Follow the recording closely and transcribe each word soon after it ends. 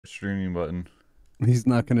streaming button. He's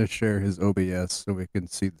not going to share his OBS so we can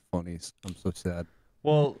see the funnies. I'm so sad.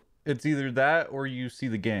 Well, it's either that or you see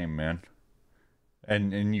the game, man.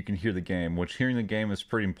 And you can hear the game, which hearing the game is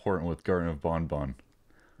pretty important with Garten of Banban.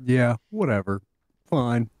 Yeah, whatever.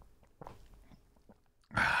 Fine.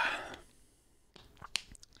 Hi,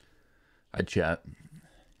 chat.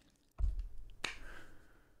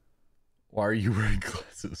 Why are you wearing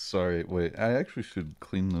glasses? Sorry, wait. I actually should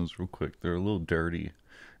clean those real quick. They're a little dirty.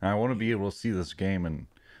 And I want to be able to see this game in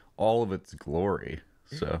all of its glory.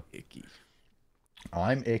 So Icky.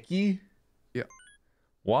 I'm icky? Yeah.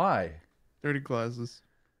 Why? Dirty glasses.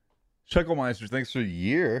 Chucklemeister, thanks for the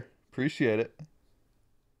year. Appreciate it.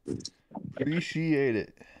 Appreciate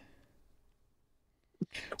it.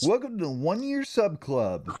 Welcome to the 1 year sub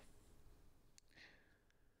club.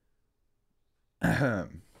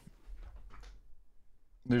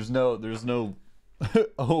 There's no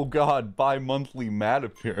oh god, bi-monthly Matt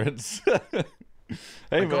appearance.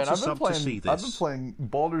 Hey man, I've been playing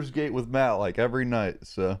Baldur's Gate with Matt like every night,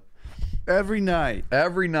 so Every night.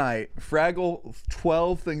 Fraggle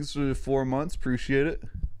 12, thanks for 4 months, appreciate it.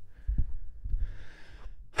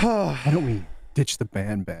 Why don't we ditch the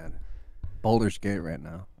Banban? Baldur's Gate right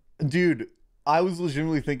now. Dude, I was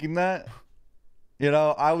legitimately thinking that. You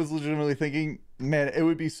know, I was legitimately thinking, man, it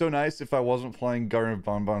would be so nice if I wasn't playing Garten of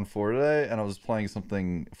Banban 4 today and I was playing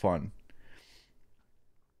something fun.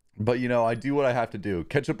 But, you know, I do what I have to do.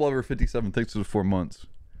 Ketchup Lover 57, thanks for the 4 months.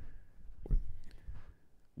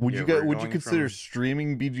 Would you consider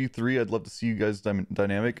streaming BG3? I'd love to see you guys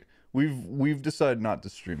dynamic. We've decided not to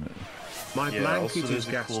stream it. My blanket is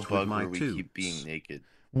gassed cool with my tubes. We keep being naked.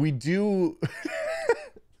 We do.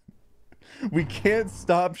 We can't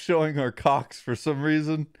stop showing our cocks for some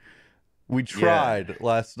reason. We tried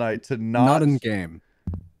last night to not in game.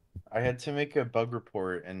 I had to make a bug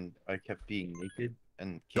report and I kept being naked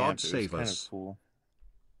and God save us. Kind of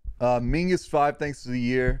cool. Mingus5, thanks for the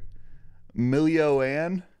year. Milio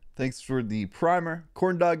Ann, thanks for the primer.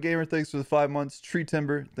 Corn Dog Gamer, thanks for the 5 months. Tree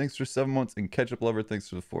Timber, thanks for 7 months. And Ketchup Lover, thanks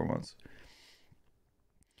for the 4 months.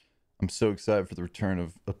 I'm so excited for the return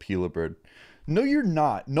of Appeal Bird. No, you're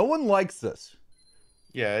not. No one likes this.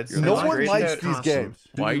 Yeah, it's no one likes these games.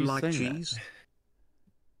 Why Do you like saying cheese? That?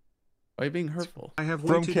 Why are you being hurtful? I have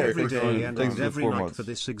From waited K, every day and thanks for every 4 night months. for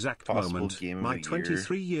this exact Possible moment. game of My the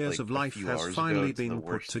 23 year, years of like, a life few has hours finally ago, it's the been put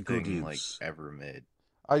worst to good thing, use. like, ever made.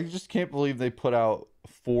 I just can't believe they put out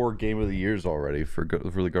 4 Game of the Years already for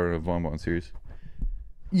the Garden of Banban series.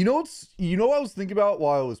 You know what I was thinking about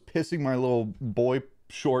while I was pissing my little boy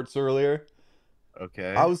shorts earlier?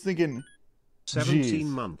 Okay. I was thinking, 17 geez,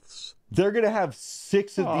 months. they're gonna have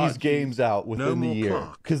 6 of these games out within the more year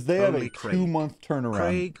Clark, because they have only a Craig. 2-month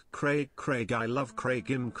turnaround. Craig, I love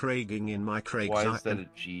Craiging in my Craig's. Why is that a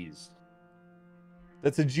G's?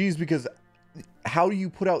 That's a G's because how do you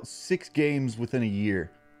put out 6 games within a year?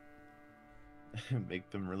 Make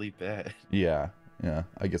them really bad. Yeah,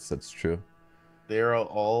 I guess that's true. They're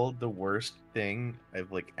all the worst thing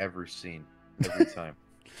I've like ever seen. Every time.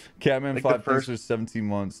 Catman Like 5 thanks for 17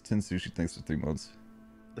 months. Tin Sushi thanks for 3 months.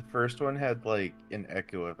 The first one had like an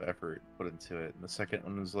echo of effort put into it, and the second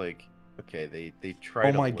one was like, okay, they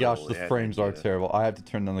tried. Oh my gosh, little, the they had an frames are idea. terrible. I have to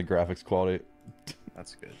turn down the graphics quality.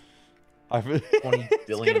 That's good. 20 billion it's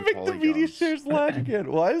gonna make the media polygons. shares lag again.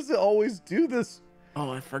 Why does it always do this?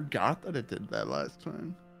 Oh, I forgot that it did that last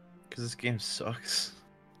time. Because this game sucks.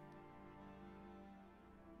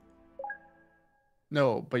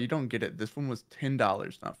 No, but you don't get it. This one was $10,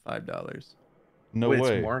 not $5. No Wait,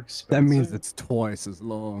 way. It's more expensive? That means it's twice as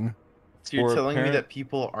long. So you're For a telling me parent- that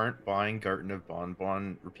people aren't buying Garten of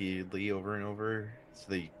Banban repeatedly over and over, so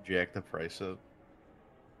they jack the price up?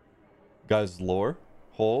 Guys, lore.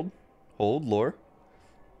 Hold, lore.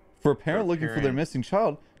 For a parent looking for their missing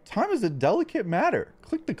child, time is a delicate matter.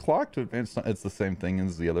 Click the clock to advance. It's the same thing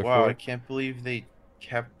as the other Wow, 4. I can't believe they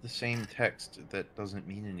kept the same text. That doesn't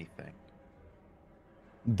mean anything.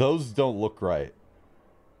 Those don't look right.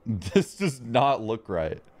 This does not look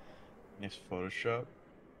right. It's Photoshop.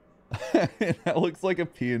 That looks like a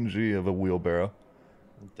PNG of a wheelbarrow.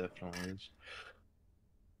 It definitely is.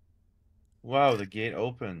 Wow, the gate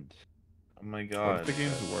opened. Oh my god. The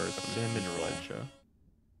game's worse. Cinnamon roll. Slideshow.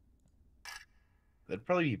 That'd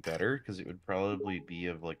probably be better because it would probably be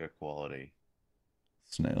of like a quality.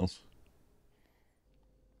 Snails.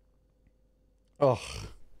 Ugh.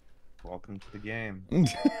 Welcome to the game.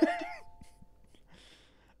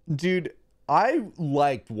 Dude, I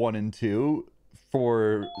liked 1 and 2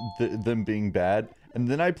 for them being bad, and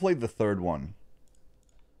then I played the 3rd one.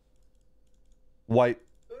 White.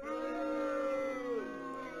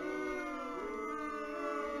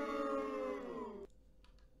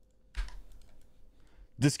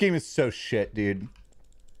 This game is so shit, dude.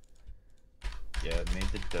 Yeah, it made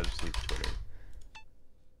the devs leave Twitter.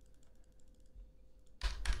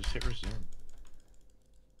 Just hit resume.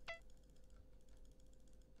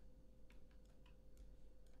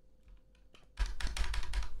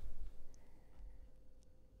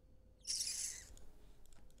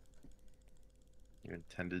 You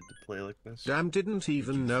intended to play like this? Damn, didn't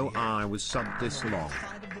even know I was subbed this long.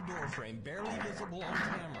 Side of the door frame, barely visible on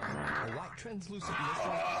camera. A white translucent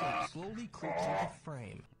missile shape slowly creeps into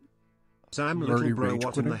frame. Sam Already little bro, rage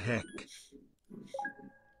what in the quitting? heck?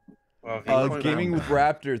 Well, V1.0 Gaming with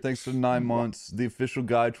Raptor, thanks for 9 months. The official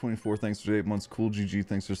guide, 24, thanks for 8 months. Cool GG,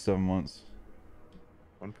 thanks for 7 months.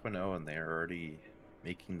 1.0 and they're already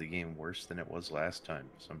making the game worse than it was last time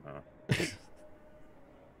somehow.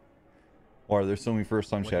 Why are there so many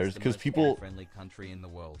first-time What shatters? is the Because most people... friendly country in the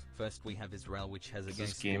world. First we have Israel, which has a gay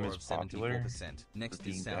This game score is of popular 74%. Next for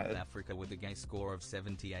being is South bad. Africa with a gay score of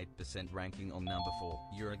 78%, ranking on number 4.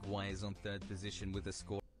 Uruguay is on 3rd position with a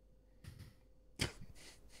score.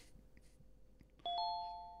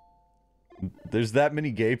 There's that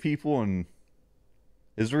many gay people in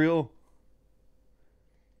Israel?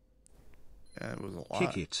 Yeah, it was a lot.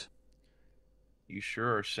 Kick it. You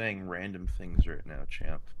sure are saying random things right now,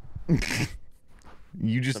 champ.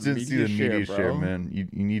 You just Some didn't see the media media share, share, bro. man.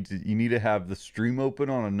 You need to have the stream open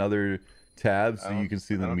on another tab so you can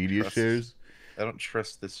see the media shares. I don't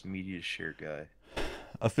trust this media share guy.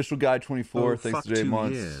 Official Guide 24, Oh, thanks fuck, for 8 2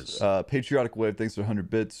 months. years. Patriotic Wave, thanks for 100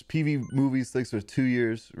 bits. PV Movies, thanks for 2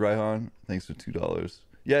 years. Raihan, thanks for $2.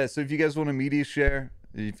 Yeah, so if you guys want a media share,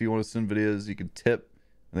 if you want to send videos, you can tip.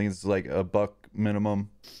 I think it's like $1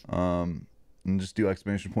 minimum. And just do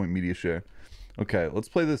exclamation point media share. Okay, let's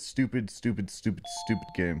play this stupid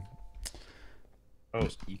game. Oh,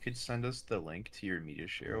 you could send us the link to your media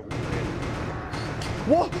share over there.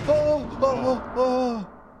 Whoa! Oh.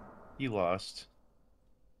 You lost.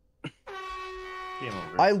 Game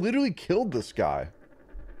over. I literally killed this guy.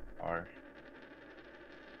 R.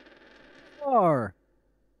 R.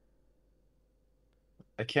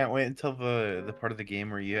 I can't wait until the part of the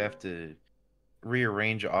game where you have to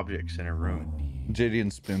rearrange objects in a room. JD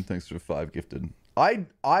and Spin, thanks for 5 gifted. I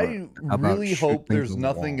How about really shoot hope things there's on the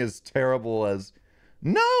nothing wall? as terrible as...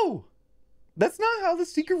 No! That's not how the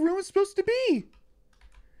secret room is supposed to be!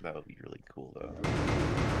 That would be really cool, though.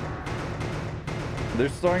 They're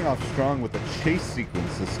starting off strong with a chase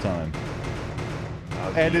sequence this time.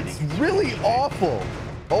 Not And eating it's is really shaking. awful!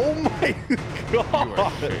 Oh my You are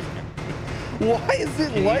god! shaking. Why is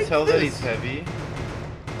it Can like you tell this? that he's heavy?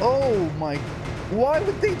 Oh my... Why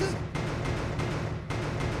would they just...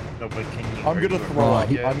 No, but can you... I'm are gonna you throw a up.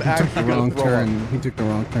 robot yet? I'm He took actually the gonna wrong throw turn. up. He took the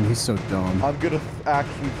wrong turn. He's so dumb. I'm gonna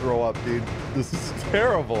actually throw up, dude. This is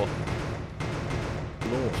terrible.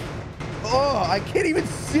 Lord. Oh, I can't even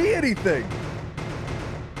see anything.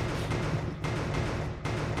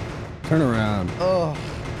 Turn around. Oh.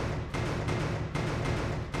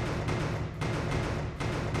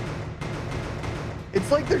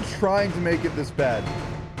 It's like they're trying to make it this bad.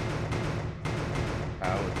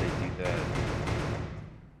 How would they do that?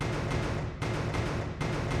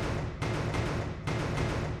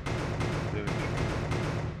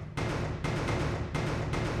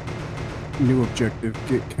 New objective.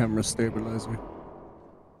 Get camera stabilizer.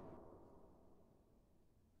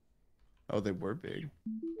 Oh, they were big.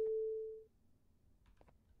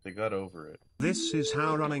 They got over it. This is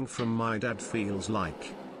how running from my dad feels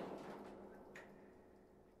like.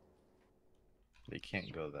 They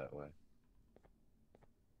can't go that way.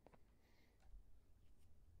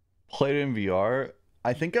 Played it in VR.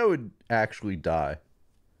 I think I would actually die.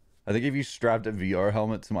 I think if you strapped a VR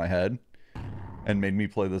helmet to my head and made me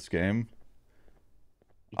play this game,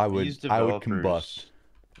 If I these would combust. developers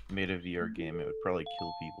made a VR game, it would probably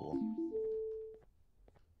kill people.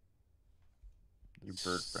 Your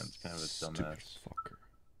bird friend's kind of a Stupid dumbass. fucker.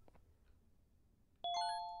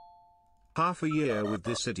 Half a year with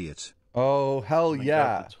this idiot. Oh hell Oh my God,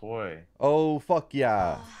 yeah! the toy. Oh fuck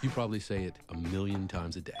yeah! You probably say it a million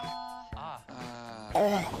times a day.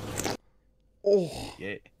 Oh.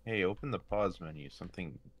 Yeah. Hey, open the pause menu.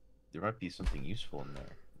 Something. There might be something useful in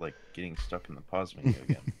there, like getting stuck in the pause menu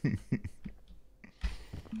again.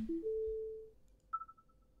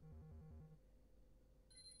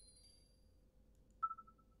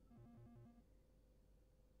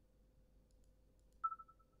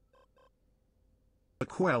 A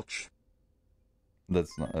quelch.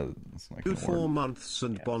 That's not gonna Good work. 4 months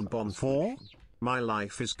and Yeah, it's not bonbon the 4. solution. My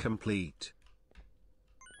life is complete.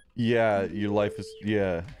 Yeah, your life is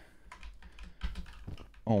yeah.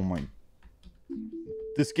 Oh my.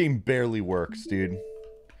 This game barely works, dude.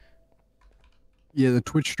 Yeah, the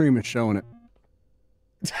Twitch stream is showing it.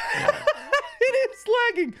 It is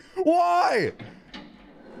lagging. Why?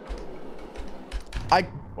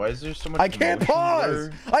 Why is there so much? I can't motion pause.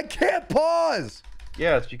 blur? I can't pause.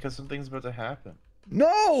 Yeah, it's because something's about to happen.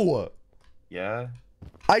 No. Yeah,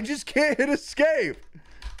 I just can't hit escape.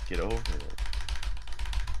 get over it.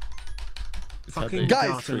 Fucking Guys,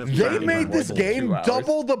 Garten of they Banban. made this More than game 2 hours.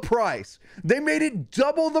 double the price. They made it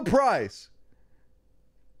double the price.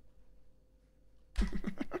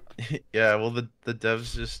 Yeah, well, the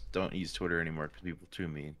devs just don't use Twitter anymore because people are too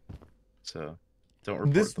mean. So, don't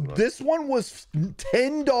report the bug. This one was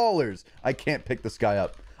 $10. I can't pick this guy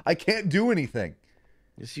up. I can't do anything.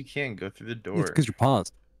 Yes, you can go through the door. It's because you're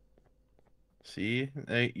paused. See,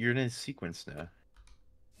 you're in a sequence now.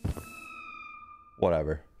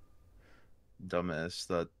 Whatever. Dumbass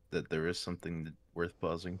thought that there is something worth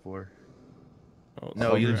pausing for. Oh,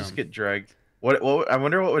 No, you'll just get dragged. What? I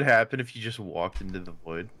wonder what would happen if you just walked into the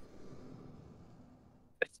void.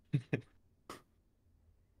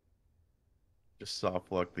 Just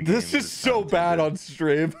soft lock the game. This with is it's so not bad intended. on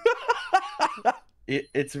stream.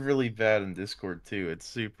 It's really bad in Discord too. It's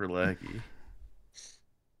super laggy.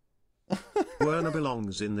 Werner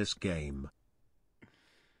belongs in this game.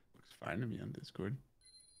 Looks fine to me on Discord.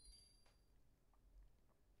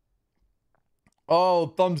 Oh,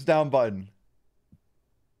 thumbs down button.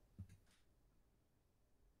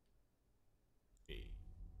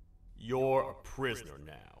 You're a prisoner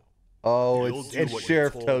now. Oh, You'll it's do what you're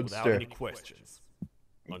Sheriff told without Toadster. any questions.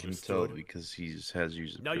 You can tell Understood? because he has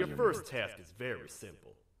used. a Now your prisoner. first task is very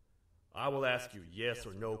simple. I will ask you yes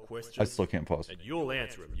or no questions. I still can't pause. And you'll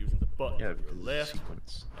answer them using the buttons Yeah, on because your it's left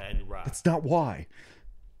sequence. and right. That's not why.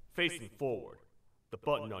 Facing forward, the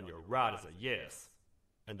button on your right is a yes,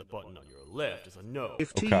 and the button on your left is a no.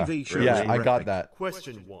 If Okay. TV shows Yeah, I Repic, got that.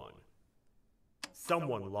 Question 1.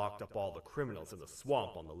 Someone locked up all the criminals in the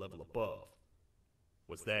swamp on the level above.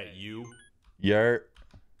 Was that you? Yer.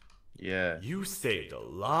 Yeah. You saved a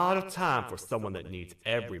lot of time for someone that needs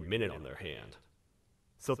every minute on their hand.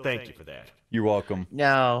 So thank you for that. You're welcome.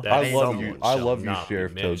 No. That I love someone you. I shall love you, not be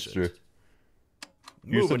Sheriff mentioned. Toadster.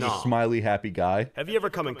 You're Moving such a on. smiley, happy guy. Have you ever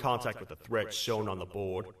come in contact with the threat shown on the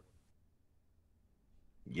board?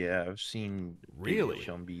 Yeah, I've seen. Big Really?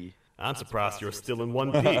 Chumby. I'm surprised you're still in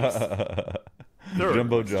one piece. Third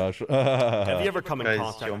Jumbo question. Josh. Have you ever come in Guys,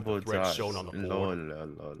 contact Jumbo with the threat Josh. shown on the Lol, board? lol,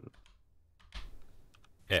 lol.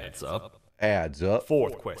 Heads up. Adds up.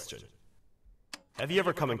 Fourth question. Have you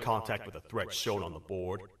ever come in contact with a threat shown on the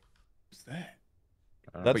board? What's that?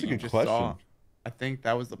 That's But a you good just question. saw. I think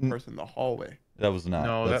that was the person in the hallway, That was not.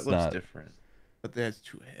 No, That's that looks not. different. but they has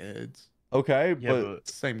 2 heads, Okay, Yeah, but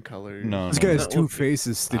same color. no, This no. guy has that 2 would be-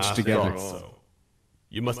 faces stitched I together. thought so.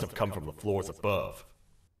 You must have come from the floors above.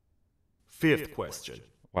 Fifth question.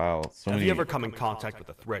 Wow, so Have many. you ever come in contact with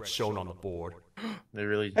a threat shown on the board? They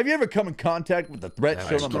really. Have you ever come in contact with the threat That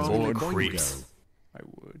shown on the strongly board? going Creeps. I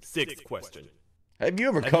would. Sixth question. Have you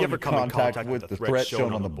ever Have come you in ever come in contact contact with the threat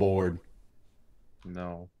shown on the board?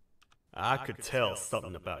 No. I could tell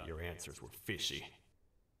something about your answers were fishy.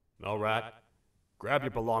 All right. Grab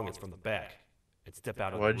your belongings from the back and step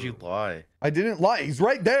out of the room. Why'd you lie? I didn't lie. He's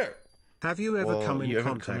right there. Have you ever Well, come in you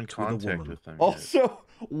haven't contact, come in with a contact woman? with them. yet. Also,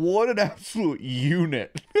 what an absolute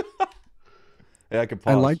unit. Yeah, I could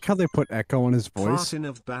pause. I like how they put echo on his voice, Garten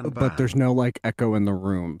of Banban. but there's no like echo in the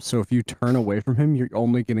room. So if you turn away from him, you're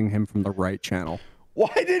only getting him from the right channel. Why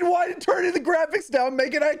did turning the graphics down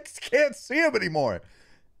make it I can't see him anymore?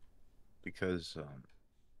 Because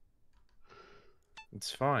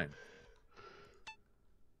it's fine.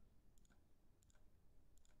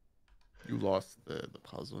 You lost the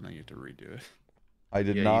puzzle, now you have to redo it. I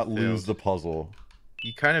did Yeah, you not lose failed. the puzzle.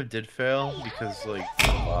 You kind of did fail because like you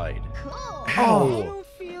lied. Ow!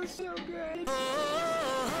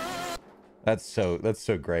 That's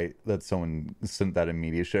so great that someone sent that in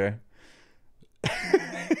media share.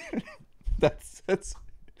 that's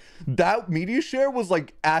that media share was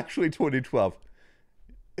like actually 2012.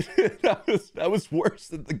 that was worse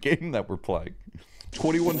than the game that we're playing.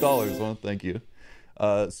 $21. I want to thank you.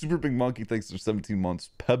 Super Big Monkey thanks for 17 months.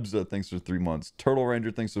 Pebza thanks for 3 months. Turtle Ranger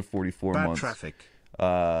thanks for 44 Bad months. traffic.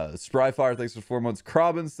 Spryfire thanks for 4 months.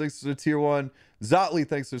 Crobbins thanks for tier 1. Zotley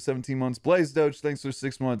thanks for 17 months. Blaze Doge thanks for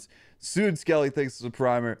 6 months. Sued Skelly thanks for the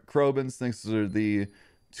primer. Krobins thanks for the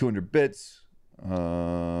 200 bits.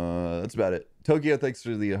 That's about it. Tokyo thanks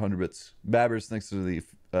for the 100 bits. Babbers thanks for the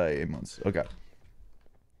 8 months. Okay.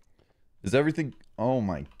 Is everything? Oh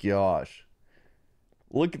my gosh.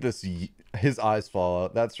 Look at this. His eyes fall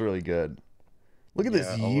out. That's really good. Look at this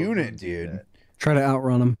Yeah, all of unit, them do dude. that. Try to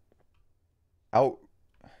outrun him. I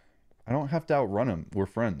don't have to outrun him. We're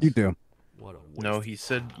friends. You do. What a waste No, of he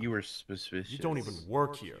said time. you were suspicious. You don't even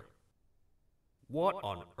work here. What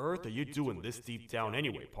on earth are you doing this deep down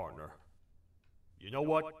anyway, partner? You know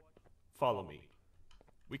what? Follow me.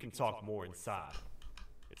 We can talk more inside.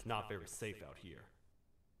 It's not very safe out here.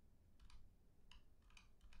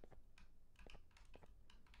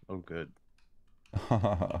 Oh, good.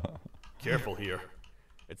 Careful here.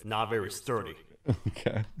 It's not very sturdy.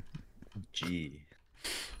 Okay. Gee.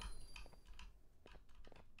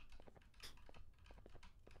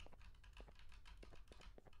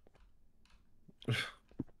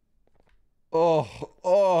 Oh,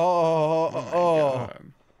 Oh my oh,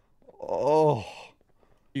 God. oh.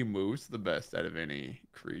 He moves the best out of any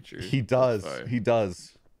creature. He thus does. far. He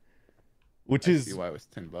does. Which I is see why it was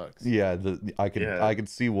 $10. yeah. I can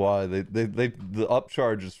see why they the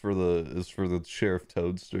upcharge is for the Sheriff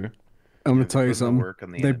Toadster. I'm gonna Yeah, tell you putting the something. work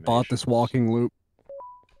on the They bought this animations. walking loop.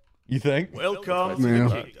 You think? Welcome to Yeah.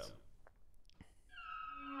 the kingdom.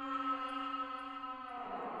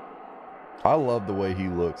 I love the way he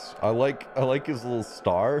looks. I like his little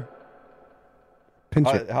star. Pinch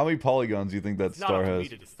it. How many polygons do you think that It's not star up to has? me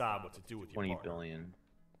to decide what to do with your 20 partner. billion.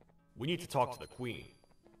 We need to talk to the queen.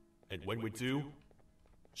 And when we do,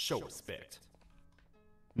 show respect.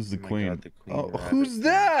 Who's the Oh my queen? God, the queen Oh, rabbit who's thing.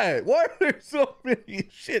 that? Why are there so many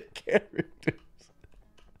shit characters?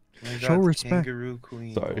 Oh my Show God, respect. Kangaroo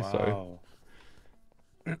Queen. Sorry, sorry. Wow.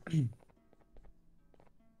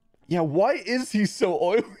 Yeah, why is he so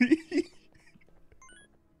oily?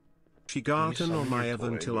 She Garten summon on my your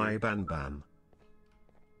Evan toy till I here. Banban.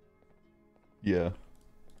 Yeah,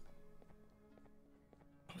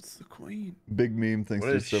 What's the queen? big meme. Thanks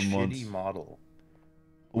What for a 7 months. shitty model.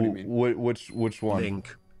 What do you mean? Which one?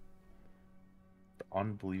 Link.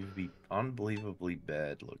 Unbelievably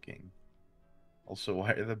bad looking. Also,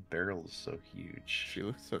 why are the barrels so huge? She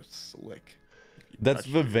looks so slick. If you That's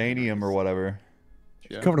touch her Vibranium or fingers. whatever.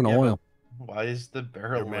 Yeah. Covered in Yeah, oil. Why is the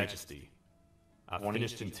barrel Your like Majesty, I've 20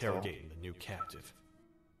 finished feet tall? interrogating the new captive.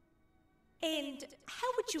 And how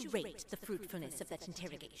would you rate the fruitfulness of that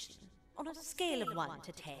interrogation? On a scale of 1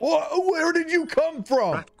 to 10. Where did you come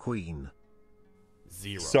from? Rat Queen.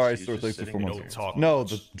 0. Sorry, She's Stor, just thanks for sitting 4 in months. Don't talk No, much.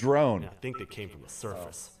 the drone. And I think they came from the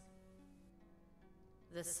surface.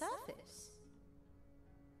 The surface?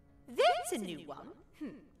 That's a new one.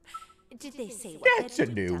 Did they say what That's a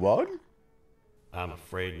they're new doing one. down I'm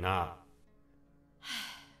afraid not. there?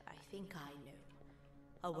 I think I know.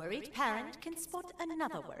 A worried parent can spot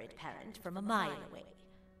another worried parent from a mile away.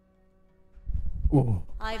 Oh.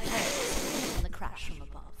 I've heard this from the crash from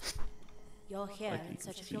above. You're here Like you in can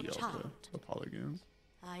search of see your all child. the polygons.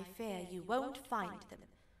 I fear you won't find them.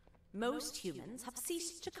 Most humans have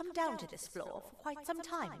ceased to come down to this floor for quite some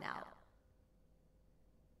time now.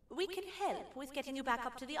 We can help with getting you back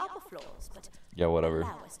up to the upper floors, but Yeah, whatever.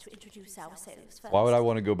 allow us to introduce ourselves first. Why would I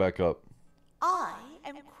want to go back up? I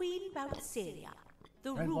am Queen Bautzelia,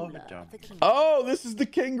 the I love ruler it down of the here. kingdom. Oh, this is the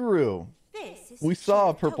kangaroo. This is We saw a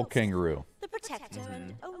Sheriff purple Toadster, kangaroo. the protector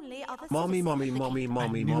and only other Mommy, citizen mommy, of the mommy, kingdom.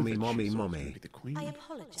 mommy, I knew mommy, that mommy, she was mommy. gonna be the queen. I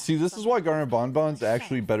apologize. See, this is why Garten of Banban's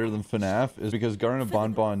actually better than FNAF, is because Garten of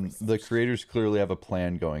Banban, the creators clearly have a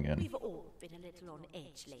plan going in. We've all been a little on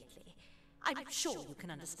edge lately. I'm sure you can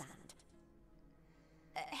understand.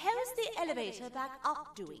 How's the elevator back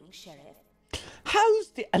up doing, Sheriff? How's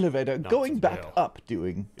the elevator Not going too back well. up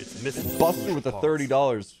doing? It's missing Buster with the parts.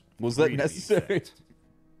 $30. Was that 3 to be necessary? exact.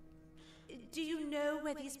 Do you know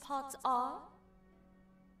where these parts are?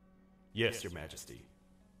 Yes, Your Majesty.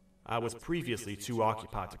 I was previously too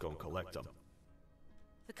occupied to go and collect them.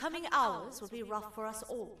 The coming hours will be rough for us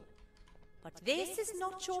all. But this is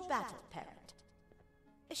not your battle, parent.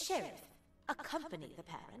 Sheriff, accompany the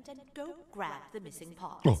parent and go grab the missing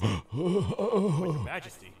parts. But Your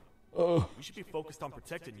Majesty, we should be focused on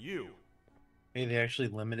protecting you. Hey, they actually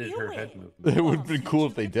limited You her win. head movement. It would have Or been cool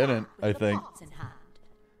if you they get didn't, back with I the think. parts in hand.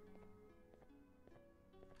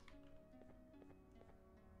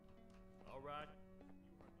 All right.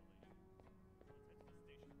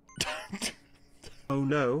 Oh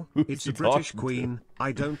no, Who's it's he a British talking to? queen.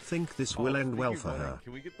 I don't think this will end well for her.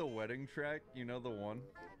 Can we get the wedding track? You know the one?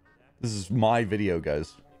 This is my video,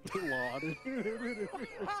 guys. Yeah,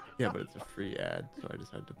 but it's a free ad, so I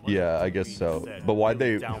just had to. Yeah, I guess so. Said But why'd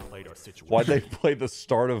really they downplayed our situation. why'd they play the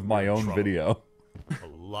start of my own Trouble. video? A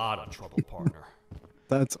lot of trouble, partner.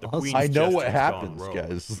 That's The awesome. queen- I know He's what just happens, gone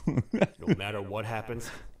guys. No matter what happens,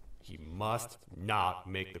 he must not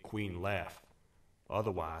make the queen laugh.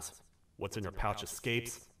 Otherwise, what's in her pouch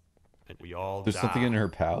escapes, and we all There's die. something in her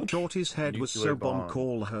pouch? Shorty's head was Nuclear so bomb bomb.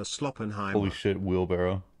 call her Sloppenheimer. Holy shit,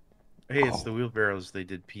 wheelbarrow. Hey, it's the wheelbarrows they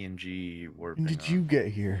did PNG warping When did on. you get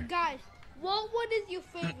here? Guys, What one is your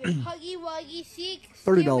favorite? Huggy Wuggy Chic,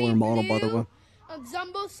 $30 model, by the way.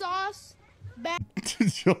 Jumbo Sauce,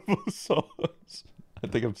 Jumbo sauce. I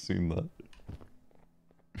think I've seen that.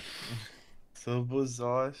 Jumbo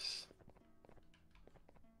sauce.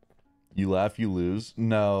 You laugh, you lose.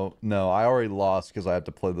 No, I already lost because I have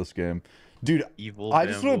to play this game, dude. Evil I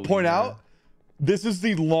just want to point out, this is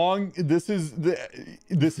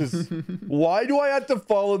why do I have to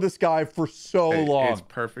follow this guy for so long? It's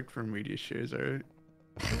perfect for media shares, alright?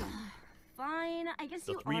 Fine, I guess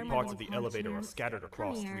The you three are parts my of the punch elevator are man. scattered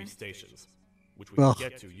across Come 3 here. stations, which we can Ugh.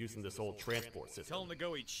 get to using this old transport system. Tell him to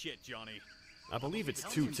go eat shit, Johnny. I believe it's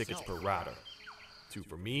 2 tickets per router. 2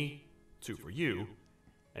 for me, 2 for you,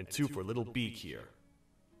 and 2 for Little Beak here.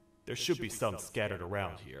 There should be some scattered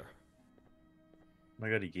around here. I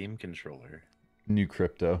got a game controller. New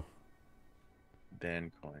crypto.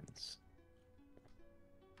 Ban coins.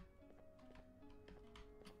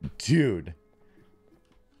 Dude.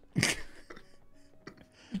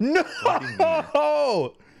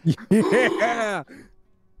 No! Yeah.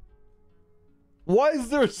 Why is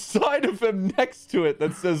there a sign of him next to it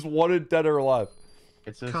that says wanted dead or alive?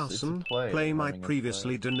 It's a Carson, play. play I'm my having a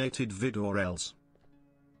previously play. donated vid or else.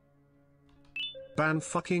 Ban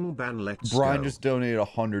fucking ban, let's Brian go. just donated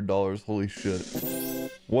 $100. Holy shit.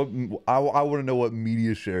 What I want to know what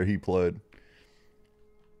media share he played.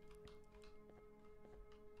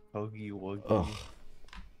 Huggy Wuggy. Ugh.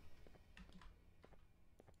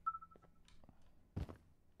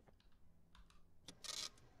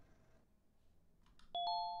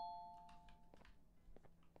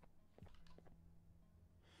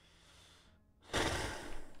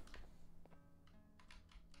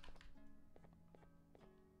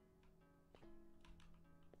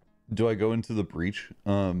 Do I go into the breach?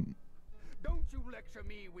 Don't you lecture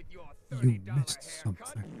me with your You $30 missed haircut.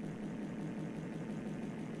 something.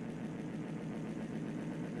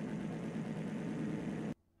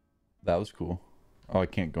 That was cool. Oh, I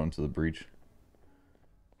can't go into the breach.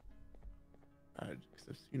 I've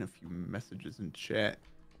seen a few messages in chat.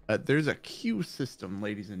 There's a queue system,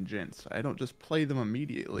 ladies and gents. I don't just play them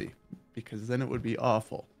immediately, because then it would be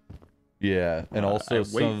awful. Yeah, and also I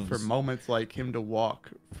wait some for moments like him to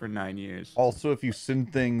walk for 9 years. also if you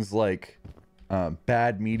send things like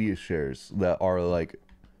bad media shares that are like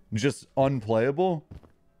just unplayable,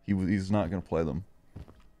 he's not gonna play them.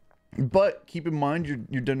 But keep in mind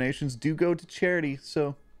your donations do go to charity,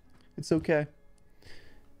 so it's okay.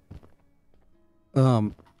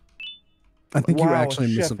 I think you Wow, actually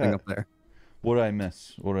missed Chef something Hat. up there. What did I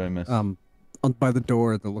miss? What did I miss? By the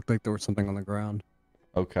door, that looked like there was something on the ground.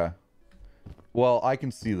 Okay. Well, I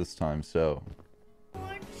can see this time, so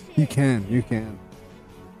You can.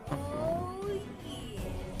 Oh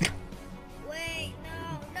yeah. Wait,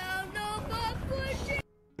 no, popcorn.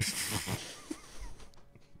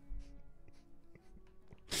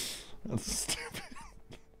 that's stupid.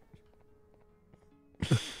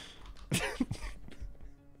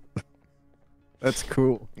 That's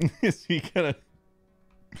cool. Is he gonna?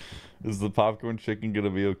 Is the popcorn chicken gonna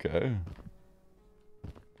be okay?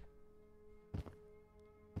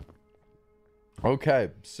 Okay,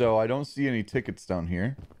 so I don't see any tickets down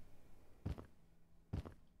here.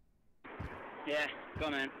 Yeah, go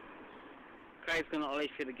on, man. Craig's gonna unleash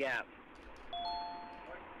you the gap.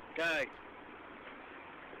 Go.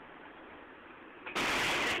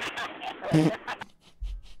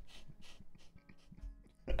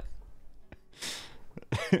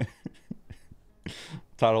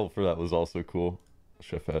 Title for that was also cool.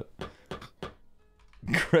 Chefette.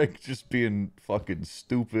 Craig just being fucking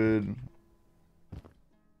stupid.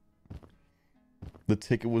 The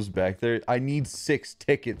ticket was back there. I need 6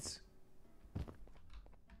 tickets.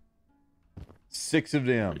 6 of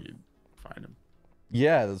them. Find him.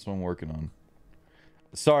 Yeah, that's what I'm working on.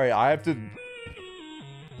 Sorry, I have to...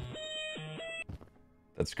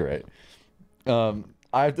 That's great. I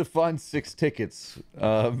have to find 6 tickets.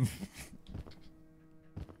 No,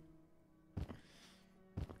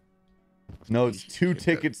 it's 2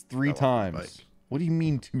 tickets 3 times. What do you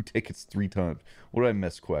mean 2 tickets 3 times? What did I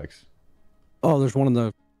miss, Quacks? Oh, there's one on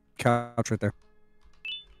the couch right there.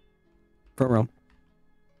 Front row.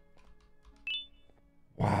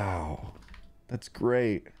 Wow. That's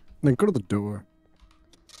great. Then go to the door.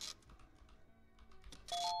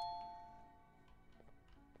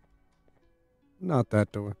 Not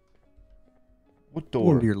that door. What One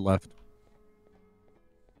door? to your left.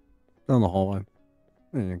 Down the hallway.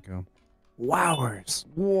 There you go. Wowers.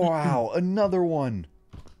 Wow, another one.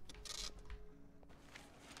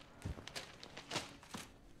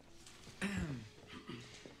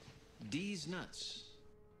 D's nuts.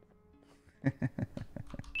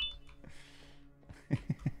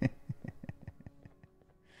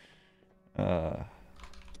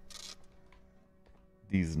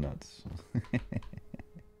 nuts.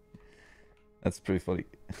 That's pretty funny.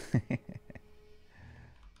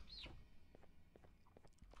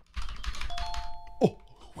 Oh!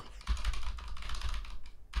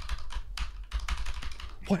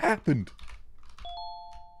 What happened?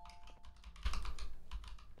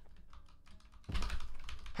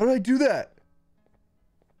 How did I do that?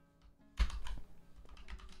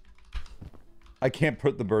 I can't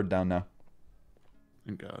put the bird down now.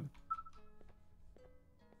 Thank God.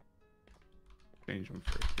 Change them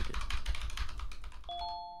for a ticket.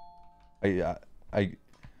 I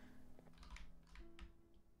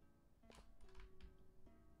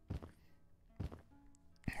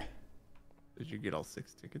Did you get all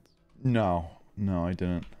 6 tickets? no, I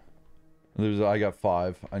didn't. I got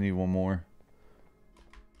 5. I need one more.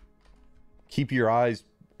 Keep your eyes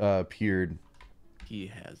peered. He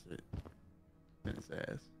has it in his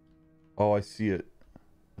ass. Oh, I see it.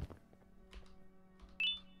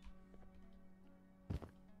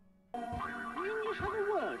 We English have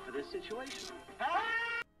a word for this situation.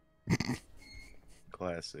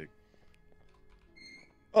 Classic.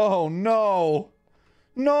 Oh no!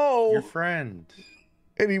 No! Your friend.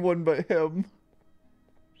 Anyone but him.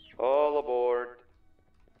 All aboard.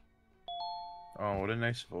 Oh, what a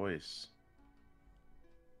nice voice.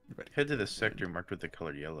 Head to the sector marked with the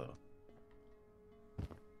color yellow.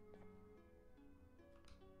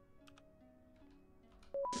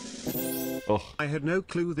 Ugh. I had no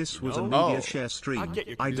clue this was a No? media share stream. I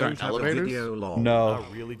These aren't don't have a elevators? video log. No.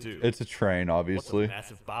 I really do. It's a train, What's a obviously.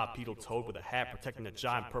 massive bipedal toad with a hat protecting a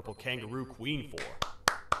giant purple kangaroo queen for?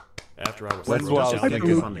 After I was That's thrown what I was down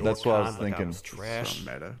thinking. the door That's what I was kind like thinking. I was trash.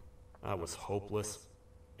 So meta. I was hopeless,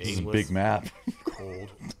 This is a aimless, big map. cold,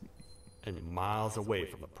 and miles away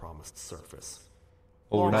from the promised surface.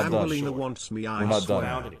 Oh, we're not done. Angelina wants me. I We're not swear.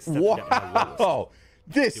 Found and accepted at my lowest. Wow!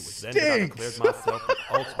 This It was then that I stinks! declared myself the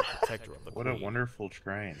ultimate protector of the What a queen. wonderful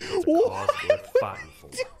train. It's a Why cause worth fighting for.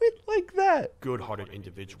 do it like that? Good-hearted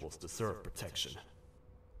individuals deserve protection.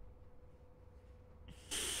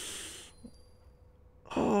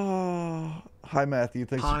 Oh, hi Matthew.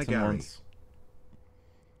 Thanks Hi, for 2 Gary. months.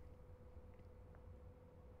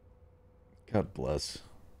 God bless.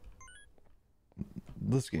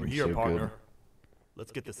 This We're game's here, so partner. good.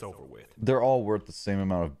 Let's get this over with. They're all worth the same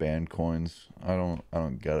amount of band coins. I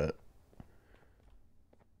don't get it.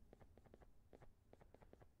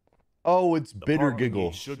 Oh, it's The Bitter park we Giggle.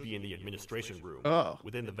 need should be in the administration room, Oh.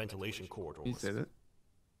 within the ventilation corridors. He said it.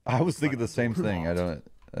 I was thinking the same thing. I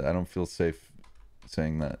don't feel safe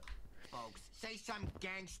saying that. Folks, say some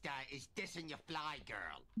gangster is dissing your fly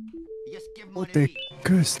girl. Just give him What one a of these.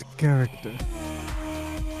 cursed character.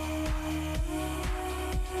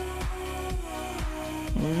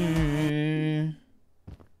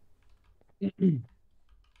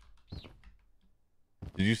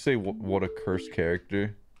 Did you say what a cursed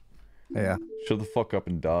character? Yeah. Shut the fuck up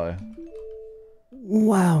and die.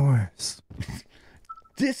 Wowers.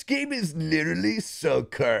 This game is literally so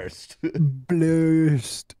cursed.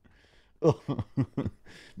 Blurst.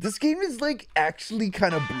 This game is like actually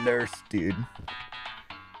kind of blurst, dude.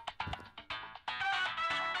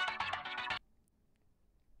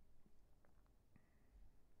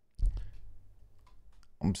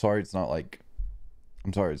 I'm sorry it's not like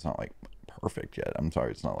perfect yet. I'm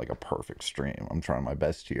sorry it's not like a perfect stream. I'm trying my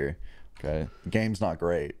best here. Okay. The game's not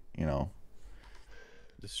great, you know.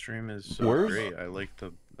 The stream is so Where's- great. I like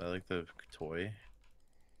the toy.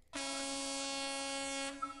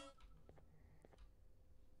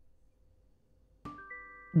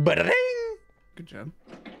 Ba-ding! Good job.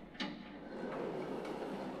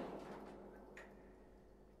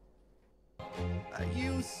 I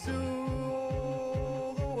used to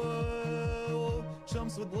rule the world.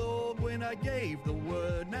 Chumps would load when I gave the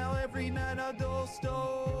word. Now every night I do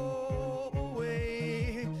stow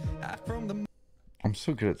away. From the I'm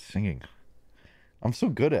so good at singing. I'm so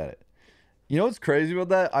good at it. You know what's crazy about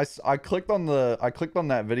that? I clicked on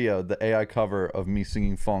that video, the AI cover of me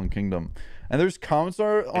singing Fallen Kingdom, and there's comments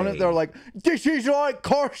on it that are like, "This is like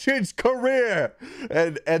Carson's career,"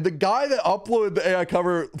 and the guy that uploaded the AI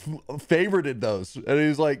cover favorited those, and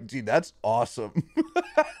he's like, "Dude, that's awesome."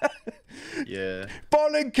 Yeah.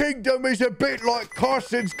 Fallen Kingdom is a bit like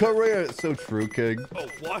Carson's career. It's so true, King. Oh,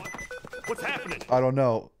 what? What's happening? I don't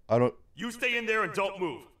know. You stay in there and don't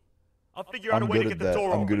move. I'll figure out a I'm way to good get at the that. door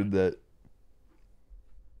I'm open. good at that.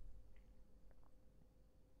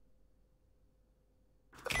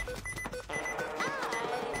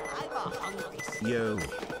 I'm a hungry snake. Yo. Do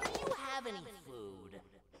you have any food?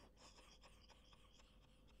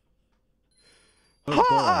 Oh boy,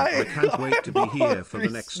 Hi! I can't wait to be here for the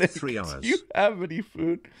Hungry next snake. 3 hours. Do you have any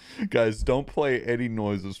food? Guys, don't play any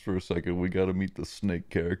noises for a second. We gotta meet the snake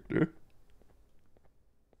character.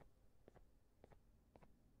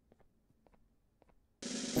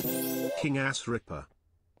 King Ass Ripper.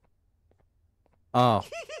 Oh.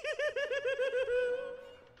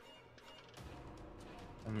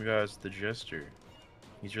 Oh my god, it's the Jester.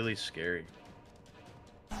 He's really scary.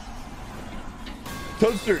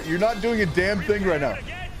 Toadster, you're not doing a damn thing right now.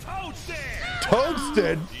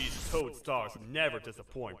 Toadstead? These toad stars never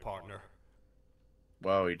disappoint, partner.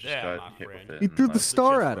 Wow, he just Yeah, my got hit friend. with it. He and threw the left.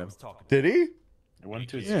 star at him. Did he? It went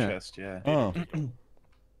to his Yeah. chest, yeah. Oh.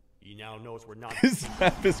 He now knows we're not. His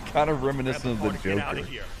map is kind of reminiscent of the Get out Joker. of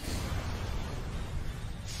here.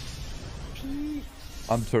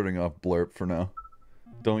 I'm turning off blurp for now.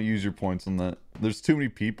 Don't use your points on that. There's too many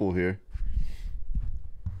people here.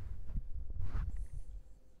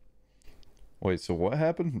 Wait, so what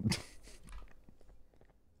happened?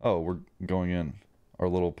 Oh, we're going in. Our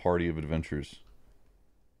little party of adventures.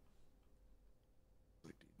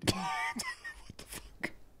 What the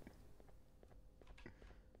fuck?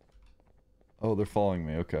 Oh, they're following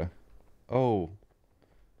me. Okay. Oh.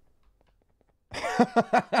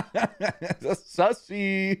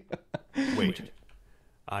 Sussy. Wait.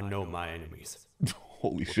 I know my enemies.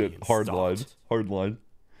 Holy We're shit. being Hard line. stalked. Hard line.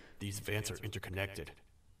 These vents are interconnected.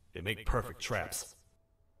 They make perfect traps.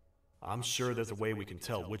 I'm sure there's a way we can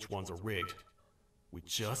tell which ones are rigged. We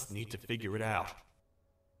just need to figure it out.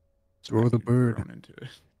 Throw the bird. Into it.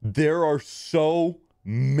 There are so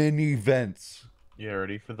many vents. Yeah,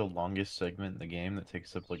 ready for the longest segment in the game that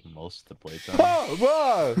takes up like most of the playtime? Oh,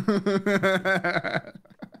 whoa!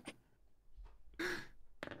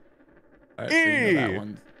 Alright, so you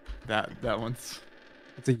know that one's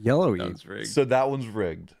It's a yellow that E. one's rigged. So that one's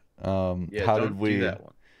rigged. Yeah, how don't did we? do that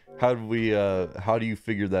one. How did we? How do you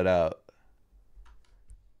figure that out?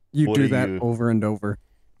 You What do do that you- over and over.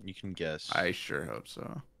 You can guess. I sure hope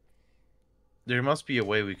so. There must be a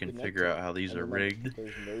way we can figure out how these are rigged.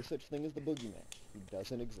 There's no such thing as the boogeyman. He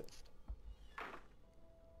doesn't exist.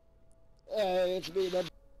 It's me, the...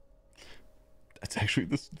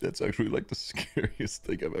 That's actually like the scariest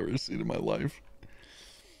thing I've ever seen in my life.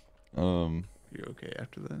 You okay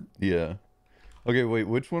after that? Yeah. Okay, wait.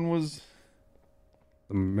 Which one was?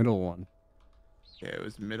 The middle one. Yeah, it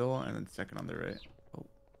was middle and then second on the right. Oh.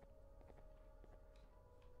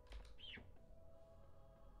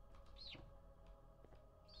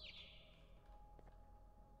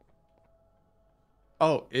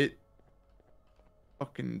 Oh, it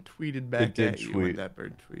fucking tweeted back did at you tweet. with that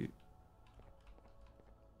bird tweet.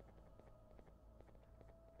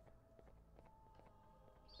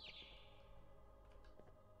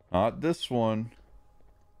 Not this one.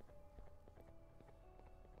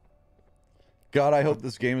 God, I hope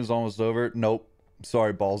this game is almost over. Nope.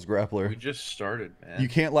 Sorry, Balls We Grappler. just started, man. You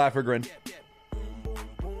can't laugh or grin.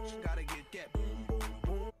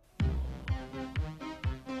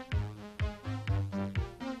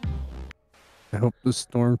 I hope the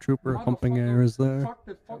stormtrooper humping air is there.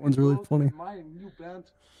 That one's really funny. My new band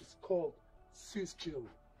is called Sis Chill.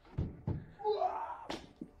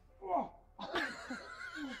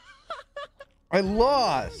 I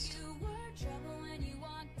lost.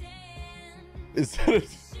 Is that a...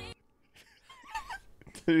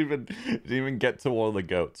 didn't even get to one of the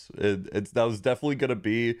goats. That was definitely gonna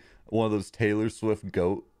be one of those Taylor Swift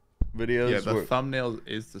goat videos. Yeah, the where- thumbnail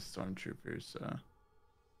is the stormtroopers. So.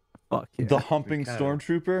 Fuck yeah. the humping kinda-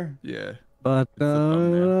 stormtrooper. Yeah. But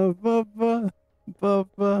thumbnail.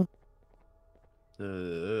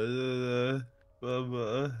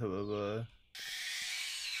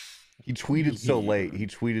 He tweeted so late. He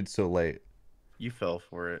tweeted so late. You fell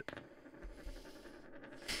for it.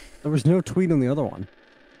 There was no tweet on the other one.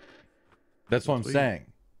 That's what I'm Tweet. saying.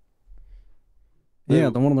 Yeah,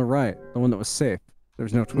 the one on the right, the one that was safe.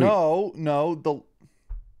 There's no tweet. No, the.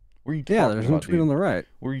 What are you talking Yeah, there's no about, tweet dude? on the right.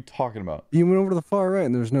 What are you talking about? You went over to the far right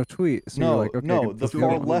and there's no tweet. So No, you're like, okay, no, good, the let's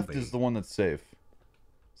far go. left is the one that's safe.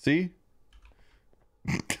 See?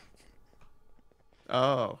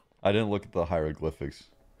 Oh. I didn't look at the hieroglyphics.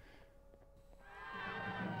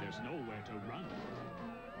 There's nowhere to run.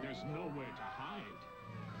 There's nowhere to hide.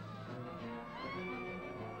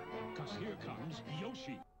 Cause here comes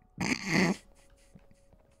Yoshi.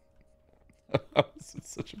 It's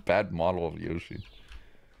such a bad model of Yoshi.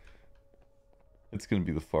 It's gonna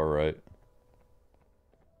be the far right.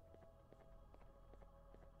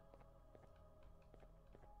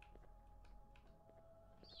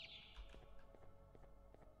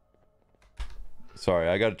 Sorry,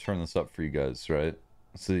 I gotta turn this up for you guys, right?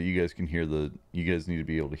 So that you guys can hear you guys need to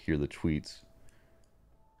be able to hear the tweets.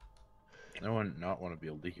 I would not want to be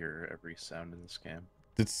able to hear every sound in this game.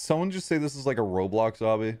 Did someone just say this is like a Roblox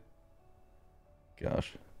obby?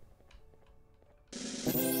 Gosh.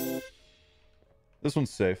 This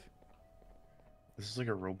one's safe. This is like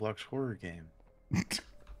a Roblox horror game.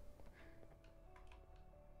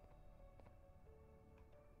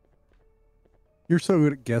 You're so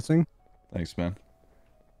good at guessing. Thanks, man.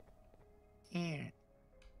 Yeah.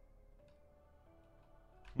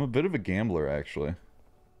 I'm a bit of a gambler, actually.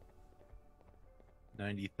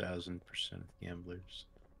 90,000% gamblers.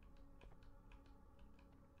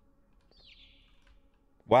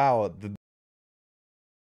 Wow.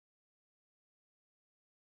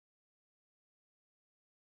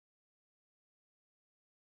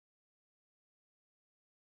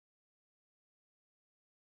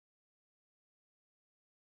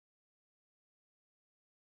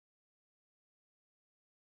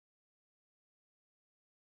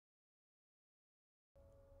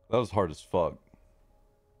 That was hard as fuck.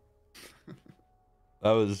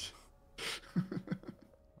 That was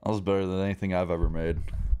better than anything I've ever made.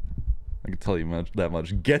 I can tell you that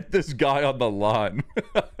much. Get this guy on the line.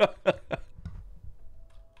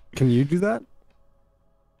 Can you do that?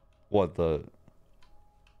 What, the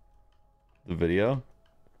video?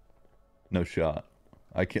 No shot.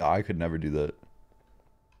 I could never do that.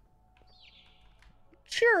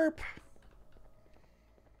 Chirp.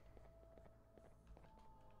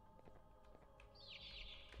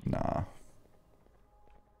 Nah. I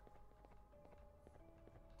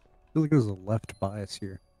feel like there's a left bias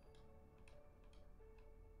here.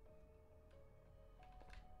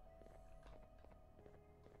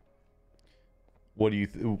 What do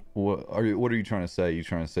you what are you trying to say? Are you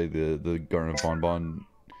trying to say the Garten of Banban?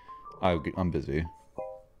 I'm busy.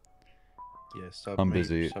 Yeah, stop. I'm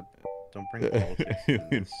busy. Stop, don't bring politics into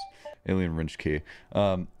this. Alien wrench key.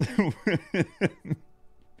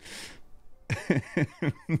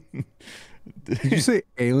 Did you say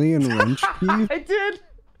alien wrench key? I did.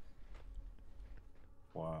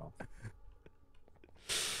 Wow.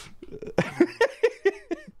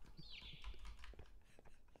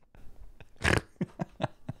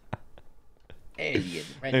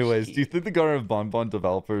 Anyways, do you think the Garten of Banban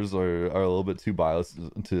developers are a little bit too biased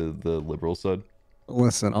to the liberal side?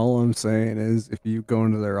 Listen, all I'm saying is if you go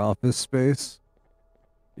into their office space,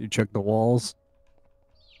 you check the walls.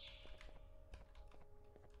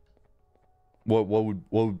 What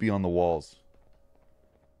would be on the walls?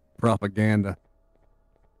 Propaganda.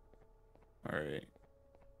 All right.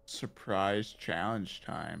 Surprise challenge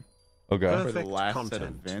time. Okay. For the Perfect last set content. of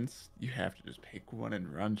events, you have to just pick one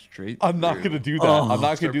and run straight. I'm not through. gonna do that. I'm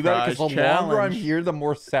not gonna do that because the Surprise longer I'm challenge. here, the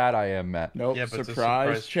more sad I am, Matt. Nope. Yeah, but it's a surprise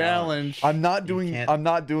surprise challenge. I'm not You doing. can't- I'm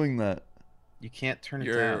not doing that. You can't turn it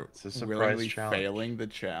down. You're It's a surprise willingly challenge. failing the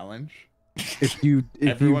challenge. If you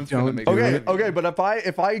Everyone's gonna don't make do Okay, it, okay, but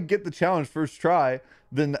if I get the challenge first try,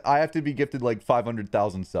 then I have to be gifted like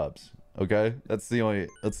 500,000 subs. Okay, that's the only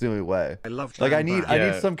way. I love Like I need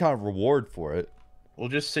Yeah. some kind of reward for it. We'll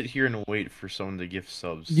just sit here and wait for someone to gift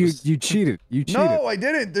subs. you Just- cheated. You cheated. No, I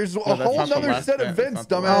didn't. There's a that's whole not the other last set of event. That's events,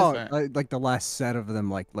 not the dumbass. last Oh, like the last set of them,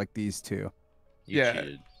 like these two. you Yeah.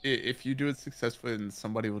 cheated. If you do it successfully, then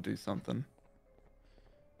somebody will do something.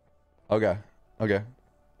 Okay,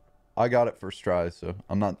 I got it first try, so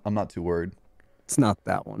I'm not too worried. It's not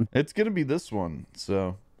that one. It's gonna be this one,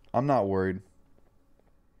 so I'm not worried.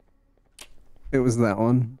 It was that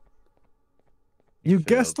one. You failed.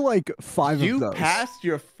 guessed like 5 of You those. passed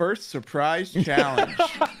your first surprise challenge.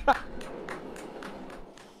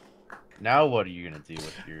 Now what are you gonna do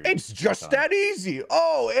with your? It's just time? that easy.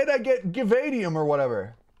 Oh, and I get Givadium or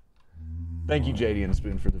whatever. Thank you, JD and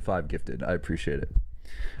Spoon, for the 5 gifted. I appreciate it.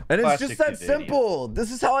 And it's Classic just that Givadium. simple.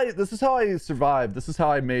 This is how I survived. This is how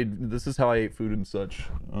I ate food and such.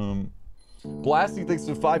 Blasty thanks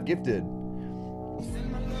for 5 gifted.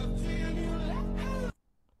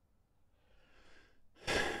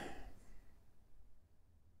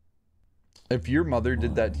 If your mother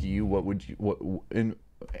did that to you, what would you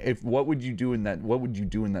do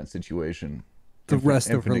in that situation? The rest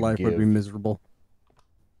of her Infinite life would be give. miserable.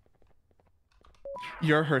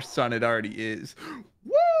 You're her son. It already is.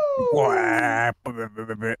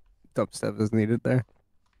 Dubstep is needed there.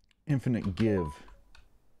 Infinite give.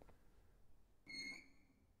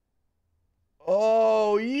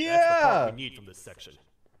 Oh That's the yeah. part we need from this section.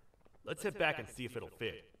 Let's head back and see if it'll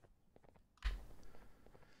fit.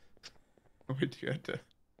 Would you have to?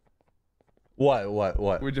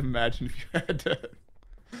 What? Would you imagine if you had to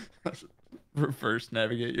reverse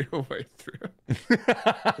navigate your way through?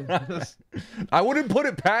 I wouldn't put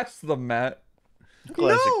it past them, Matt.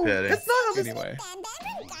 Classic no, petting. it's not. Anyway.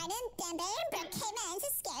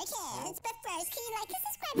 once, but first, can you like and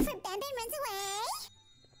subscribe before Banban runs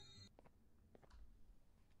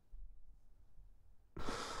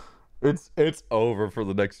away? It's over for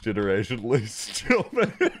the next generation, ladies and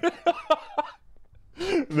gentlemen.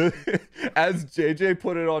 As JJ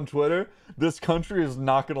put it on Twitter, this country is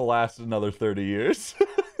not going to last another 30 years.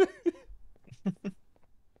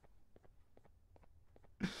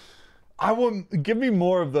 I want, give me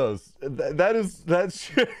more of those. That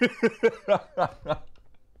shit.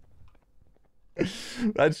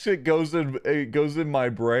 That shit goes in my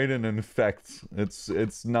brain and infects.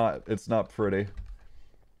 It's not pretty.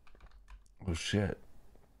 Oh shit.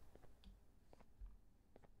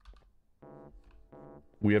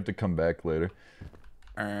 We have to come back later.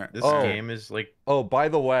 This game is like... Oh, by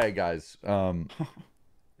the way, guys.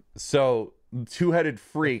 So, Two-Headed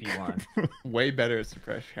Freak. Way better at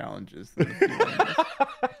suppress challenges than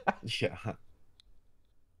Yeah.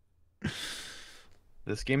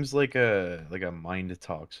 This game's like a mind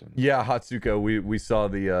toxin. Yeah, Hatsuko, we saw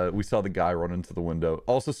the guy run into the window.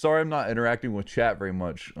 Also, sorry I'm not interacting with chat very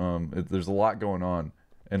much. There's a lot going on,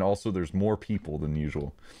 and also there's more people than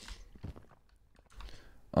usual.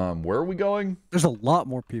 Where are we going? There's a lot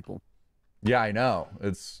more people. Yeah, I know.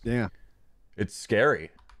 It's scary.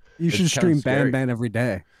 You should stream Banban every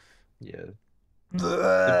day. Yeah.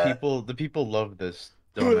 The people love this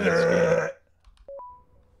dumbass game.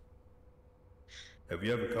 Have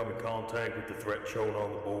you ever come in contact with the threat shown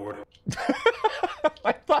on the board?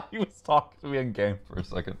 I thought he was talking to me in game for a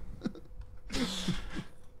second.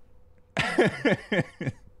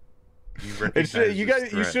 You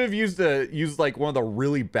should have used like one of the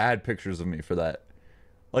really bad pictures of me for that.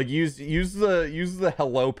 Like use the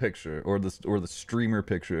hello picture or the streamer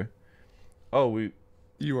picture. Oh,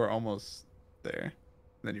 you were almost there,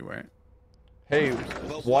 then you weren't. Hey,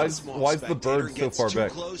 why's the bird so far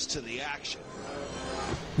back? Close to the action.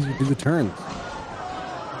 You do the turn. A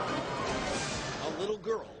little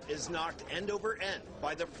girl is knocked end over end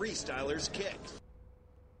by the freestyler's kick.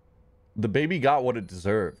 The baby got what it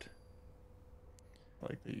deserved.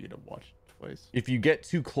 Like that you get to watch it twice. If you get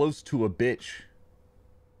too close to a bitch,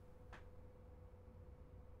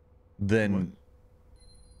 then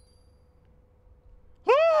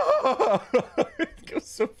it goes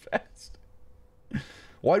so fast.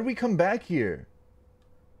 Why did we come back here?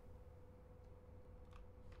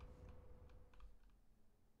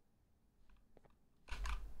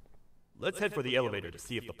 Let's head for the elevator to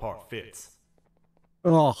see if the part fits.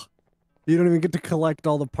 Oh, you don't even get to collect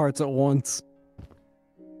all the parts at once.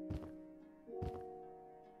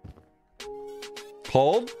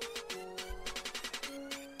 Hold.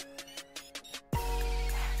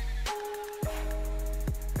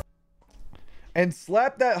 And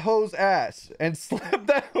slap that hoe's ass. And slap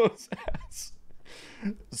that hoe's ass.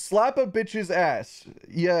 Slap a bitch's ass.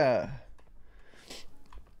 Yeah.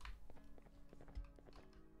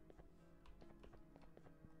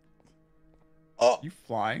 Oh, you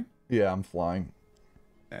flying? Yeah, I'm flying.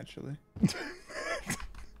 Naturally.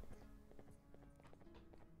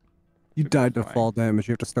 You died to fall damage.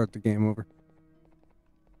 You have to start the game over.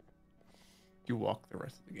 You walk the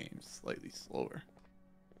rest of the game slightly slower.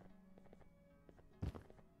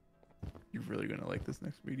 You're really gonna like this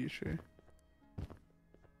next media share.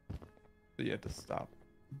 So you have to stop,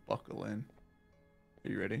 buckle in. Are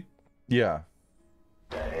you ready? Yeah.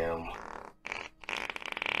 Damn.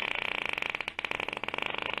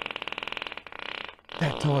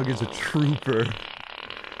 That dog is a trooper.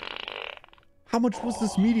 How much was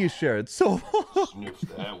this media share? It's so Sniff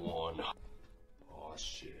that one. Oh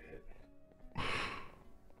shit.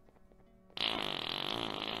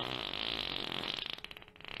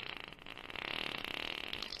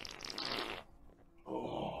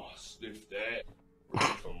 Oh, sniff that.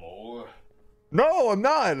 Ready for more? No, I'm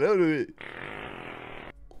not.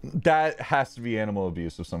 That has to be animal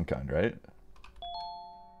abuse of some kind, right?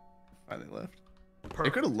 Finally left. They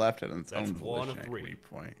could have left it on its own one of volition at three. any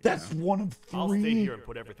point. That's one of three. I'll stay here and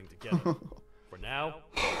put everything together. For now,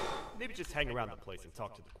 maybe just hang around the place and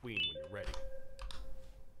talk to the queen when you're ready.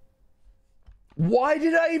 Why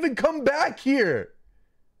did I even come back here?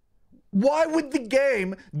 Why would the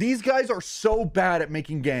game... These guys are so bad at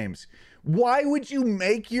making games. Why would you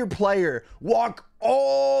make your player walk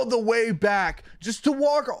all the way back just to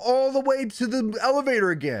walk all the way to the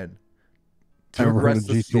elevator again? To progress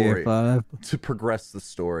the story. 5. To progress the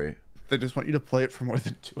story. They just want you to play it for more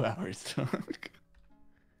than 2 hours.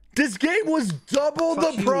 This game was double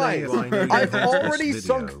Fuck the you, price. Leo, I've this already video.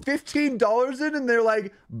 sunk $15 in, and they're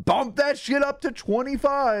like, bump that shit up to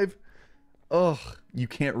 25. Ugh, you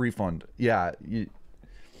can't refund. Yeah. Do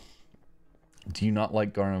you not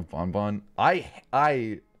like Garten of Banban?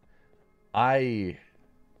 I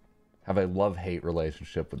have a love-hate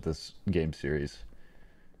relationship with this game series.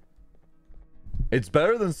 It's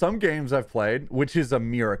better than some games I've played, which is a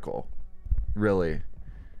miracle. Really.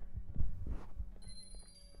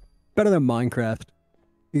 Better than Minecraft.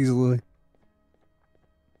 Easily.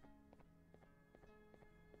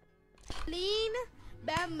 Lean,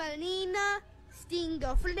 Bambalina,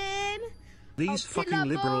 Stinger Flynn, These fucking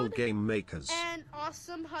liberal game makers. and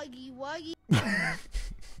Awesome Huggy Wuggy.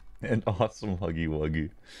 An awesome Huggy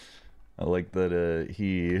Wuggy. I like that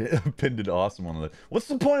he pinned it awesome on the... What's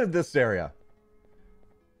the point of this area?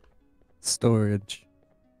 Storage.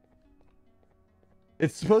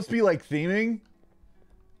 It's supposed to be like theming,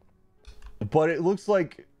 but it looks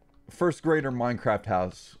like first grader Minecraft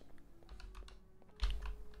house.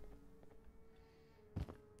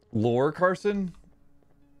 Lore, Carson?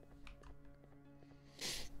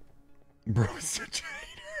 Bro, such a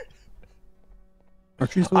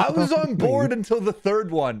I was on board until the third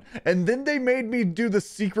one, and then they made me do the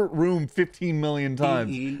secret room 15 million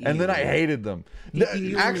times, and then I hated them.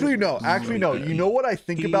 Actually, no. You know what I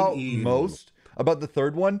think about most about the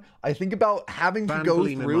third one? I think about having to go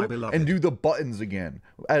Bambalina, my through beloved. and do the buttons again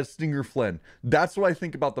as Stinger Flynn. That's what I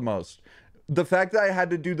think about the most. The fact that I had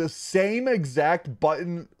to do the same exact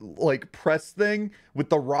button, like, press thing with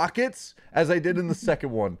the rockets as I did in the second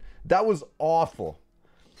one. That was awful.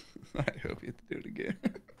 I hope you have to do it again.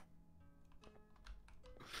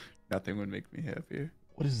 Nothing would make me happier.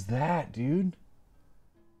 What is that, dude?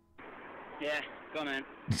 Yeah, go on, man.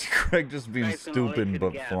 Craig just being Craig's gonna lead stupid you to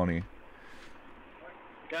but gap. funny.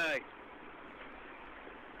 Go.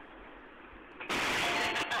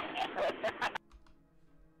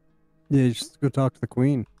 Yeah, you just go talk to the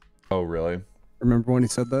queen. Oh, really? Remember when he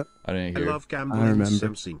said that? I didn't I hear. love I gambling. remember.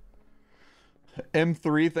 Simpson.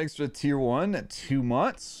 M3, thanks for the tier 1 at 2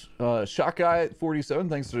 months. Shot Guy at 47,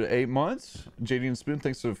 thanks for the 8 months. JD and Spoon,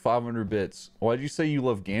 thanks for the 500 bits. Why did you say you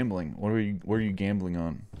love gambling? What are you gambling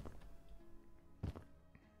on?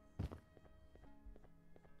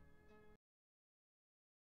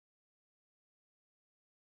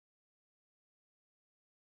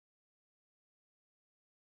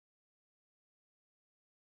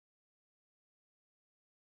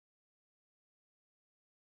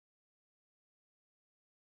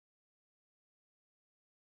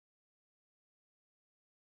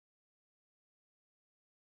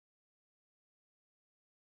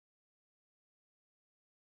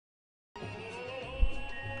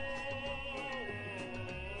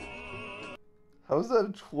 How is that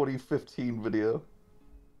a 2015 video?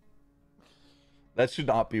 That should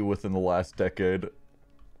not be within the last decade.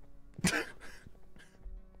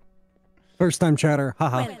 First time chatter.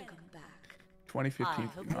 Haha. 2015 I hope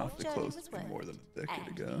came your awfully journey close was to be worth more than a decade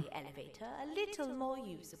and ago. the elevator a little more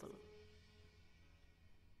usable.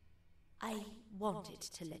 I wanted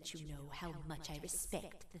to let you know how much I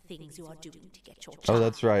respect the things you are doing to get your child. Oh,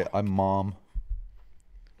 that's right. I'm mom.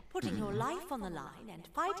 Putting your life on the line and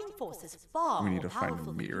fighting forces far We need more to find a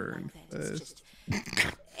powerful than you mirror like and that is just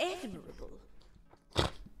admirable.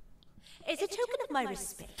 As a token of my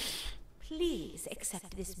respect, please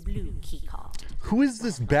accept this blue keycard. Who is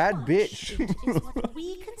this bad bitch? It is what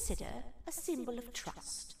we consider a symbol of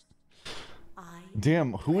trust. I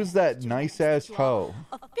Damn, who is that nice-ass hoe?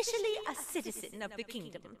 officially a citizen of the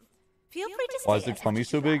kingdom. Feel free to Why is stay the as tummy much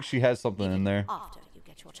so as you big? like She has something in there. after you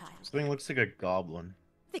get your child. This thing looks like a goblin.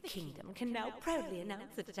 The kingdom can now proudly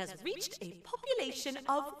announce that it has reached a population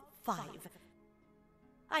of 5.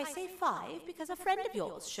 I say 5 because a friend of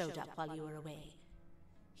yours showed up while you were away.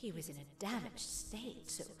 He was in a damaged state,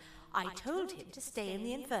 so I told him to stay in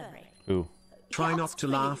the infirmary. Who? Try not to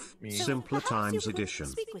laugh. So Simpler perhaps Times you could Edition.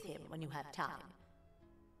 Speak with him when you have time.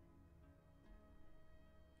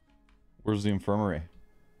 Where's the infirmary?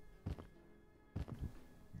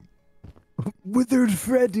 Withered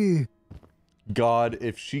Freddy. God,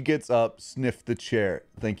 if she gets up, sniff the chair.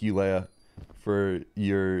 Thank you, Leia, for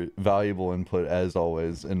your valuable input as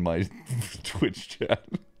always in my Twitch chat.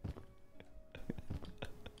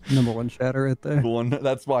 Number 1 chatter right there.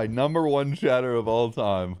 That's my number 1 chatter of all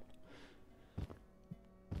time.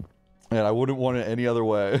 And I wouldn't want it any other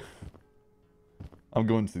way. I'm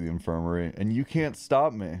going to the infirmary, and you can't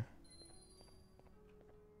stop me.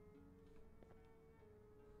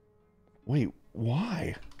 Wait,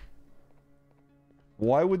 why?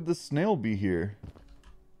 Why would the snail be here?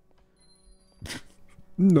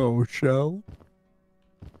 No shell.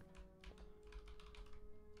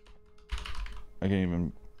 I can't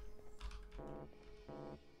even...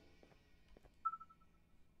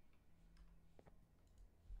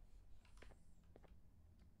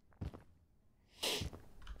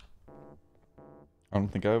 I don't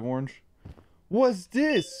think I have orange. What's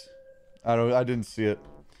this? I didn't see it.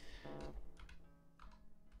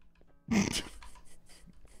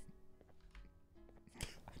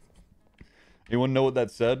 Anyone know what that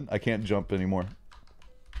said? I can't jump anymore.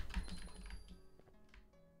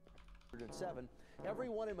 107.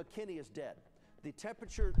 Everyone in McKinney is dead. The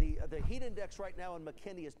temperature, the heat index right now in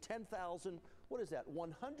McKinney is 10,000. What is that?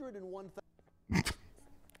 101,000.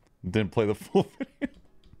 Didn't play the full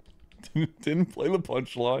video. Didn't play the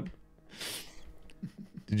punchline.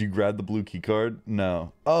 Did you grab the blue key card?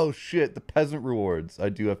 No. Oh shit, the peasant rewards. I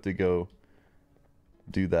do have to go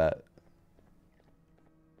do that.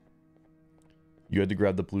 You had to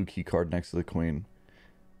grab the blue key card next to the queen.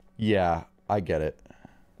 Yeah, I get it.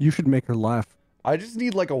 You should make her laugh. I just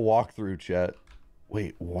need like a walkthrough, chat.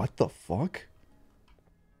 Wait, what the fuck?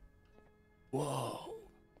 Whoa.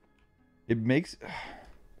 It makes...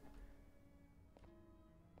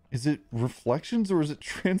 Is it reflections or is it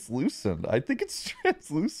translucent? I think it's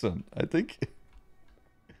translucent. I think...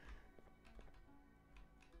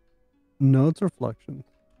 No, it's reflection.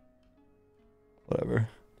 Whatever.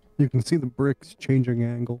 You can see the bricks changing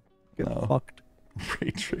angle. Get No. fucked.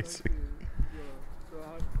 Ray tracing.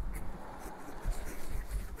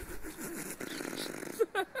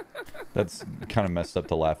 That's kind of messed up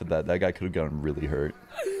to laugh at that. That guy could have gotten really hurt.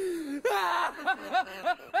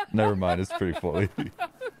 Never mind, it's pretty funny.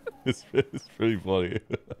 It's pretty funny.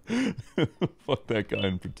 Fuck that guy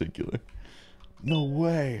in particular. No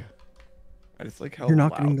way. I just like how You're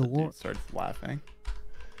not loud getting the the dude war. starts laughing.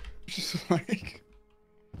 Just like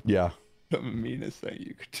Yeah. the meanest thing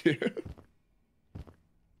you could do.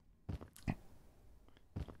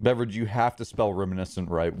 Beverage, you have to spell reminiscent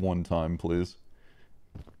right one time, please.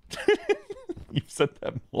 You've said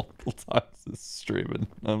that multiple times this stream and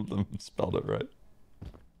none of them have spelled it right.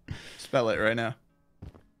 Spell it right now.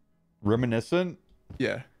 Reminiscent?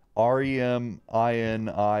 Yeah.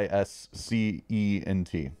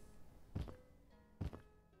 R-E-M-I-N-I-S-C-E-N-T.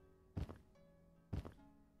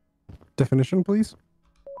 Definition, please.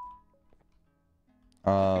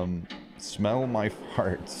 Smell my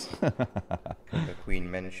farts. When the Queen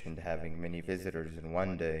mentioned having many visitors in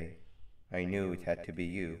one day, I knew it had to be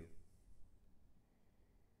you.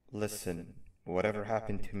 Listen, whatever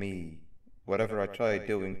happened to me, whatever I tried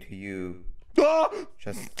doing to you,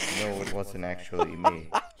 just know it wasn't actually me.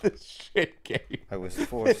 This shit game. I was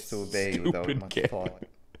forced to obey without Stupid much game. thought.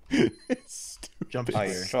 Jump I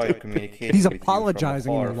higher. tried communicating He's with you from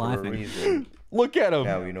apologizing and afar you're for a laughing. reason. Look at him.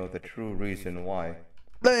 Now you know the true reason why.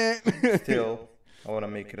 Still, I want to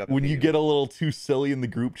make it up When to you get a little too silly in the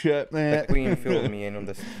group chat, The Queen filled me in on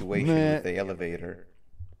the situation with the elevator.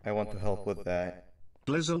 I want to help with that.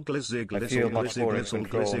 Glizzle, glizzy, I glizzle, feel much glizzy, more in glizzle,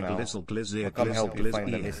 control glizzy, now. glizzle, glizzy, I'll come glizzle, help you find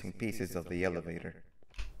the glizzy. missing pieces of the elevator.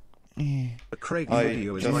 The Craig I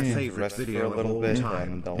video is just my need to favorite rest for video a of little all bit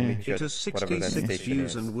time. and I'll meet you It at has whatever that 66 station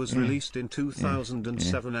views is. and was released in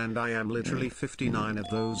 2007 and I am literally 59 of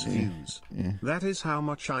those views. That is how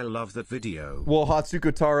much I love that video. Well,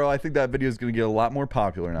 Hatsuko Taro, I think that video is going to get a lot more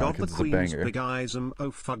popular now Got the because it's a Queen's banger. big eyes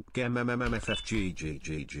oh fuck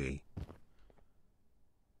mmmmffggggg.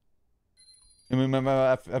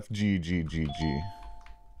 MMFFGGGG.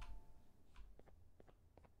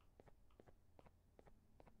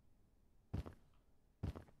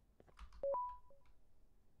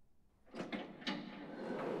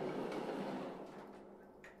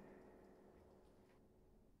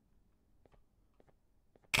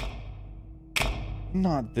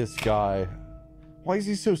 Not this guy. Why is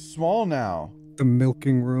he so small now? The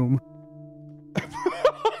milking room.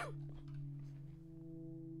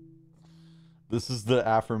 This is the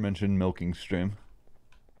aforementioned milking stream.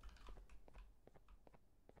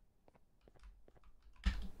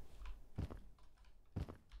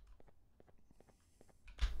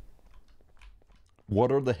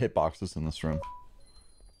 What are the hitboxes in this room?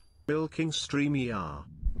 Milking stream ER.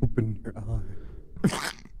 Open your eye.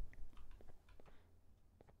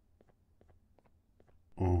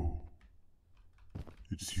 Oh,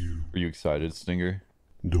 it's you. Are you excited, Stinger?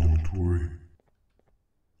 Don't worry.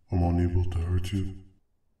 I'm unable to hurt you.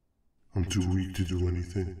 I'm too weak to do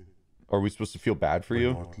anything. Are we supposed to feel bad for By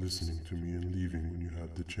you? not listening to me and leaving when you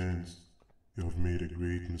had the chance, you have made a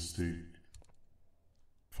great mistake.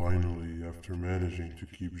 Finally, after managing to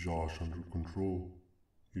keep Josh under control,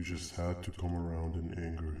 you just had to come around and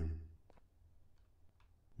anger him.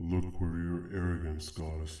 Look where your arrogance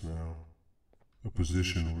got us now. A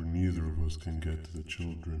position where neither of us can get to the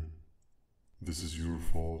children. This is your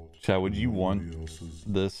fault. Chad, would you want nobody else's.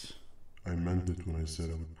 this? I meant it when I said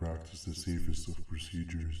I would practice the safest of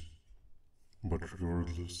procedures. But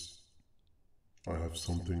regardless, I have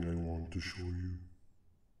something I want to show you.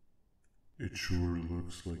 It sure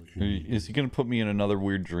looks like you need Is he gonna put me in another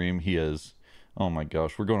weird dream? He is. Oh my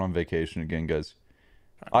gosh, we're going on vacation again, guys.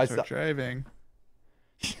 I start driving.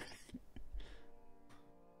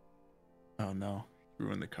 Oh no,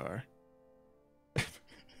 ruined the car.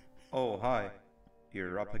 Oh, hi.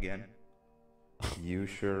 You're up again. You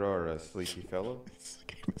sure are a sleepy fellow.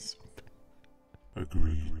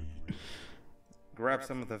 Agreed. Grab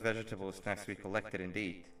some of the vegetable snacks we collected and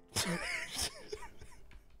eat.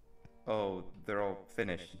 Oh, they're all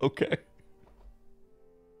finished. Okay.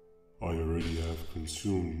 I already have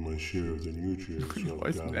consumed my share of the nutrients you Why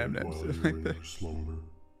is have Nab gathered Nab while sitting you were like in that? your slumber.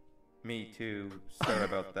 Me too. Sorry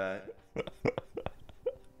about that.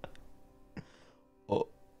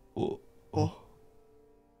 Oh.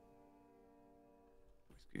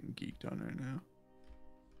 He's getting geeked on right now.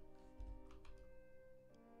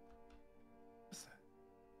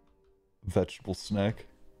 Vegetable snack.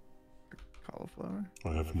 Cauliflower. I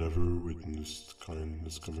have never witnessed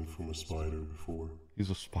kindness coming from a spider before. He's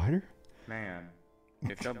a spider? Man,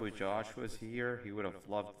 if Double Josh was here, he would have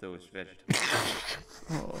loved those vegetables.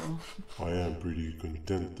 Oh. I am pretty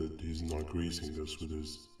content that he's not gracing us with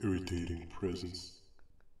his irritating presence.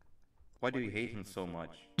 Why do you hate him so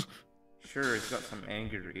much? Sure, he's got some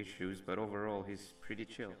anger issues, but overall he's pretty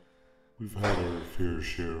chill. We've had our fair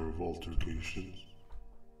share of altercations.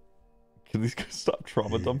 Can these guys stop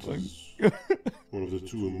trauma Hate dumping? is one of the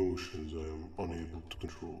two emotions I am unable to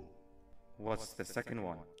control. What's the second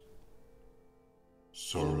one?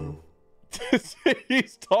 Sorrow.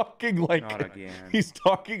 He's talking like Not again. he's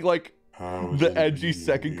talking like How is the it edgy being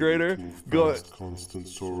second able grader. to move Go. past constant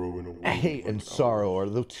sorrow in a world Hate and like sorrow ours?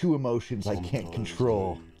 are the two emotions I can't Sometimes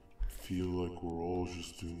control. I feel like we're all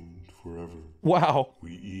just doomed forever. Wow.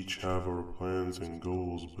 We each have our plans and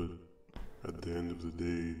goals, but at the end of the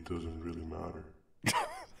day, it doesn't really matter.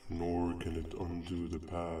 Nor can it undo the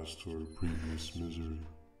past or previous misery.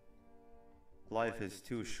 Life is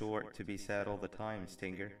too short to be sad all the time,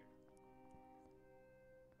 Stinger.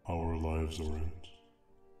 Our lives aren't.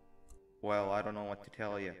 Well, I don't know what to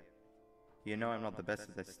tell you. You know I'm not the best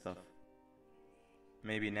at this stuff.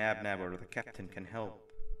 Maybe Nab Nab or the captain can help.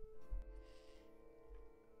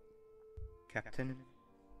 Captain?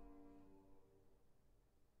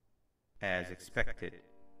 As expected.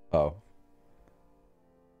 Oh.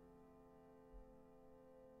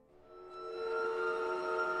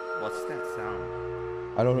 What's that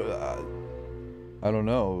sound? I don't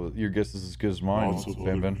know. Your guess is as good as mine, Lots of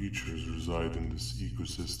other Banban. creatures reside in this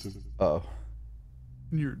ecosystem. Oh.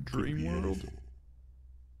 In your Could be dream world. anything.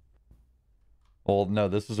 Well, no,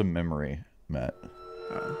 this is a memory, Matt.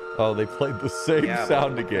 Oh, they played the same Yeah,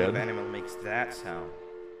 sound but what kind of again. animal makes that sound?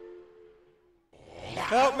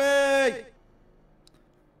 Help me!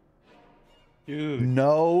 Dude.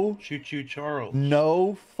 No. Choo Choo Charles.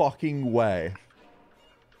 No fucking way.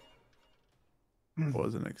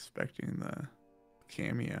 Wasn't expecting the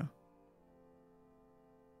cameo.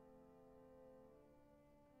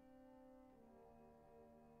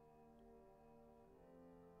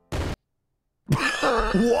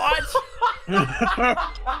 What?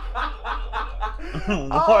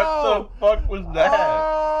 What the fuck was that?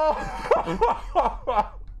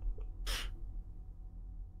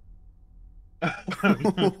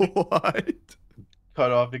 What?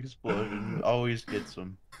 Cut off explosion always gets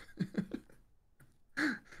them.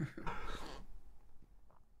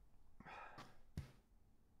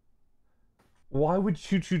 Why would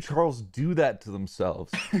Choo Choo Charles do that to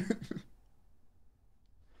themselves?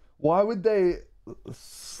 Why would they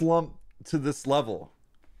slump to this level?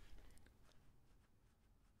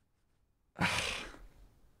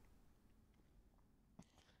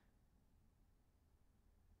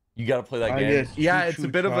 You got to play that I game. guess Yeah, Choo it's a Choo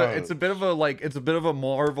bit of a Charles. it's a bit of a like it's a bit of a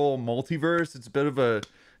Marvel multiverse. It's a bit of a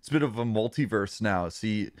multiverse now.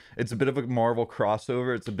 See, it's a bit of a Marvel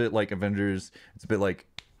crossover. It's a bit like Avengers. It's a bit like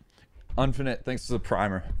Infinite thanks to the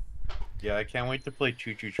primer. Yeah, I can't wait to play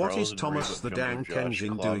Choo Choo Charles. What is and Thomas Rainbow the Jumbo Dan Josh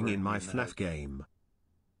Kensing Clobber doing in my and FNAF game?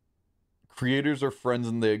 Creators are friends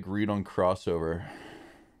and they agreed on crossover.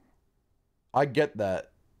 I get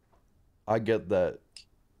that. I get that.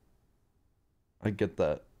 I get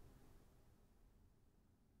that.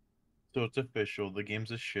 So it's official. The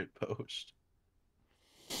game's a shitpost.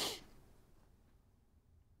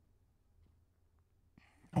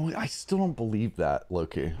 Oh, I still don't believe that,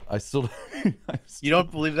 Loki. I still You don't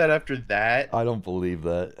believe that after that? I don't believe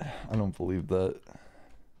that. I don't believe that.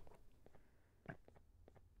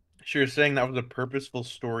 So you're saying that was a purposeful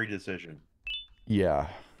story decision? Yeah.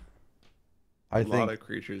 I A think lot of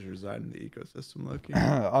creatures reside in the ecosystem, Loki.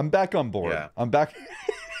 I'm back on board. Yeah. I'm back.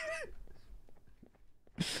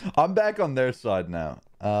 I'm back on their side now.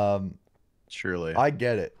 Surely. I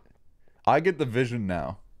get it. I get the vision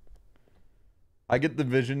now. I get the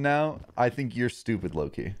vision now. I think you're stupid,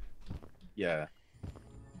 Loki. Yeah.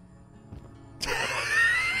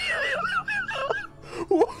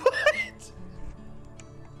 What?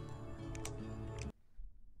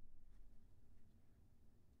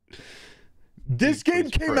 This game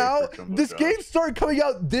came out. This game started coming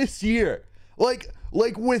out this year. Like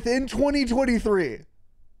within 2023.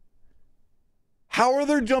 How are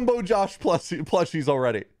there Jumbo Josh plushies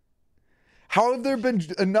already? How have there been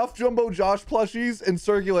enough Jumbo Josh plushies in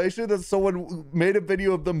circulation that someone made a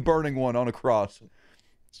video of them burning one on a cross?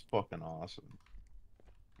 It's fucking awesome.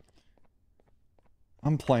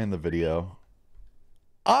 I'm playing the video.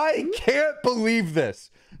 I can't believe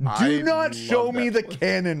this. Do not show me the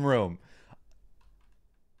cannon room.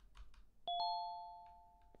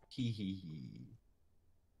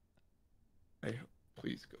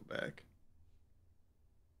 Please go back.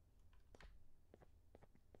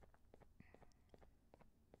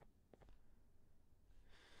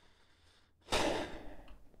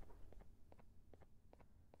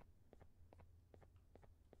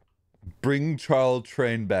 Bring Charles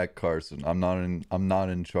Train back, Carson. I'm not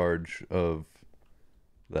in charge of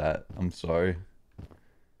that. I'm sorry.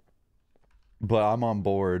 But I'm on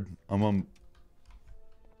board. I'm on.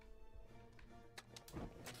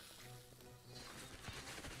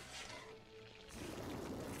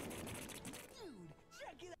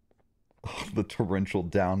 Oh, the torrential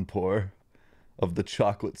downpour of the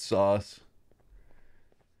chocolate sauce.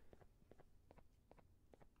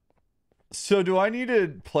 So do I need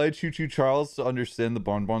to play Choo Choo Charles to understand the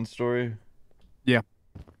Banban story? Yeah.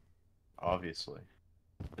 Obviously.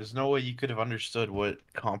 There's no way you could have understood what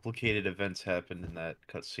complicated events happened in that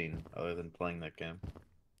cutscene other than playing that game.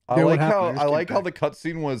 I like how the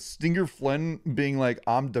cutscene was Stinger Flynn being like,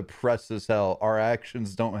 "I'm depressed as hell. Our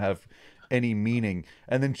actions don't have any meaning,"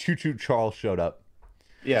 and then Choo Choo Charles showed up.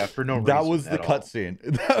 Yeah, for no reason. That was the cutscene.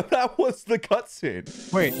 That was the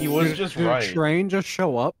cutscene. Wait, he was just right. Did Train just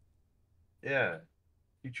show up? Yeah,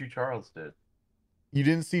 Choo Choo Charles did. You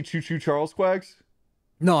didn't see Choo Choo Charles, Quags?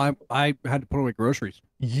 No, I had to put away groceries.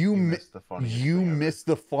 You missed the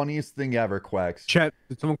funniest thing ever, Quags. Chat,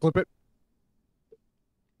 did someone clip it?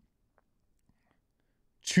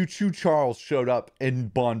 Choo Choo Charles showed up in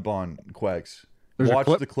Banban, Quags.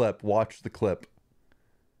 Watch the clip. Watch the clip.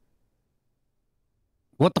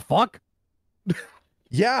 What the fuck?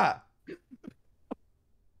 Yeah.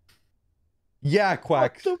 Yeah,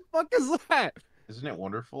 Quacks. What the fuck is that? Isn't it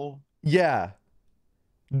wonderful? Yeah.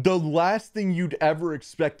 The last thing you'd ever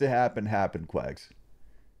expect to happen happened, Quags.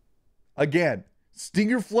 Again,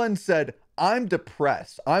 Stinger Flynn said, "I'm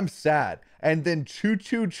depressed. I'm sad." And then Choo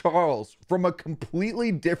Choo Charles from a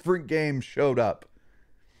completely different game showed up.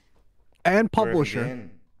 And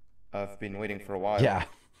publisher. I've been waiting for a while. Yeah.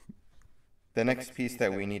 The next piece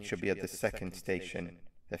that we need should be at the second station,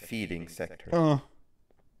 the feeding sector.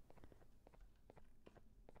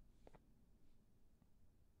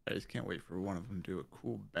 I just can't wait for one of them to do a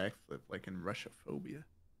cool backflip like in Russia-phobia.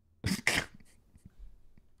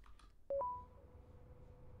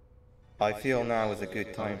 I feel now is a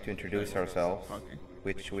good time to introduce ourselves,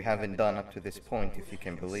 which we haven't done up to this point, if you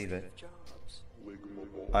can believe it.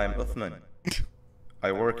 I'm Uthman.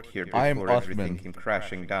 I worked here before everything came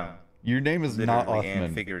crashing down. Your name is not literally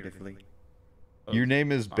and Uthman. figuratively. Your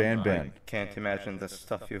name is Banban. Can't imagine the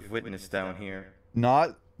stuff you've witnessed down here.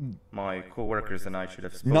 Not. My co-workers and I should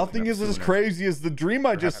have spoken Nothing up is as sooner. crazy as the dream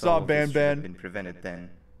I just Perhaps saw, all of this should have Banban. been prevented then.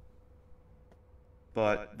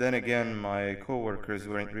 But then again, my co-workers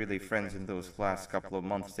weren't really friends in those last couple of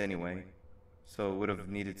months anyway, so would have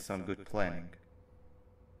needed some good planning.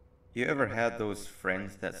 You ever had those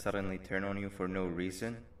friends that suddenly turn on you for no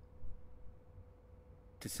reason?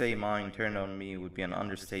 To say mine turned on me would be an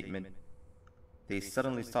understatement. They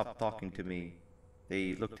suddenly stopped talking to me.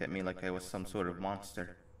 They looked at me like I was some sort of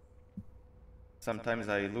monster. Sometimes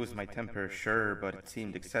I lose my temper, sure, but it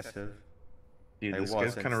seemed excessive. Dude, I this was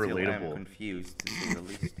guy's and kind of still am relatable. confused, to say the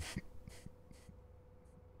least.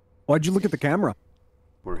 Why'd you look at the camera?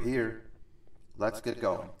 We're here. Let's get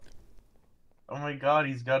going. Oh my god,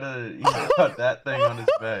 he's got that thing on his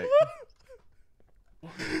back.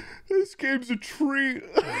 This game's a treat.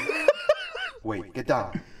 Wait, get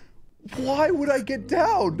down. Why would I get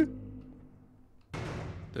down?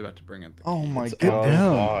 They're about to bring in the Oh my Get god.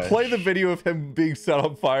 down. Play the video of him being set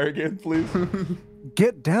on fire again, please.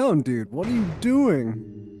 Get down, dude. What are you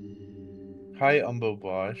doing? Hi, Umbo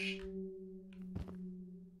Bosch.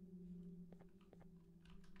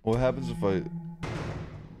 What happens if I...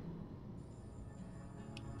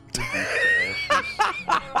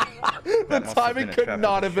 That must have timing been a could trap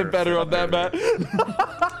not the have been sheriff better set on up that, Matt. earlier.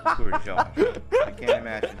 Poor Josh. I can't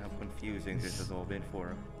imagine how confusing this has all been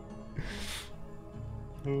for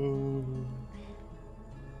him.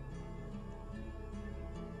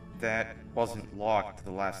 That wasn't locked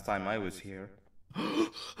the last time I was here.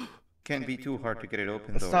 Can't be too hard to get it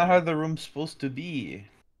open, That's though. not how the room's supposed to be.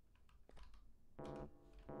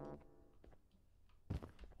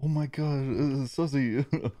 Oh my god, Suzy.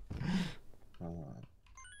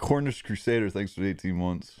 Cornish Crusader, thanks for the 18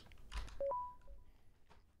 months.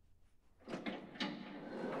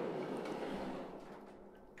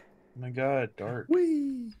 Oh my god, dark.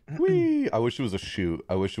 Wee! Wee! I wish it was a chute.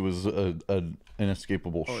 I wish it was an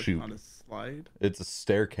inescapable chute. It's not a slide? It's a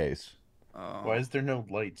staircase. Why is there no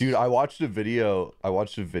lights? Dude, I watched a video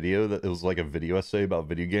that it was like a video essay about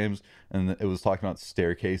video games, and it was talking about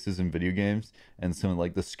staircases in video games and some of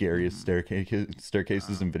like the scariest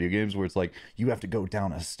staircases in video games, where it's like you have to go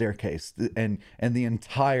down a staircase and the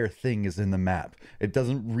entire thing is in the map. It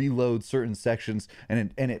doesn't reload certain sections,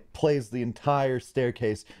 and it plays the entire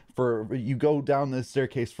staircase. For you go down this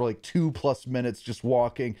staircase for like 2+ minutes just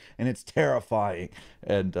walking, and it's terrifying.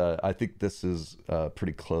 And I think this is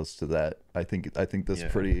pretty close to that. I think this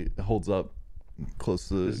pretty holds up close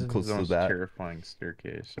to This is close the to most that. terrifying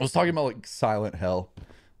staircase. I was talking about like Silent Hell.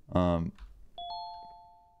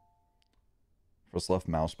 Press left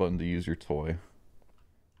mouse button to use your toy.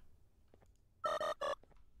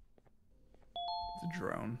 The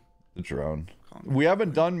drone. The drone. We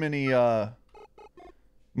haven't done many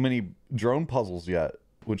drone puzzles yet,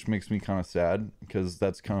 which makes me kind of sad, because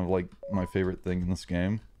that's kind of like my favorite thing in this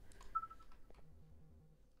game.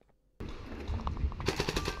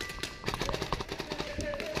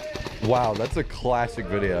 Wow, that's a classic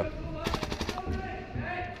video.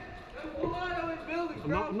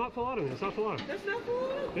 I'm not Filato. It's not Filato. That's not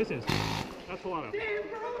Filato? This is. That's Filato. Damn,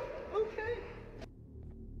 bro. Okay.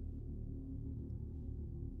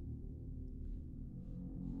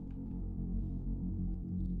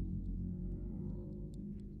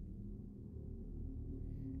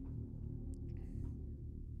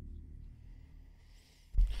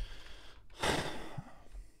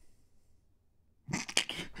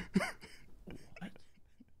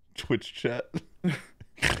 Twitch chat.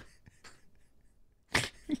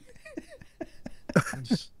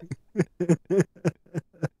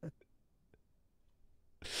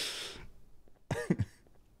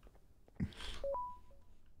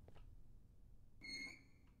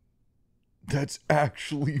 That's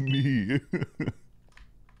actually me.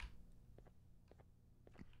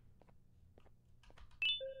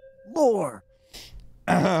 More.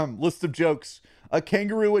 List of jokes. A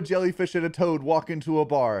kangaroo, a jellyfish, and a toad walk into a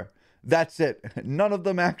bar. That's it. None of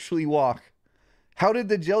them actually walk. How did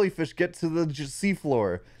the jellyfish get to the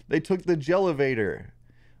seafloor? They took the jellivator.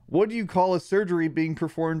 What do you call a surgery being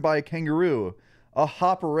performed by a kangaroo? A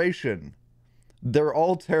hopperation. They're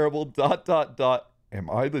all terrible. ... Am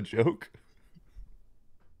I the joke?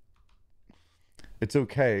 It's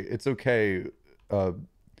okay. It's okay. I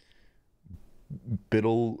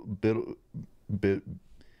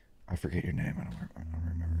forget your name. I don't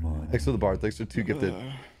remember. Thanks for the bar. Thanks for 2 gifted.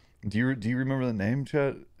 Do you remember the name,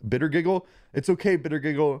 chat? Bitter Giggle? It's okay, Bitter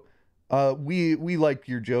Giggle. We like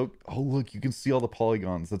your joke. Oh, look, you can see all the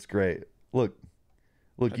polygons. That's great. Look,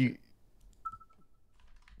 you.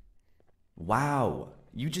 Wow,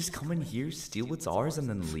 you just come in here, steal what's ours, and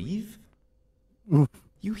then leave?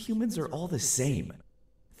 You humans are all the same.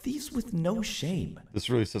 Thieves with no shame. This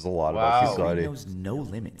really says a lot about society. Knows no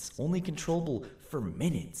limits, only controllable for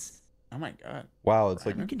minutes. Oh my god. Wow, it's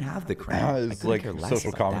like you can have the crown. it's like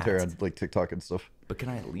social commentary on like TikTok and stuff. But can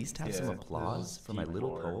I at least have some applause for my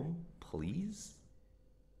little poem, please?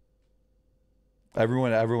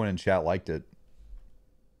 Everyone in chat liked it.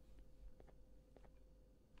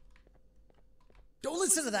 Don't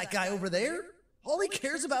listen to that guy over there. All he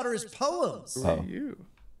cares about are his poems. Who are you?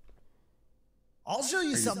 I'll show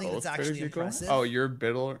you Are something both that's bitter actually giggle? impressive. Oh, you're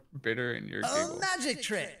bitter and you're A giggle. magic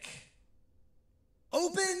trick.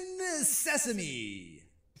 Open sesame.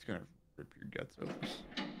 He's gonna rip your guts open.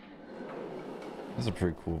 This is a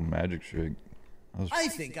pretty cool magic trick. I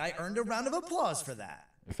think I earned a round of applause for that.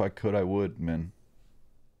 If I could, I would, man.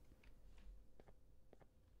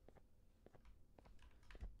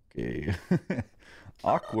 Okay.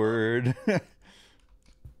 Awkward.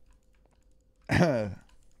 Why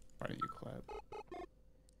don't you clap?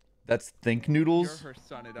 That's Think Noodles? You're her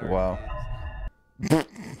son, it already Wow.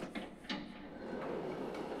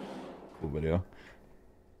 Cool video.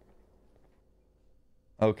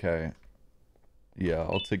 Okay. Yeah,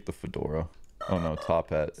 I'll take the fedora. Oh no,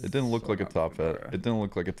 top hat. It didn't look like a top hat. It didn't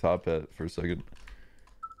look like a top hat for a second.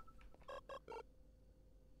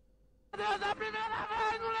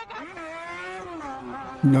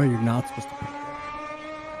 No, you're not supposed to.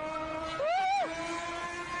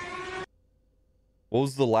 What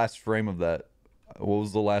was the last frame of that? What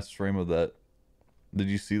was the last frame of that? Did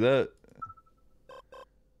you see that?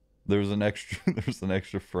 There was an extra. There's an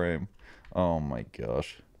extra frame. Oh my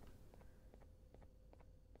gosh.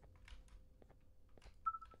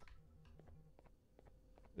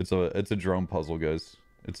 It's a drone puzzle, guys.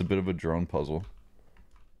 It's a bit of a drone puzzle.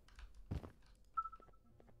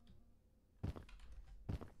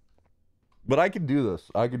 But I can do this.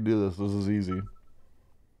 I can do this. This is easy.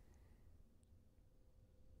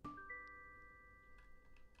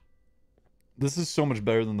 This is so much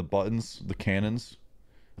better than the buttons, the cannons.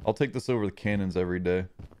 I'll take this over the cannons every day.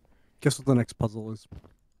 Guess what the next puzzle is?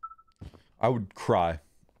 I would cry.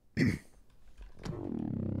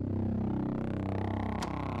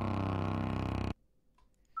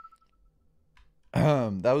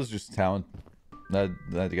 That was just talent. That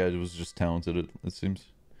guy was just talented, it seems.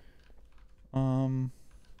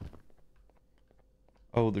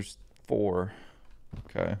 Oh, there's 4.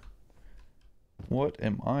 Okay. What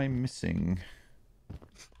am I missing?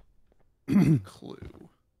 Clue.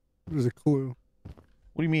 There's a clue.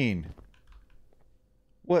 What do you mean?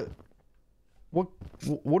 What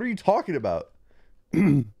are you talking about?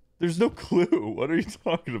 There's no clue. What are you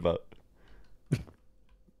talking about?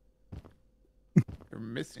 You're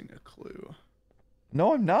missing a clue.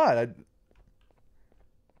 No, I'm not.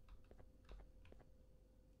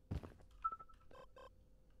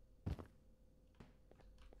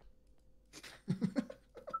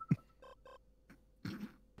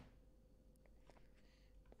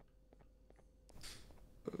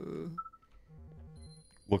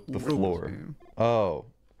 Look the floor. Oh.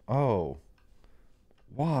 Oh.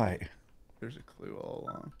 Why? There's a clue all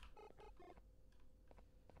along.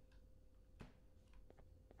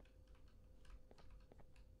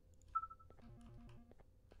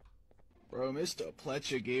 Bro, Mr.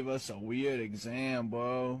 Pletcher gave us a weird exam,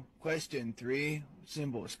 bro. Question 3,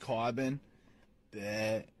 symbol is carbon.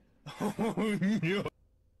 Bet. Oh, no.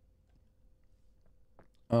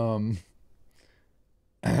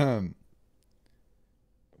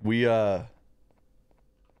 We,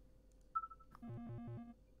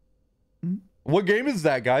 what game is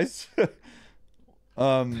that, guys?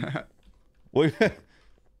 What,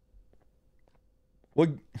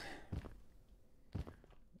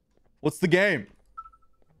 what's the game?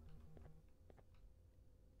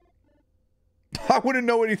 I wouldn't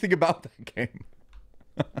know anything about that game.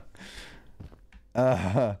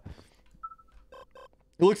 It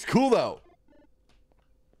looks cool, though.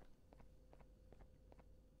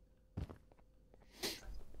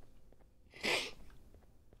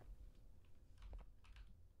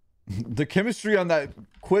 The chemistry on that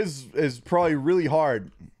quiz is probably really hard.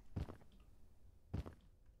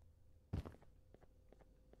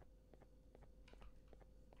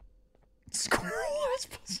 Squirrel ass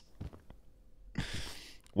puzzle.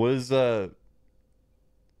 What is So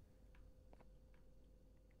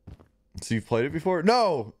you've played it before?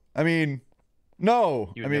 No! I mean,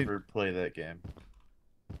 no! You I mean, never play that game.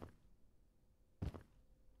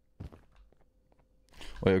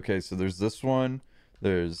 Wait, okay, so there's this one.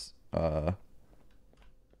 There's,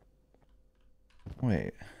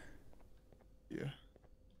 wait. Yeah.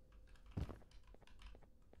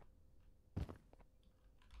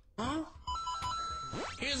 Huh?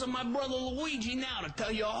 Here's my brother Luigi now to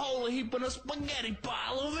tell you a whole heap of a spaghetti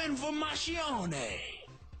pile of information.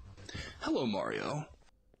 Hello, Mario.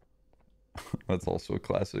 That's also a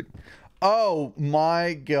classic. Oh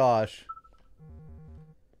my gosh.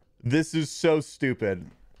 This is so stupid.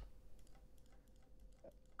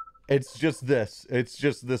 It's just this. It's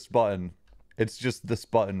just this button. It's just this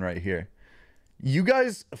button right here. You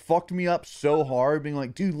guys fucked me up so hard being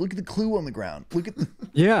like, dude, look at the clue on the ground. Look at the...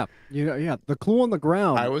 Yeah, yeah, the clue on the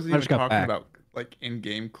ground. I wasn't even talking back. about like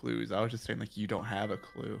in-game clues. I was just saying like you don't have a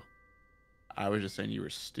clue. I was just saying you were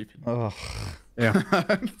stupid. Ugh. Yeah.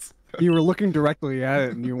 You were looking directly at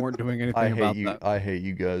it and you weren't doing anything about that. I hate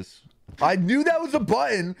you guys. I knew that was a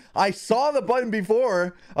button. I saw the button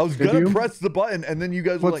before. I was Did gonna you? press the button, and then you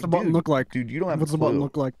guys were What's like, the button dude, look like? Dude, you don't have What's a the clue. button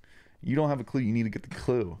look like? You don't have a clue. You need to get the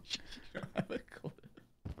clue. You don't have a clue.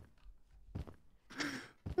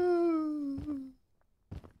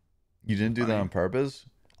 You didn't do that on purpose?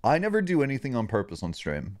 I never do anything on purpose on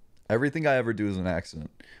stream. Everything I ever do is an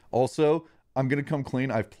accident. Also, I'm gonna come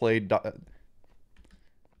clean. I've played...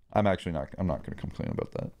 I'm not gonna come clean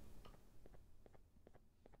about that.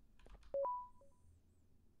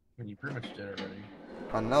 You pretty much did already.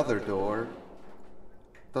 Another door.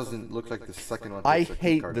 Doesn't look like the second one. I takes a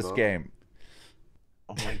hate keycard, this though. game.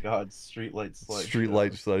 Oh my god, Streetlight Slideshow.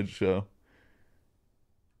 Streetlight Slideshow.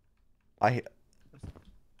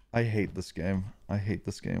 I hate this game. I hate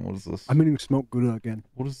this game. What is this? I'm eating smoked Gouda again.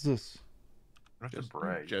 What is this?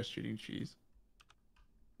 Just eating cheese.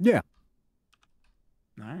 Yeah.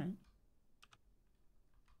 Alright.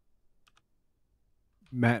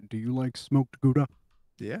 Matt, do you like smoked Gouda?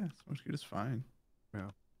 Yeah, smoked Gouda's fine. Yeah.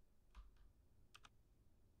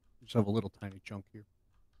 Just have a little tiny chunk here.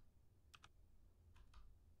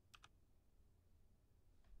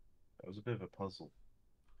 That was a bit of a puzzle.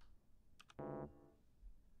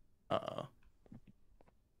 Uh-oh.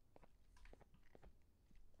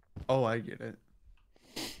 Oh, I get it.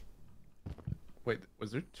 Wait,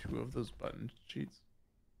 was there 2 of those button sheets?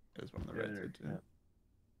 There's one on the right side too. Yeah.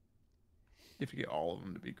 You have to get all of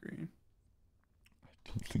them to be green. I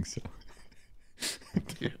don't think so. I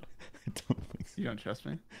don't think so. You don't trust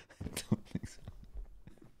me? I don't think so.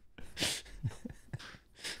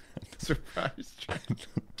 Surprise challenge.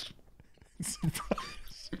 Surprise.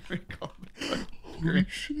 Holy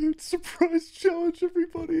shit, surprise challenge,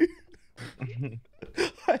 everybody.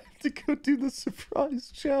 I have to go do the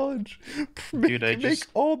surprise challenge. Dude, I make just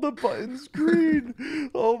all the buttons green.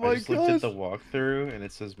 Oh my I just looked at gosh. the walkthrough and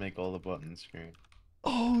it says make all the buttons green.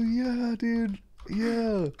 Oh yeah, dude.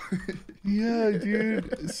 Yeah. Yeah,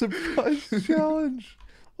 dude. Surprise challenge.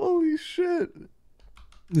 Holy shit.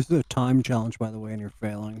 This is a time challenge, by the way, and you're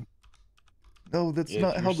failing. No, that's Yeah,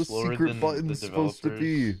 not if how you're the slower secret than button's the supposed to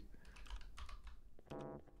be. developers-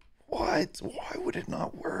 What? Why would it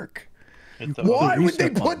not work? Hit the Why other would they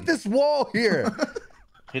reset put button. this wall here?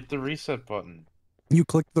 Hit the reset button. You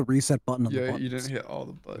clicked the reset button on the Yeah, buttons. you didn't hit all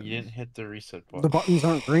the buttons. You didn't hit the reset button. The buttons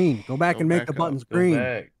aren't green. Go back Go and make back the up. buttons Go green.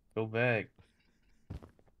 back. Go back.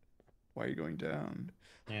 Why are you going down?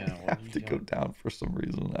 Yeah, I have to go down for some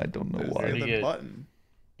reason. I don't know There's why. the other button.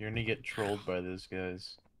 You're gonna get trolled by those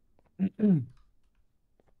guys. Can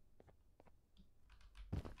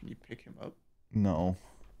you pick him up? No.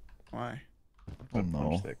 Why? Oh Don't no.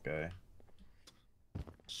 punch that guy.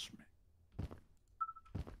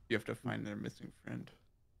 You have to find their missing friend.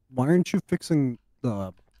 Why aren't you fixing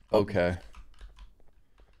the... Okay.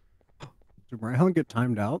 Did Ryan get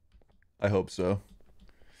timed out? I hope so.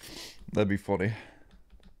 That'd be funny.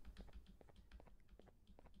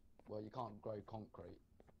 Well, you can't grow concrete.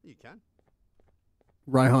 You can.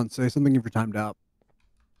 Ryan, say something if you're timed out.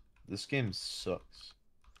 This game sucks.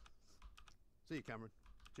 See you, Cameron.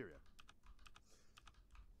 Cheerio.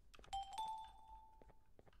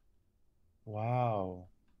 Wow.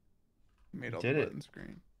 Made You all did the it. buttons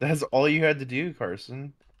green. That's all you had to do,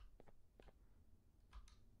 Carson.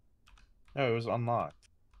 No, it was unlocked.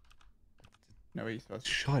 No, he's supposed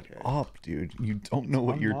to. Shut up, dude. You don't know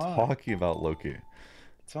what you're unlocked. talking about, Loki.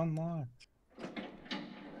 It's unlocked.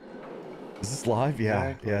 Is this live? Yeah.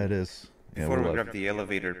 Exactly. Yeah, it is. Yeah, Before we're we live. grab the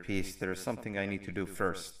elevator piece, there is something I need to do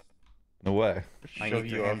first. No way. I Shove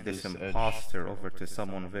need you to off hand this this edge. imposter over to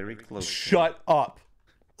someone very close. Shut up.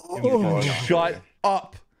 Oh. Shut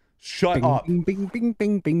up. Shut Bing, up. Bing, bing, bing,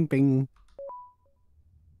 bing, bing, bing.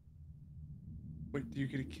 Wait, do you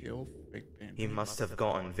get a kill? Big Bam. He must have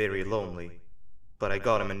gotten very lonely, but I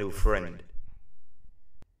got him a new friend.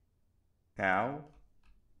 Now,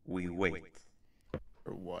 we wait.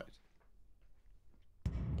 For what?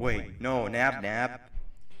 Wait, no, Nab.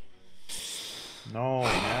 No,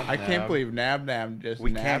 Nab I can't believe Nab just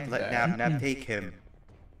We nabbed can't let that. Nab take him.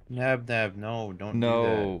 Nab, no, don't do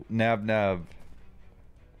No, Nab.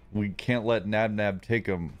 We can't let Nab take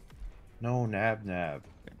him. that. No, Nab.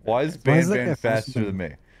 Why is Why is that Ban guy faster faster than me?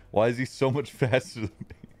 Why is he so much faster than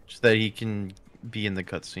me? Just that he can be in the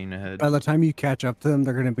cutscene ahead. By the time you catch up to them,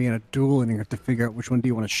 they're going to be in a duel, and you have to figure out which one do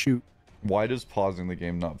you want to shoot. Why does pausing the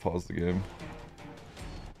game not pause the game?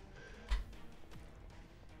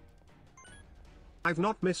 I've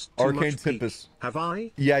not missed too Arcane much Peak, Tempest. have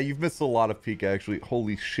I? Yeah, you've missed a lot of Peak, actually.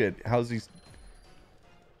 Holy shit. How's he...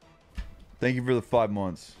 Thank you for the 5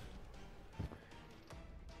 months.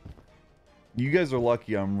 You guys are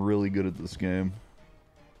lucky I'm really good at this game.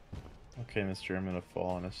 Okay, mister, I'm gonna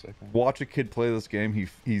fall in a second. Watch a kid play this game.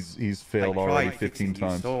 He's failed I already tried 15 fixing you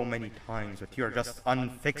times. so many times, but you're just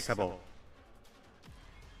unfixable.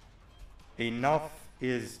 Enough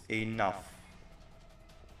is enough.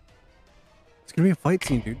 It's going to be a fight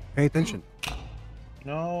scene, dude. Pay attention.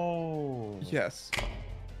 No. Yes.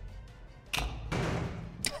 Oh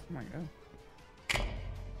my god.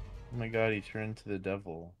 Oh my god, he turned to the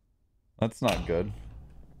devil. That's not good.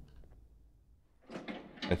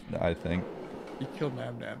 I think. You killed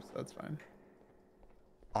Nab, so that's fine.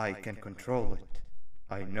 I can control it.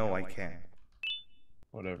 I know I can.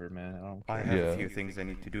 Whatever, man. I don't I care. have Yeah. a few things I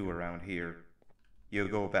need to do around here. You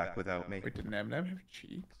go back without me. Wait, did Nab Nab have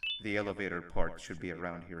cheeks? The elevator part should be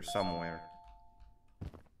around here somewhere.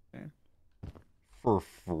 For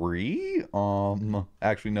free?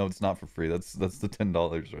 Actually, no, it's not for free. That's the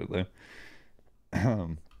 $10 right there.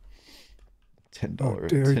 $10.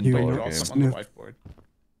 $10 On the whiteboard.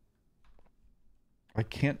 I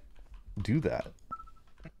can't do that.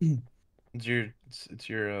 It's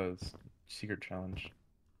your secret challenge.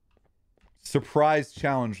 Surprise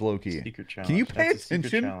challenge, Loki. Secret challenge. Can you pay That's a secret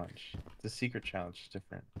attention? challenge. The secret challenge is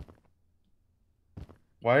different.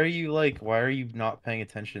 Why are you not paying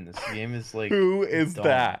attention? This game is like Who is dumb.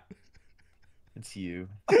 that? It's you.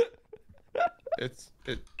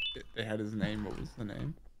 They had his name. What was the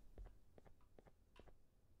name?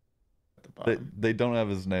 At the bottom. They don't have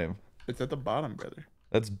his name. It's at the bottom, brother.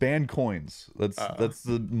 That's banned coins. That's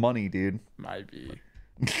the money, dude. Might be.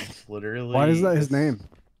 It's literally. Why is that his name?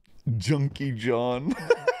 Junkie John.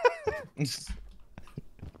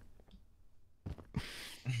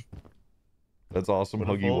 That's awesome, What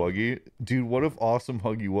if Huggy all- Wuggy. Dude, what if awesome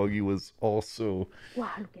Huggy Wuggy was also... Wow,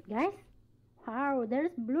 look at guys. Wow,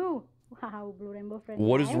 there's Blue. Wow, Blue Rainbow Friends.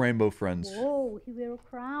 What is guys. Rainbow Friends? Whoa, he wear a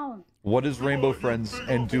crown. What is Rainbow Friends,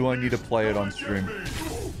 and do I need to play it on stream?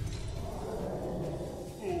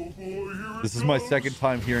 This is my second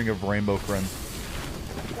time hearing of Rainbow Friends.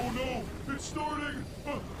 Oh no, it's starting!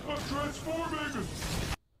 I'm transforming!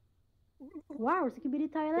 Wow,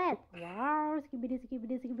 skibidi toilet. Wow, skibidi.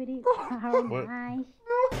 How What? nice.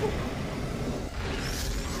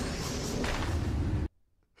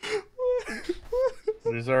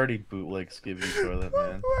 There's already bootleg Skibby Toilet,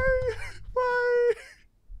 man. Why?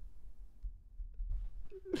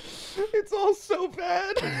 It's all so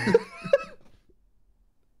bad.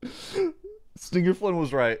 Stingerflynn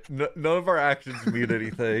was right. None of our actions mean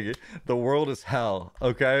anything. The world is hell,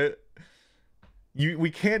 okay? We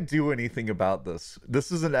can't do anything about this.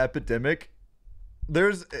 This is an epidemic.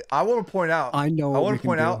 I want to point out. I know. I want to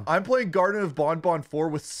point out. I'm playing Garten of Banban 4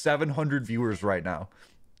 with 700 viewers right now.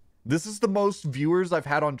 This is the most viewers I've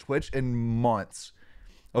had on Twitch in months.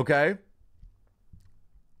 Okay?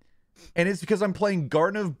 And it's because I'm playing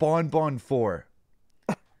Garten of Banban 4.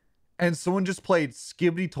 And someone just played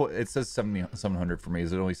Skibidi Toilet. It says 700 for me.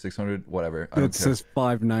 Is it only 600? Whatever. I don't It care. says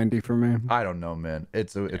 590 for me. I don't know, man.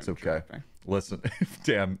 It's okay. Listen,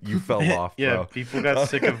 damn, you fell off, Yeah, bro. people got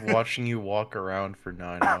sick of watching you walk around for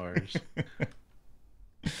 9 hours.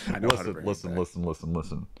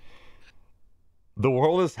 Listen. The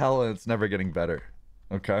world is hell and it's never getting better.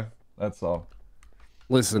 Okay? That's all.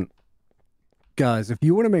 Listen, guys, if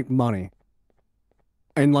you want to make money,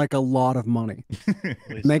 and like a lot of money,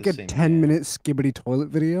 make a 10-minute Skibidi toilet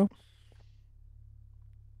video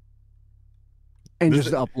and just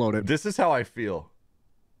upload it. This is how I feel.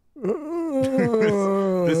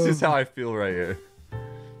 This is how I feel right here.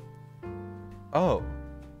 Oh.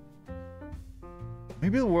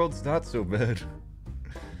 Maybe the world's not so bad.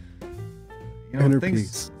 You know, Inner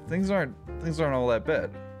things aren't all that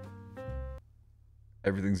bad.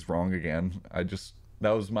 Everything's wrong again.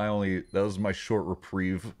 That was my short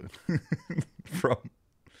reprieve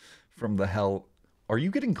from the hell. Are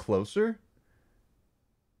you getting closer?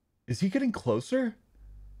 Is he getting closer?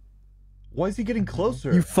 Why is he getting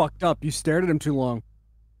closer? You fucked up. You stared at him too long.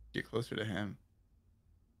 Get closer to him.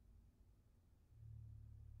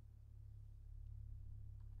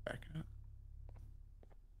 Back up.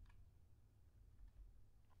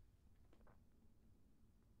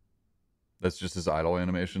 That's just his idle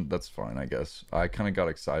animation. That's fine, I guess. I kind of got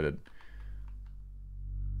excited.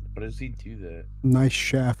 Why does he do that? Nice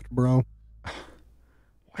shaft, bro.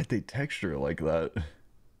 Why'd they texture it like that?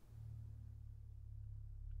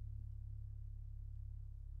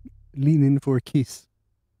 Lean in for a kiss.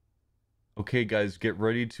 Okay, guys, get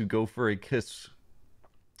ready to go for a kiss.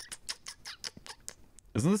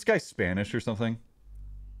 Isn't this guy Spanish or something?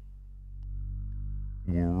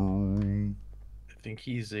 I think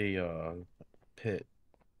he's a pit.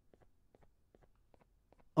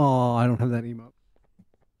 Oh, I don't have that emote.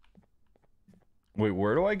 Wait,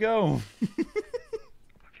 where do I go?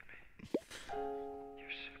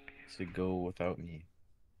 To go without me.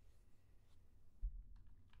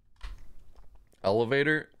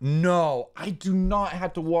 Elevator? No, I do not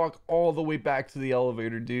have to walk all the way back to the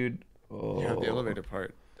elevator, dude. Oh. Yeah, the elevator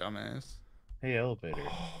part, dumbass. Hey, elevator.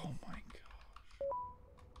 Oh my gosh.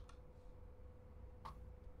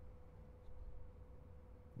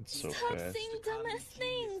 It's so Stop fast. saying dumbass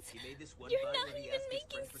things. You're not even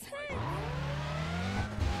making sense.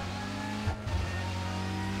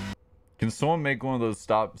 Can someone make one of those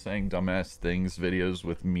stop saying dumbass things videos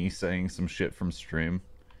with me saying some shit from stream?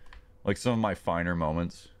 Like some of my finer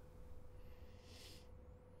moments.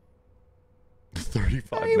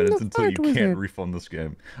 35 minutes until you can't refund this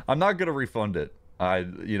game. I'm not gonna refund it.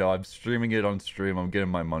 I'm streaming it on stream. I'm getting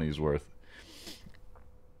my money's worth.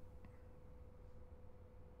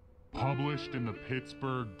 Published in the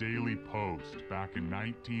Pittsburgh Daily Post back in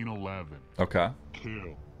 1911. Okay.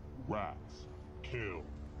 Kill rats. Kill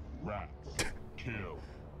rats. Kill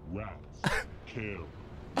rats. Kill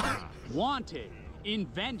rats. Wanted.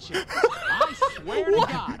 Invention. I swear to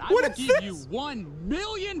God, I will give you $1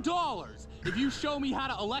 million if you show me how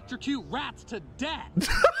to electrocute rats to death.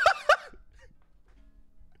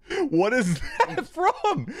 What is that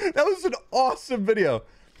from? That was an awesome video.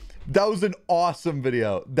 That was an awesome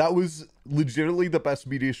video. That was legitimately the best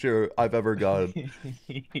media share I've ever gotten.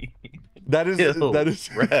 That is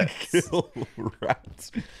rats. Kill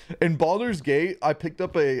rats. In Baldur's Gate, I picked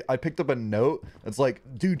up a note that's like,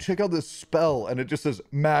 dude, check out this spell, and it just says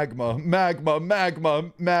magma, magma,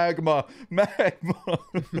 magma, magma, magma.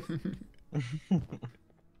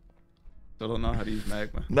 Still don't know how to use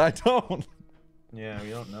magma. I don't. Yeah,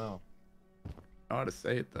 we don't know. I know how to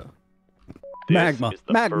say it though. This is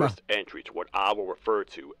the first entry to what I will refer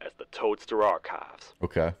to as the Toadster Archives.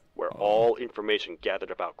 Okay. Where all information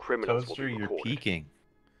gathered about criminals Toadster, will be you're recorded. peeking.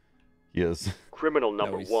 Yes. Criminal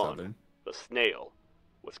number he's 1, Southern. the Snail,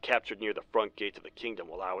 was captured near the front gates of the kingdom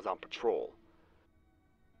while I was on patrol.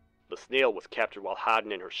 The Snail was captured while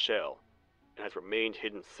hiding in her shell, and has remained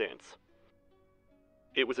hidden since.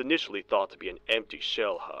 It was initially thought to be an empty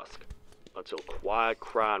shell husk, until quiet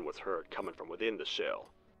crying was heard coming from within the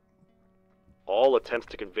shell. All attempts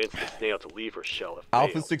to convince the Snail to leave her shell have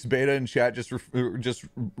failed. Alpha 6 Beta in chat just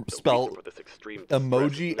spell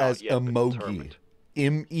emoji as emogi.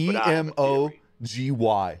 EMOGY.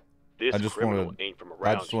 This I just criminal ain't from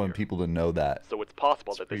around want people to know that. So it's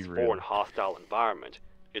possible that this real. foreign hostile environment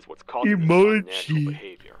is what's causing this unnatural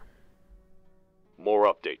behavior. More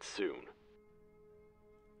updates soon.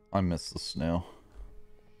 I miss the snail.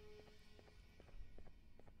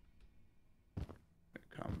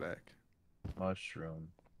 Come back. Mushroom.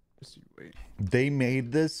 Just you wait. They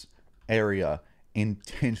made this area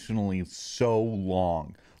intentionally so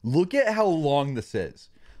long. Look at how long this is.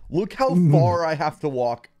 Look how far I have to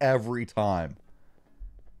walk every time.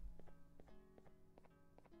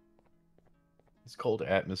 It's called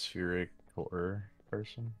atmospheric horror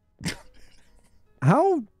person.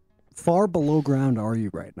 How far below ground are you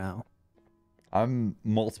right now? I'm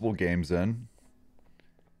multiple games in.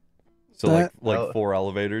 So That- like 4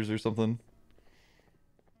 elevators or something.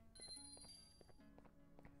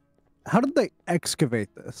 How did they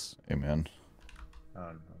excavate this? Hey man. I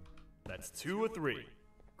don't know. That's 2 or 3.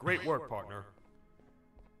 Great work, partner.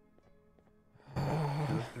 2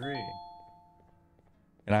 or 3.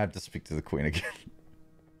 And I have to speak to the queen again.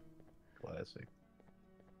 Classic.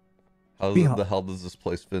 How the hell does this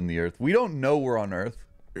place fit in the earth? We don't know we're on Earth.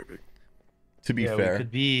 To be fair. We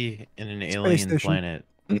could be in an alien planet.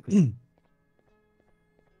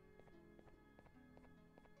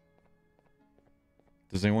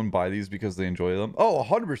 Does anyone buy these because they enjoy them? Oh,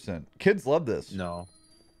 100%. Kids love this. No.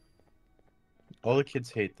 All the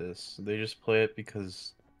kids hate this. They just play it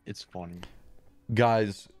because it's funny.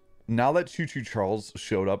 Guys, now that Choo Choo Charles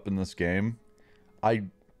showed up in this game, I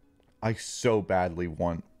so badly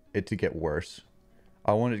want it to get worse.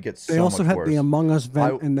 I want it to get so much worse. They also had the Among Us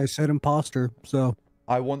vent and they said imposter, so...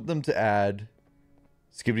 I want them to add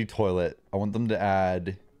Skibbity Toilet. I want them to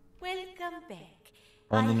add... Welcome back.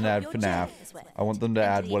 I want them to add hope your FNAF. journey is worth I want them to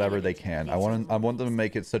add whatever they can. I want them to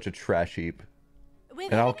make it such a trash heap.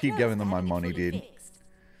 And I'll keep giving them my money, dude.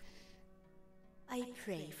 I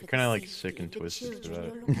pray for Kind of the like safety sick and of the twisted to children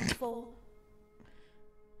that. you're looking for.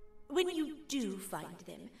 When you do find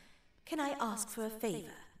them, can I ask for a favor?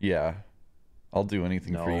 Yeah. I'll do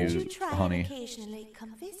anything for Would you, you try honey. and occasionally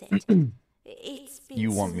come visit? It's been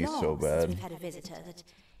You want so me long so since bad. we've had a visitor that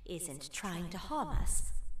isn't trying to harm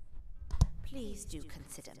us. Please do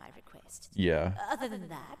consider my request. Yeah. Other than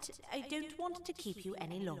that, I don't want to keep you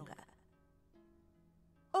any longer.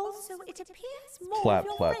 Also, it appears more Clap, of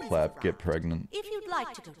your clap, friends clap. are Get around. pregnant. If you'd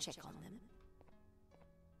like to go check on them.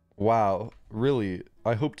 Wow. Really?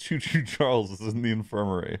 I hope Choo Choo Charles is in the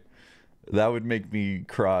infirmary. That would make me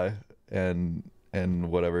cry and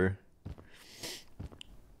whatever.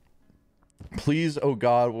 Please, oh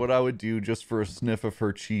God, what I would do just for a sniff of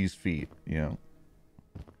her cheese feet, you know.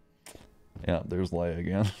 Yeah, there's Leia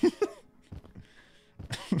again.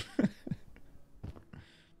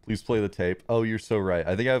 Please play the tape. Oh, you're so right.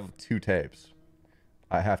 I think I have 2 tapes.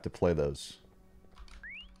 I have to play those.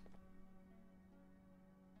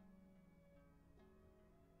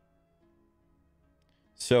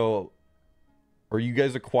 So, are you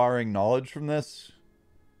guys acquiring knowledge from this?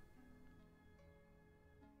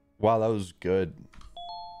 Wow, that was good.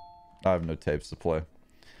 I have no tapes to play.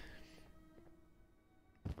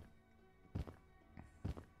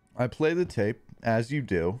 I play the tape, as you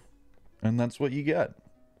do, and that's what you get.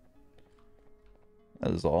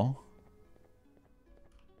 That is all.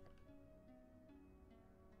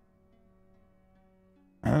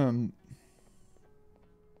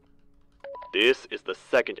 This is the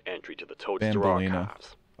second entry to the Toadster Banbalina.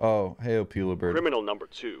 archives. Oh, hey, Opila Bird. Criminal number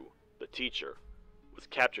 2, the teacher, was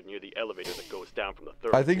captured near the elevator that goes down from the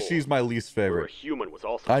third I think floor, she's my least where a favorite. human was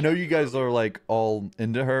also I know you guys are like all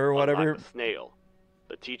into her or whatever. Unlike the snail,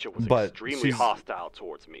 the teacher was But extremely she's- hostile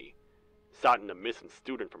towards me, citing a missing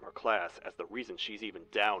student from her class as the reason she's even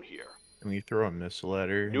down here. Can we throw a missile at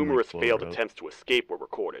her? and, like, Numerous blow failed her up? attempts to escape were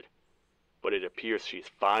recorded, but it appears she's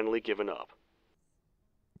finally given up.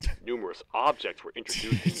 Numerous objects were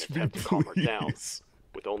introduced in an attempt to calm her down,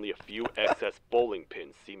 with only a few excess bowling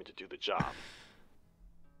pins seeming to do the job.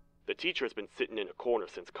 The teacher has been sitting in a corner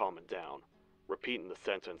since calming down, repeating the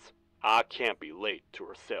sentence, "I can't be late," to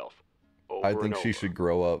herself, over I and think she over. should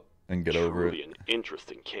grow up and get over Truly it. an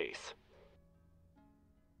interesting case.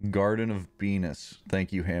 Garden of Venus.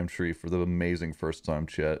 Thank you, Hamtree, for the amazing first time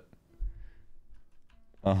chat.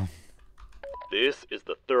 This is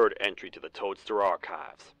the third entry to the Toadster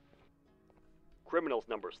archives. Criminals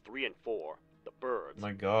numbers 3 and 4, the birds,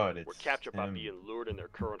 My God, were it's captured by him. being lured in their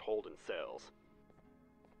current holding cells.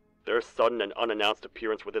 Their sudden and unannounced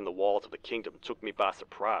appearance within the walls of the kingdom took me by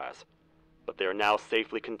surprise, but they are now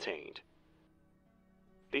safely contained.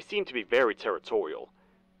 They seem to be very territorial,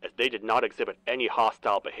 as they did not exhibit any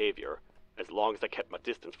hostile behavior as long as I kept my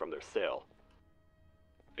distance from their cell.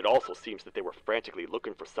 It also seems that they were frantically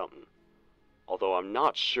looking for something, although I'm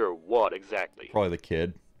not sure what exactly. Probably the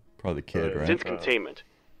kid. Probably the kid, right? Since containment,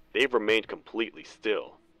 they've remained completely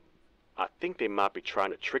still. I think they might be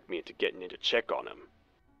trying to trick me into getting in to check on them.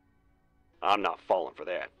 I'm not falling for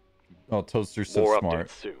that. Oh, Toaster's so More smart.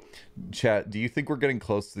 updates soon. Chat, do you think we're getting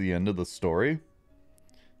close to the end of the story?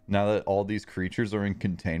 Now that all these creatures are in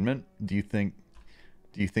containment, do you think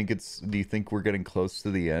we're getting close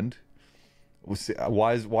to the end?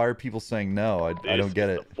 Why are people saying no? I don't get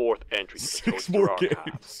it. The fourth entry to the 6 Toaster more archives.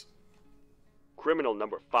 games. Criminal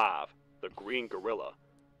number 5, the Green Gorilla,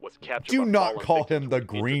 was captured Do by not fallen call victims him the with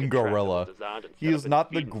Green intricate traps that was Gorilla. designed and He set is up in not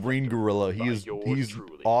the the feeding Green center Gorilla. by He's yours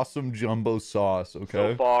truly. awesome jumbo sauce, okay?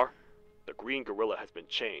 So far, the Green Gorilla has been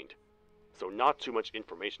chained, so not too much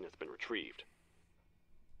information has been retrieved.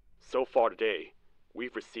 So far today,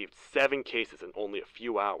 we've received 7 cases in only a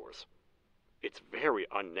few hours. It's very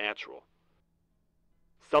unnatural.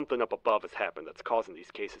 Something up above has happened that's causing these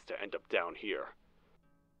cases to end up down here.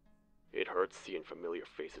 It hurts seeing familiar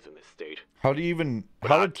faces in this state. How did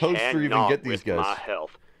Toaster even Cannot get these risk guys? my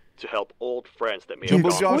health to help old friends that may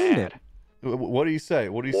Jumbo have Josh gone mad. What do you say?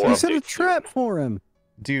 What do you More say? You set a trap for him.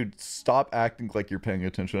 Dude, stop acting like you're paying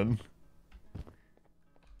attention.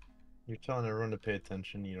 You're telling everyone to pay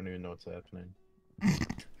attention. You don't even know what's happening.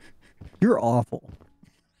 You're awful.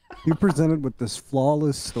 You presented with this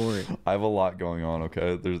flawless story. I have a lot going on,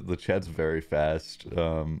 okay? The chat's very fast.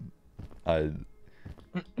 You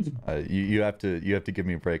have to give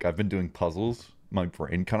me a break. I've been doing puzzles. My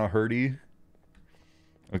brain kind of hurty.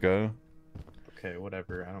 Okay. Okay,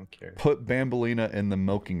 whatever. I don't care. Put Bambalina in the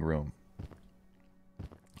milking room.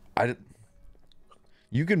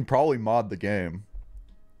 You can probably mod the game.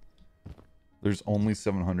 There's only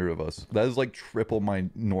 700 of us. That is like triple my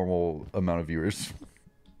normal amount of viewers.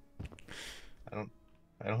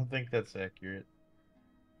 I don't think that's accurate.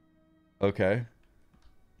 Okay.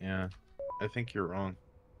 Yeah, I think you're wrong.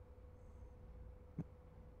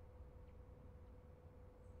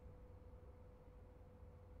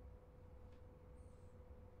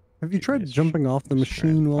 Have you tried jumping off the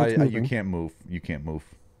machine while it's moving? You can't move. You can't move.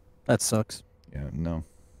 That sucks. Yeah, no.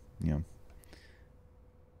 Yeah.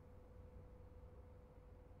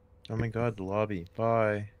 Oh my God, the lobby.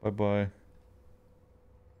 Bye. Bye-bye.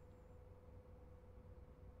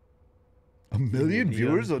 A million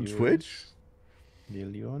viewers on Twitch?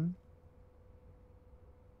 Million?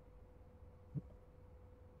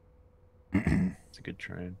 It's a good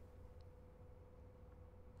trend.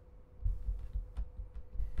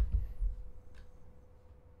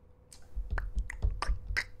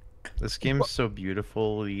 This game is so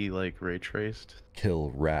beautifully, like, ray traced.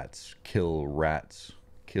 Kill rats. Kill rats.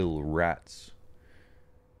 Kill rats.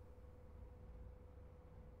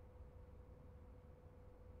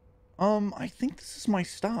 I think this is my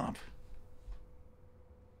stop.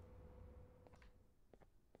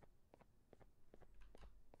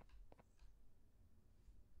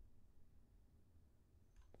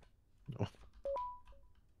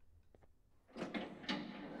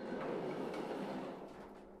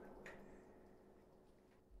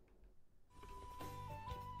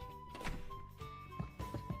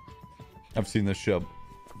 I've seen this show.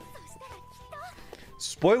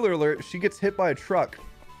 Spoiler alert, she gets hit by a truck.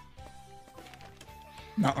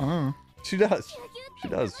 Nuh-uh. She does. She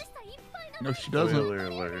does. No, she doesn't. Spoiler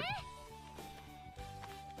alert.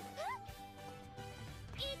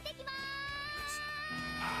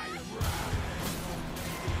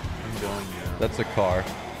 I'm going now. That's a car.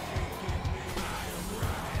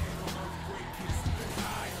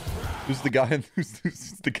 Who's the guy? Who's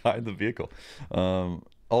the guy in the vehicle?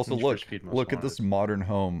 Also, Need for look Speed Most at Wanted. this modern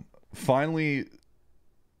home. Finally,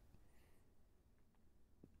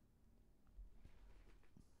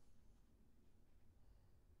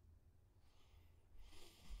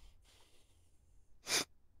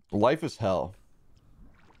 life is hell.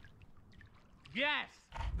 Yes!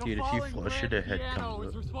 The Dude, if you falling flush it, grand a head piano comes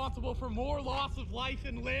is up. responsible for more loss of life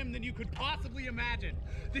and limb than you could possibly imagine.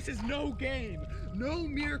 This is no game, no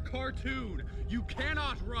mere cartoon. You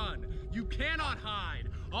cannot run, you cannot hide.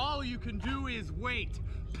 All you can do is wait,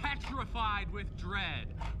 petrified with dread,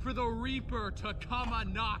 for the Reaper to come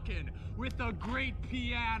a-knockin' with the great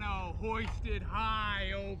piano hoisted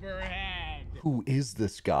high overhead. Who is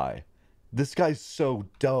this guy? This guy's so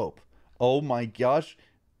dope. Oh my gosh.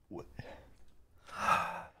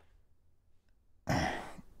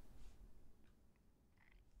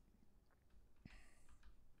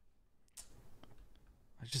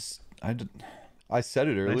 I said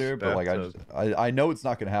it earlier, but like I know it's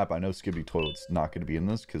not gonna happen. I know Skibbity Toilet's not gonna be in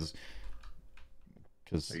this because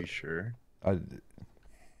Are you sure? there's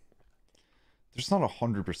not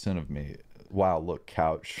 100% of me. Wow, look,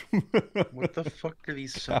 couch. What the fuck are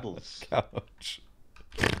these symbols? Couch.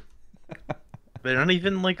 They're not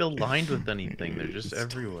even like aligned with anything. They're just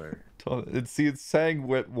everywhere. It's saying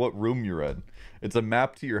what room you're in. It's a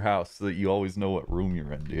map to your house so that you always know what room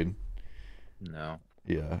you're in, dude. No.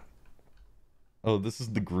 Yeah. Oh, this is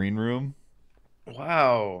the green room.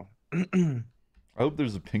 Wow. I hope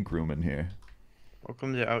there's a pink room in here.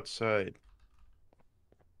 Welcome to outside.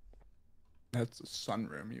 That's a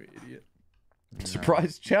sunroom, you idiot.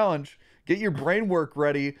 Surprise challenge. Get your brain work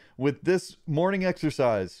ready with this morning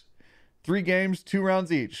exercise. 3 games, 2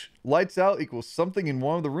 rounds each. Lights out equals something in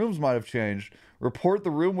one of the rooms might have changed. Report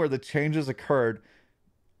the room where the changes occurred.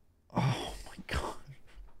 Oh my god.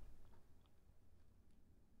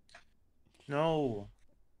 No.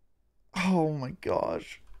 Oh my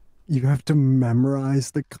gosh. You have to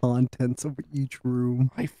memorize the contents of each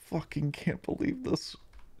room. I fucking can't believe this.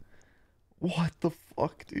 What the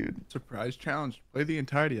fuck, dude? Surprise challenge. Play the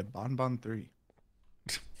entirety of Banban 3.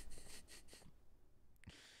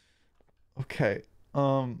 Okay.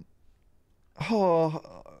 Oh,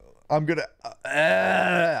 I'm gonna.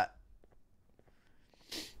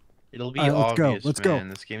 It'll be Let's go, obvious, let's man.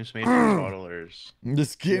 go. This game's made for toddlers.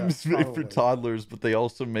 This game's made for toddlers, but they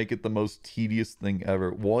also make it the most tedious thing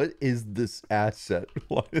ever. What is this asset?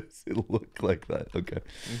 Why does it look like that? Okay.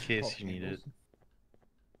 In case you need it.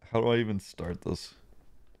 How do I even start this?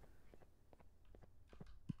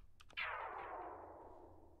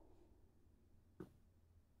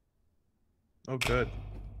 Oh, good.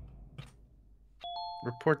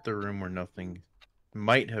 Report the room where nothing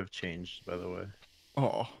might have changed, by the way.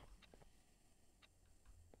 Oh.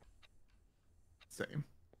 Same.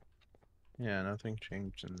 Yeah, nothing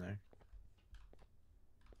changed in there.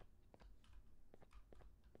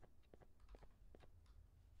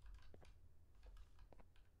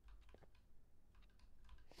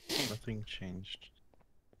 Nothing changed.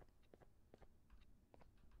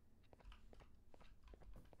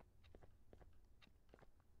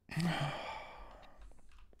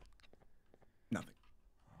 Nothing.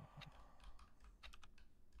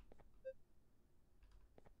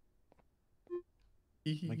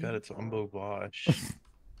 Oh my god, it's Umbo Bosch.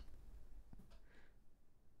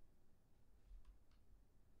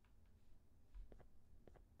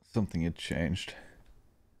 Something had changed.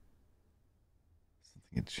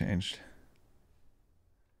 Something had changed.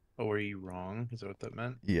 Oh, were you wrong? Is that what that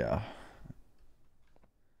meant? Yeah.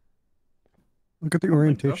 Look at the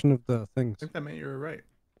orientation of the things. I think that meant you were right.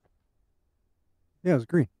 Yeah, it's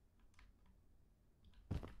green.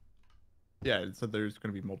 Yeah, it said there's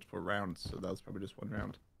going to be multiple rounds, so that was probably just one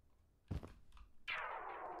round.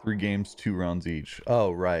 3 games, 2 rounds each.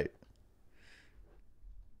 Oh, right.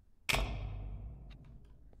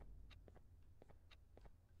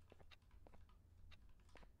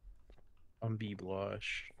 Umbi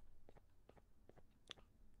Blush.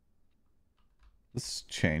 This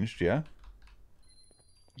changed, yeah?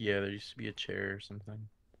 Yeah, there used to be a chair or something.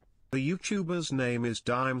 The YouTuber's name is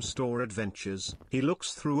Dime Store Adventures. He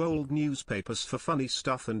looks through old newspapers for funny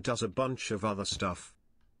stuff and does a bunch of other stuff.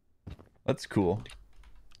 That's cool.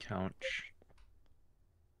 Couch.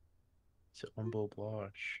 To Umbo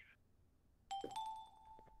Blush.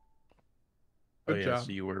 Good Oh yeah, job.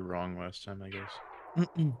 so you were wrong last time, I guess.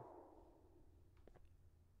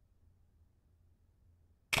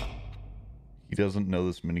 He doesn't know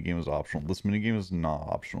this minigame is optional. This minigame is not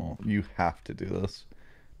optional. You have to do this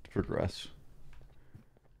to progress.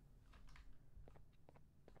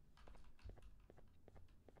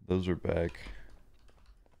 Those are back.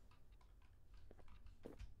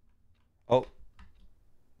 Oh,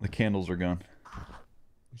 the candles are gone.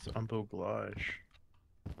 It's Umbo Blush.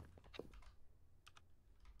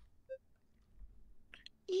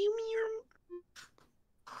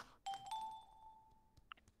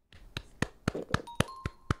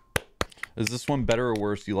 Is this one better or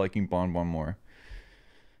worse? You liking Bonbon more?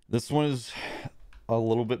 This one is a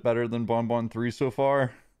little bit better than Bonbon 3 so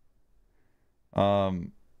far.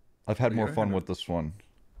 I've had more fun with this one.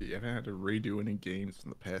 You haven't had to redo any games from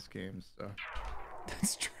the past games, so.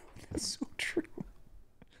 That's true. That's so true.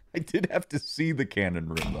 I did have to see the cannon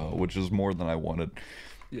room though, which is more than I wanted.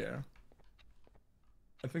 Yeah.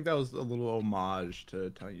 I think that was a little homage to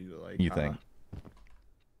tell you to like. You think?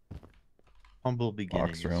 Humble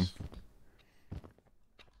beginnings. Box room.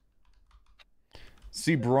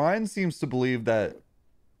 See, Brian seems to believe that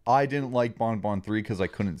I didn't like Bonbon 3 because I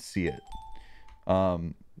couldn't see it.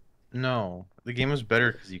 No, the game was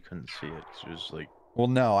better because you couldn't see it. 'Cause it was like. Well,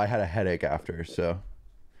 no, I had a headache after, so.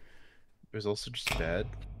 It was also just bad.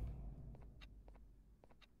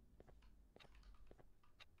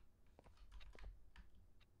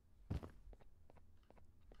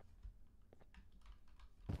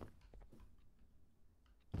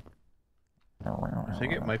 I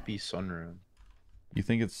think it might be Sunroom. You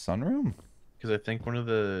think it's Sunroom? Because I think one of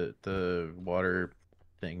the water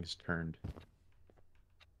things turned.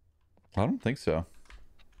 I don't think so.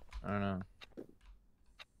 I don't know.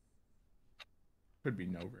 Could be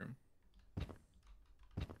no room.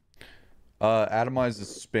 Atomize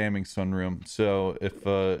is spamming Sunroom, so if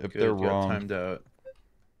Good, they're got wrong, timed out.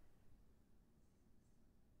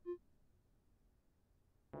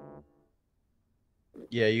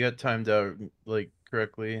 Yeah, you got timed out like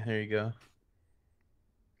correctly. There you go.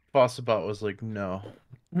 Bossabot was like, no.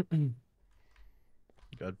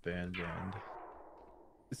 Got banned.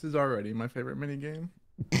 This is already my favorite minigame.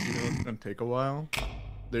 You know it's gonna take a while.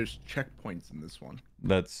 There's checkpoints in this one.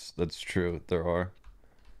 that's true. There are.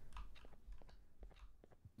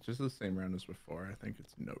 Just the same round as before. I think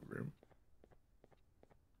it's no room.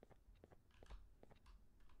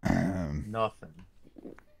 Nothing.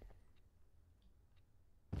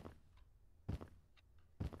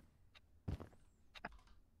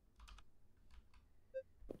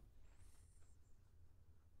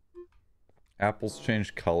 Apples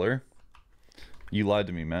changed color. You lied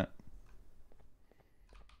to me, Matt.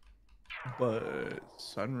 But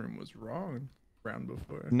Sunroom was wrong round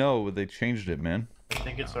before. No, they changed it, man. I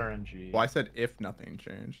think it's RNG. Well, I said if nothing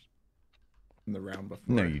changed in the round before.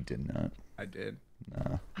 No, you did not. I did.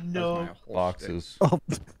 Nah. No. Boxes. Oh,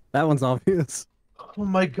 that one's obvious. Oh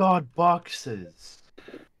my god, boxes.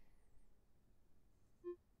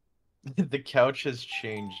 The couch has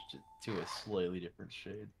changed to a slightly different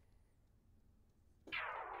shade.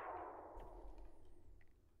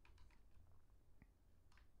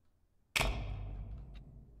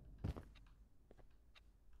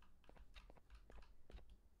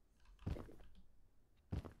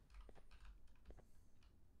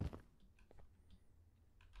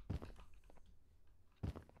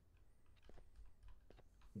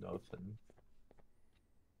 Nothing.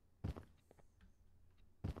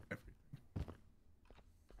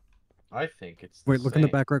 I think it's Wait, look in the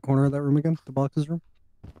back right corner of that room again. The boxes room.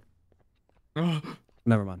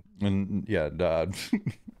 Never mind. And yeah, Dad.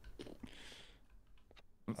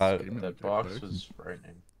 That box was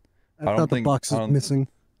frightening. I thought the box is missing.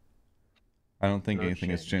 I don't think No anything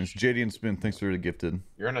has change. changed. JD and Spin, thanks for the gifted.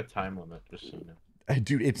 You're on a time limit, just so you know. Hey,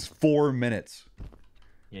 dude, it's 4 minutes.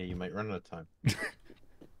 Yeah, you might run out of time.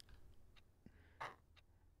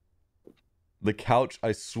 The couch,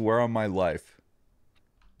 I swear on my life.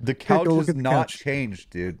 The couch go look has at the not couch.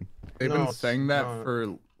 changed, dude. They've No, been it's saying that not.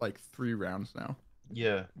 for like 3 rounds now.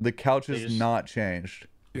 Yeah. The couch They has just- not changed.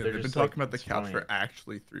 Yeah, They're they've been just, talking like, about the couch telling for it.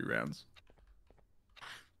 actually 3 rounds.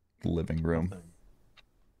 Living room. Nothing.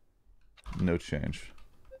 No change.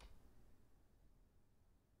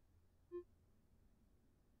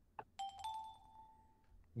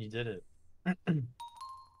 You did it.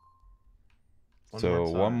 So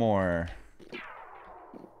one more.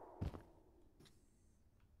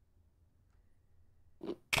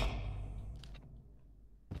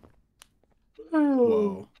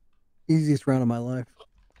 Whoa. Easiest round of my life.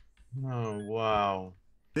 Oh, wow.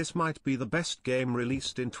 This might be the best game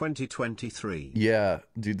released in 2023. Yeah,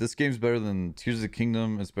 dude, this game's better than Tears of the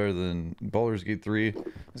Kingdom. It's better than Baldur's Gate 3.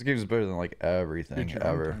 This game's better than like everything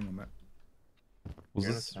ever.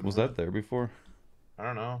 Was that there before? I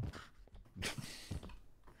don't know.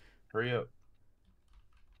 Hurry up.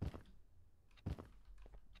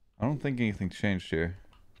 I don't think anything changed here.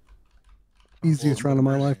 Easiest round of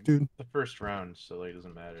my life, dude. The first round, so like it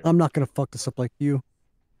doesn't matter. I'm not gonna fuck this up like you.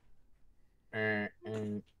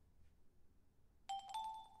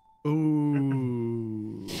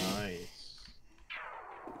 Ooh. Nice.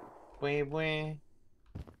 Bwah, bwah.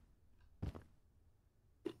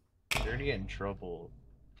 You're gonna get in trouble.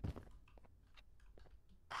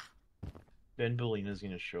 Ben Bellina's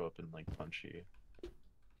gonna show up and like punch you.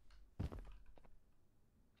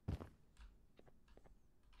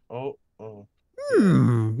 Oh.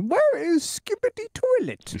 Where is Skippity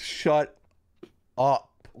Toilet? Shut up.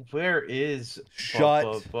 Where is Shut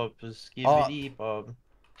Skibbity Bob?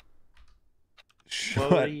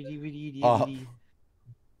 Shut up.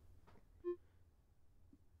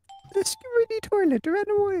 The Skippity Toilet ran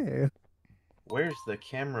away. Where's the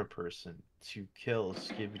camera person to kill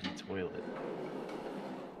Skibbity Toilet?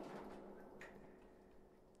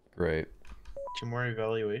 Great. 2 more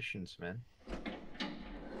evaluations, man.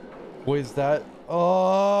 What is that?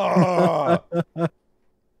 Oh!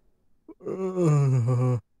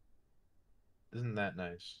 Isn't that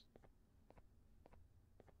nice?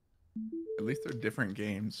 At least they're different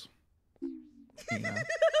games. You know?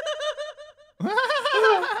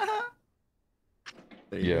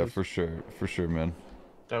 Yeah, for sure, man.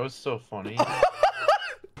 That was so funny.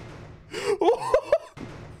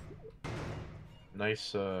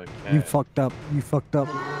 Nice cat. You fucked up. You fucked up.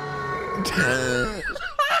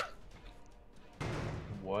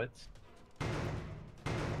 What?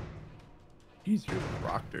 He's your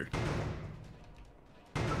proctor.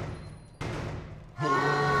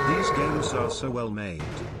 These games are so well made. Is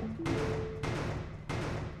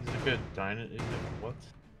it good? Is it what?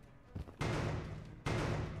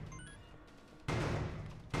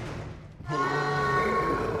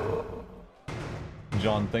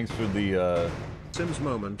 John, thanks for the Sims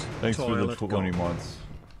moment. Thanks for the Toilet 20 gone. months.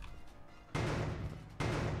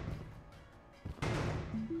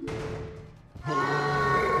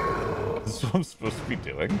 This is what I'm supposed to be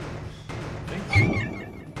doing.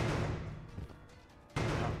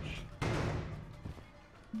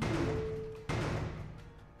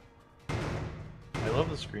 I love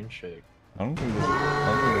the screen shake. I don't think that's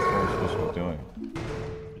what I'm supposed to be doing.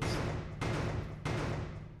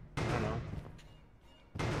 I don't know.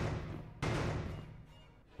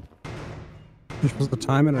 You're supposed to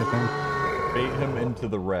time it, I think. Bait him into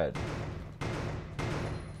the red.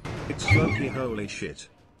 It's Loki, holy shit.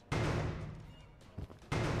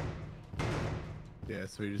 Yeah,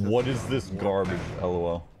 so you just What is this garbage?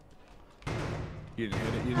 LOL. You didn't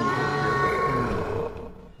hit it. You didn't hit it.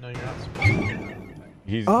 No, you're not supposed to.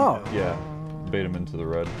 He's yeah. Bait him into the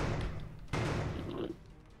red.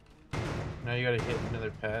 Now you gotta hit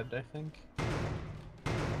another pad, I think.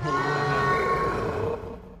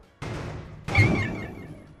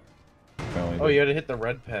 Apparently Oh, you gotta hit the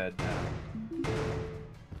red pad now.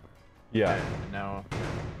 Yeah. Okay, now.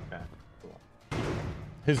 Okay. Cool.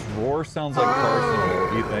 His roar sounds like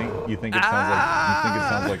Carson. You think? You think it sounds like? You think it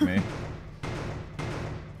sounds like me?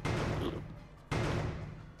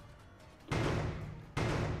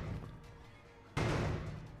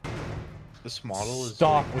 This model is.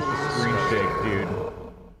 Stop like, with the screen shake, dude.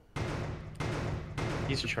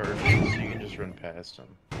 He's charging, so you can just run past him.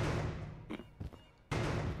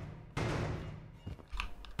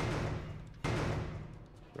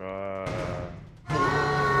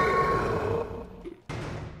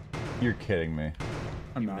 You're kidding me.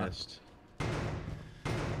 I'm You not. missed.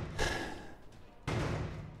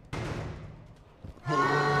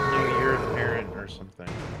 No, you're a parent or something.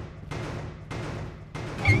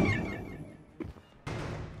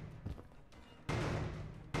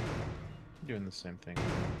 Doing the same thing.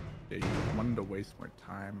 Yeah, you wanted to waste more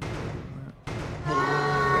time doing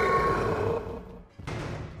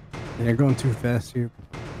Yeah, you're going too fast here.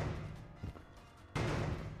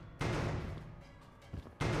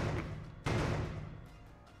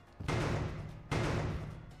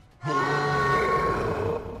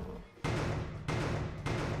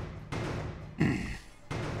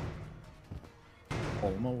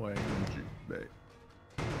 Pull them away and juke bait.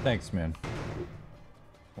 Thanks, man.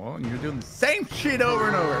 Well, and you're doing the same shit over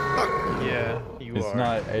and over. Fuck. Yeah, you It's are.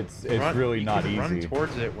 not. It's really you not can Run easy.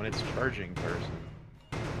 towards it when it's charging, Carson.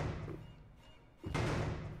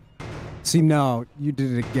 See, no, you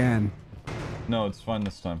did it again. No, it's fine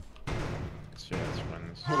this time. So yeah, it's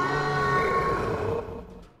fun.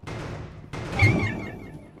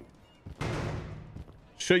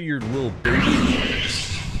 Show your little baby.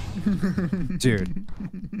 Dude.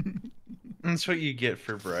 That's what you get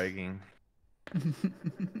for bragging.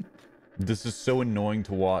 This is so annoying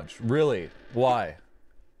to watch. Really? Why?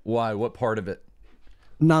 Why? What part of it?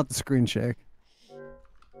 Not the screen shake.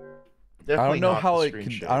 I don't know how the it. screen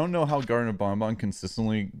shake. I don't know how Garten of Banban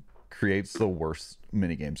consistently creates the worst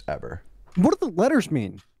minigames ever. What do the letters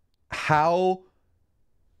mean? How?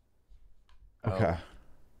 Okay.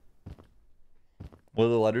 What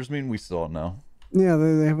do the letters mean? We still don't know. Yeah,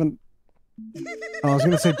 they haven't. Oh, I was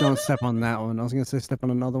gonna say don't step on that one. I was gonna say step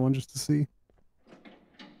on another one just to see.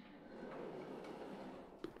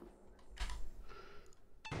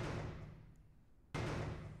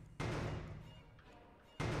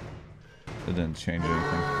 It didn't change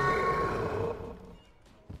anything.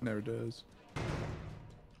 Never does.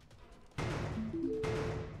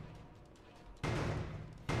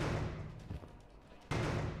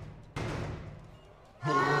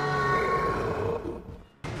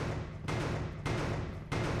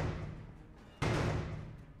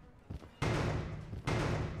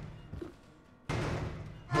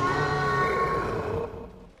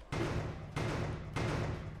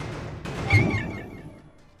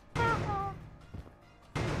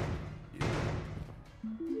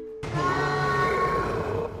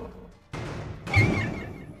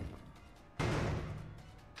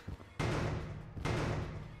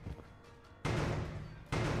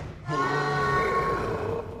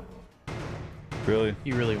 Really?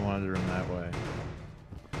 You really wanted to run that way.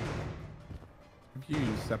 If you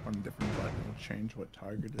step on a different button, it'll change what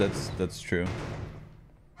target it is. That's true.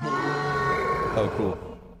 Oh, cool.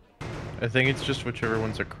 I think it's just whichever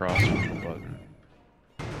one's across from the button.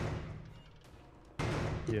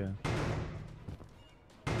 Yeah.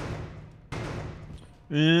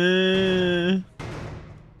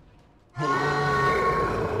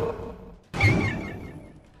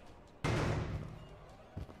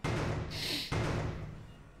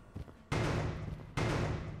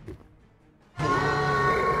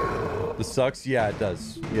 This sucks. Yeah, it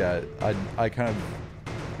does. Yeah, I kind of.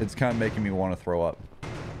 It's kind of making me want to throw up.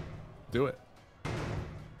 Do it.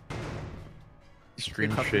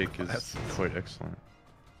 Screen shake is quite excellent.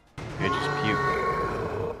 Yeah, just puke.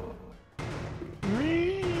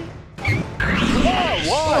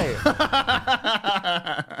 Why?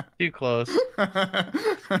 Too close.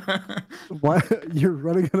 Why? You're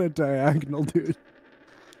running on a diagonal, dude.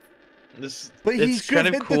 But he it's should kind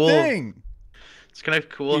of hit cool. the thing. It's kind of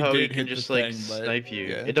cool He how he did can hit the just like thing, but, snipe you.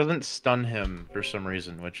 yeah. It doesn't stun him for some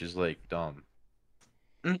reason, which is like dumb.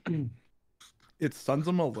 It stuns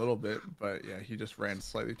him a little bit, but yeah, he just ran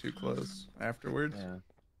slightly too close afterwards. Yeah.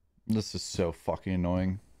 This is so fucking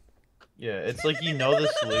annoying. Yeah, it's like you know the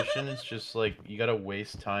solution. It's just like you gotta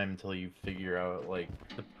waste time until you figure out like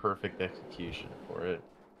the perfect execution for it.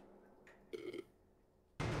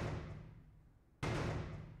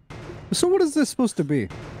 So what is this supposed to be?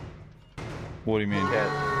 What do you mean?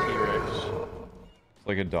 Cat T-Rex. It's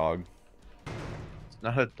like a dog. It's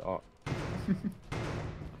not a dog.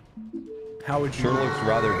 How would you? Sure looks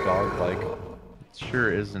rather dog-like. It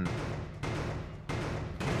sure isn't.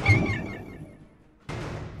 You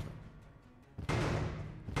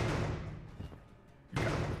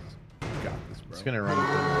got this, bro. It's gonna run up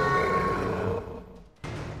the wall behind you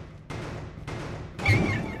now.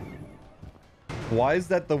 Why is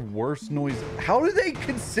that the worst noise? How do they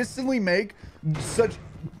consistently make such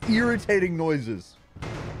irritating noises?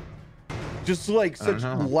 Just like such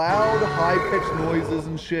loud, high-pitched noises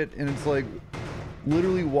and shit, and it's like,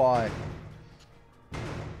 literally why?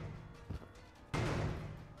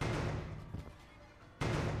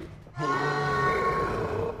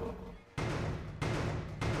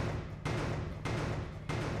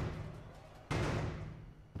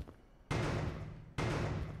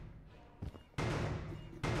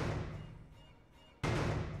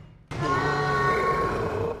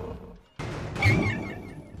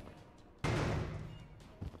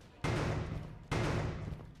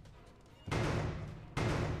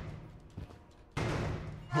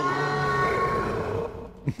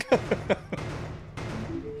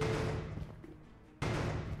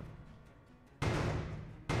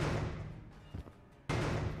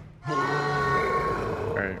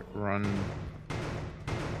 Alright, run.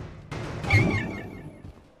 Oh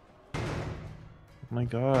my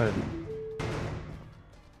god.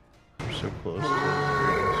 We're so close to the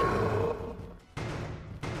greatest one.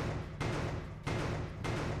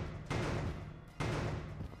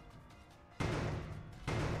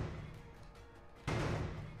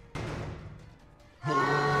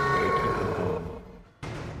 Yeah, keep it going.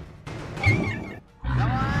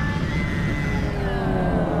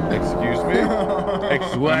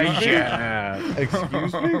 Excuse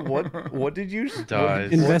me? What did you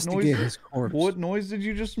Dies. Investigate his corpse. What noise did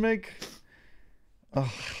you just make?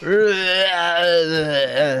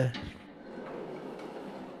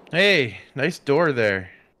 Hey, nice door there.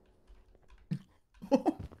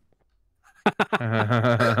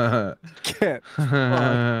 Get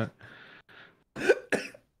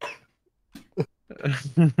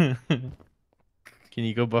Can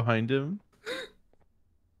you go behind him?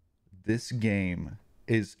 This game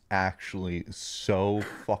is actually so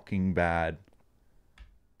fucking bad.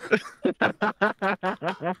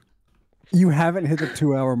 You haven't hit the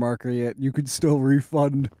 2-hour marker yet. You could still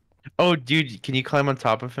refund. Oh, dude, can you climb on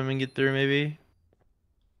top of him and get through, maybe?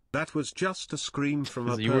 That was just a scream from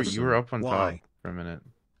a 'Cause person. you were up on top Why? for a minute.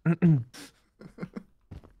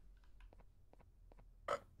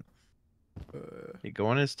 You go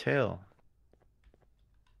on his tail.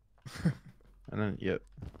 And then, yep.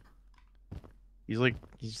 He's like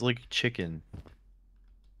a chicken.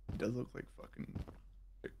 He does look like fucking.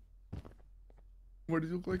 What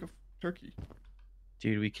does he look like? A turkey?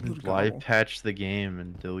 Dude, we can Little live gobble. patch the game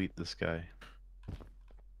and delete this guy.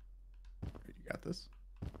 You got this.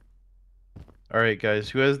 Alright, guys,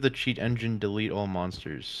 who has the cheat engine delete all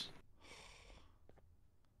monsters?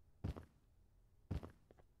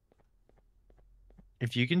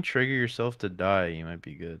 If you can trigger yourself to die, you might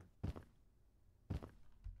be good.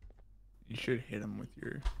 You should hit him with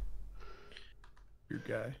your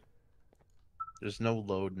guy. There's no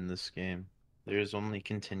load in this game. There is only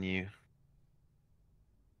continue.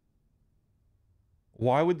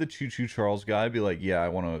 Why would the Choo Choo Charles guy be like, yeah, I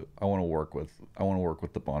want to work with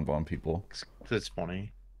the Banban people? 'Cause it's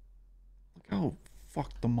funny. Look how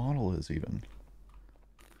fucked the model is even.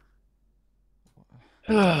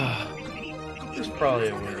 There's probably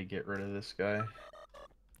a way to get rid of this guy.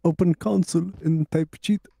 Open console and type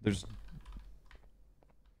cheat. There's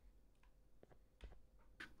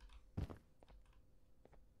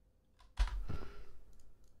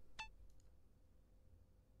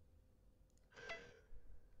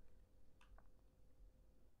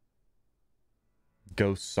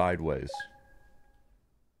go sideways.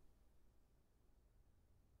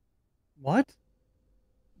 What?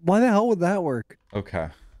 Why the hell would that work? Okay.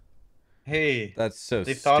 Hey, That's so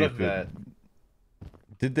they stupid. thought of that.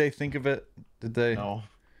 Did they think of it? Did they? No.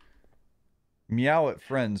 Meow at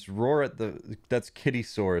friends. Roar at the. That's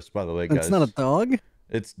Kittysaurus, by the way, guys. It's not a dog?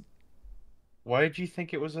 It's Why did you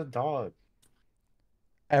think it was a dog?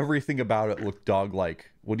 everything about it looked dog-like.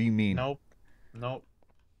 What do you mean? Nope. Nope.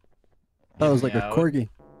 That was like a Meow. corgi.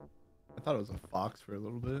 I thought it was a fox for a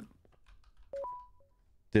little bit.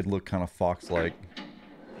 Did look kind of fox-like.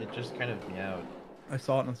 It just kind of meowed. I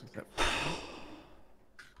saw it and I was like,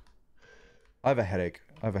 I have a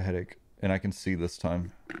headache, and I can see this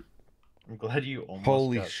time. I'm glad you almost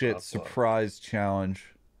Holy got shit! top Surprise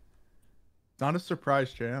challenge. it's not a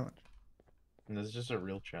surprise challenge. And this is just a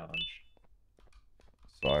real challenge.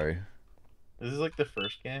 Sorry. This is like the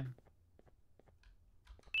first game.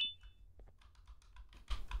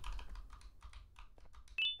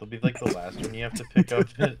 It'll be like the last one you have to pick up.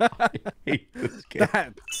 I hate this game.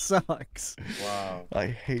 That sucks. Wow. I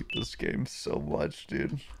hate this game so much,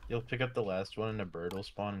 dude. You'll pick up the last one and a bird will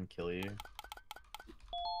spawn and kill you.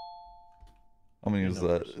 How many You is know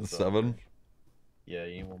that? versus 7? Yeah,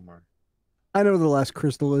 you need one more. I know where the last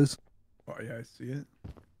crystal is. Oh yeah, I see it.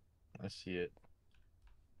 I see it.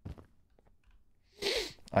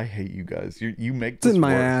 I hate you guys. You make It's this in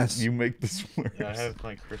my worse. ass. You make this worse. Yeah, I have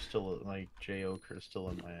my crystal, my JO crystal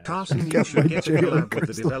in my ass. Carson, got you my should get a jail collab with the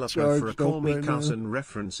crystal developer for a charged Call up Me right now. Cousin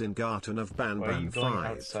reference in Garten of Why are you Banban going 5.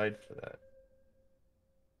 outside for that?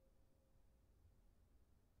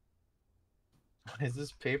 Why is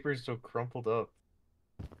this paper so crumpled up?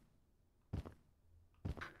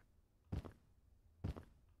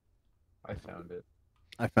 I found it.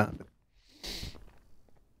 I found it.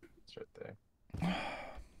 It's right there.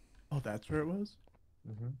 Oh, that's where it was?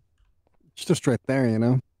 Mm-hmm. It's just right there, you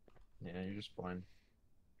know? Yeah, you're just blind.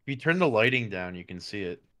 If you turn the lighting down, you can see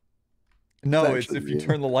it. No, It's it's if actually- you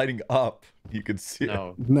turn the lighting up, you can see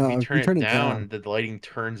No, No, if you turn, turn it it down, down. the lighting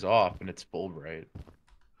turns off and it's full bright. Do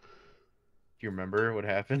you remember what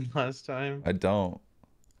happened last time? it. I don't.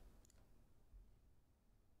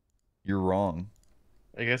 You're wrong.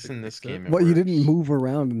 I guess in this game it What, you didn't works. move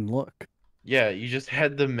around and look? Yeah, you just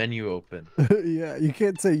had the menu open. Yeah, you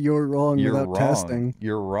can't say you're wrong You're without wrong. testing.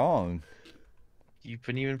 You're wrong. You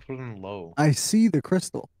couldn't even put it on low. I see the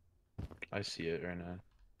crystal. I see it right now.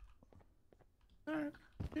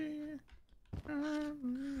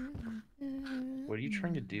 What are you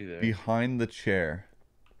trying to do there? Behind the chair.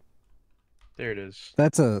 There it is.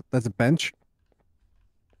 That's a bench.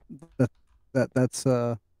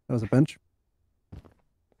 That was a bench.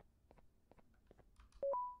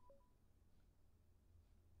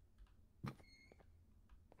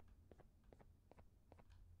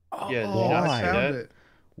 Yeah, did you Oh, not I see found that? it.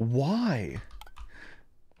 Why?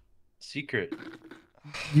 Secret.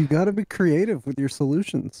 You got to be creative with your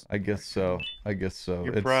solutions. I guess so. I guess so.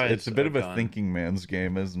 Your It's prize, a bit of a Icon. thinking man's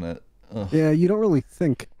game, isn't it? Ugh. Yeah, you don't really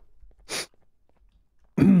think.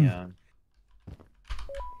 Yeah.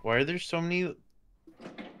 Why are there so many?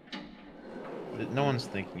 No one's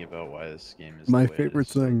thinking about why this game is. My the way it favorite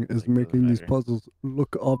is, so, thing is like, doesn't making these matter. puzzles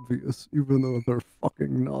look obvious, even though they're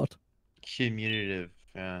fucking not. Commutative.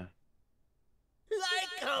 Yeah.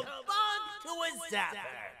 Like a bug to a zapper.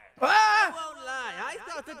 Ah! I won't lie, I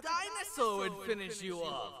thought the dinosaur would finish you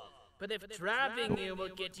off. But if trapping you will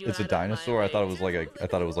get you It's a out of my dinosaur. I thought it was like a. I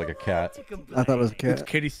thought it was like a cat. I thought it was a It's cat.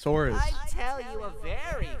 Kittysaurus. I tell you a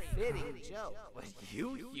very fitting joke, but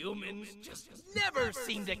you humans just never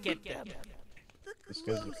seem to get them. This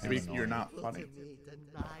guy's a Maybe you're not funny.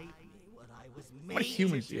 What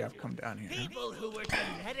humans do you have come down here? Huh? People who were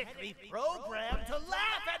genetically programmed to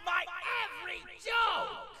laugh at my every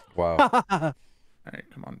joke. Wow. All right,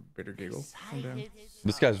 come on, bitter giggle. Calm down.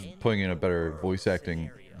 This guy's putting in a better voice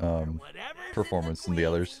acting performance than the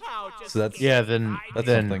others. So that's that's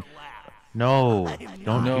something. No,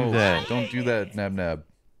 don't do that. Don't do that, Nab Nab.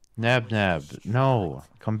 Nab Nab, no,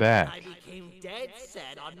 come back. I became dead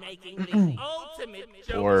set on making the ultimate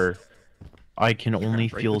joke. Or I can only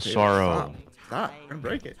Break feel the table. sorrow. Stop. You're gonna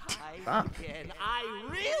break it. Stop. And I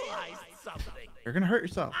realized something. You're gonna hurt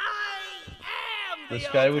yourself. This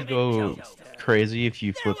guy would go crazy if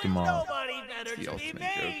you flipped him off. Nobody better The to be ultimate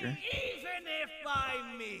made, Joker. even if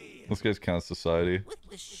by me. This guy's kind of society.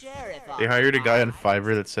 The sheriff They hired a guy on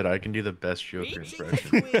Fiverr that said I can do the best Joker impression.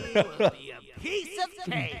 will be a piece of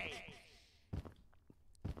cake.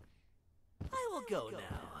 I will go now,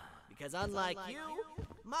 because unlike you,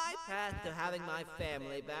 my path to having my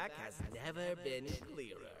family back has never been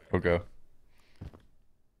clearer. Okay.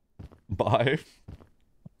 Bye.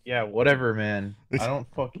 Yeah, whatever, man. I don't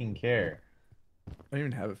fucking care. I don't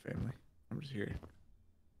even have a family. I'm just here.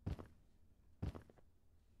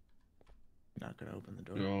 Not gonna open the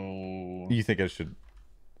door. No. You think I should?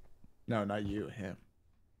 No, not you. Him.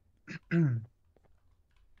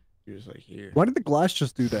 You're just like here. Why did the glass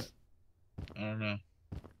just do that? I don't know.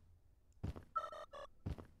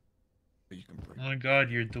 But you can break. Oh my god,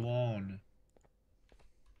 you're alone.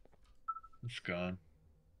 It's gone.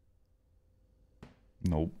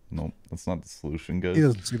 Nope. Nope. That's not the solution, guys. He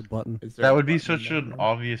doesn't see the button. That would be such an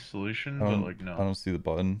obvious solution, I but don't, like no. I don't see the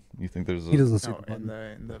button. You think there's a? He doesn't see No, the button.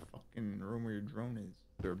 in the fucking room where your drone is,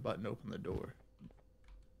 there's a button to open the door.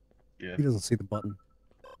 Yeah. He doesn't see the button.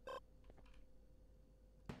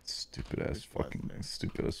 Stupid ass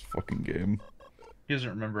fucking game. He doesn't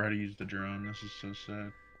remember how to use the drone. This is so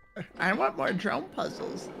sad. I want more drone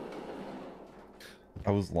puzzles.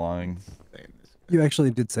 I was lying. You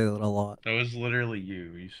actually did say that a lot. That was literally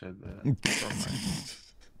you. You said that.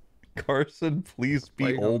 Carson, please Why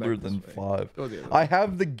be you going older back than this way? 5. Go the other I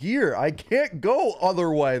have the gear. I can't go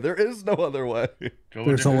other way. There is no other way. Go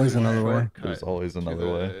There's into always the another way. There's always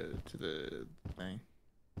another way. To the thing.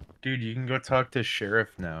 Dude, you can go talk to sheriff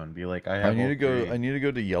now and be like, I have. I need to go. all I need to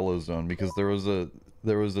go to Yellow Zone because there was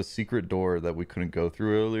a secret door that we couldn't go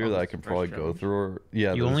through earlier that I that's can the probably first go challenge. through. Or,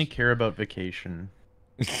 yeah, You only there's- care about vacation.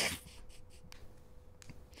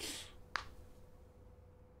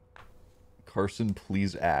 Carson,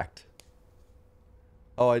 please act.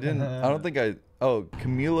 Oh, I didn't. I don't think I. Oh,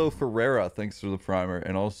 Camilo Ferreira, thanks for the primer,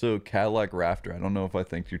 and also Cadillac Rafter. I don't know if I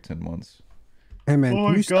thanked you 10 months. Hey man, Oh can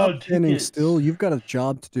my you stop God, standing tickets. still? You've got a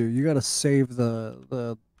job to do. You got to save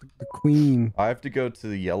the queen. I have to go to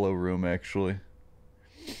the yellow room actually.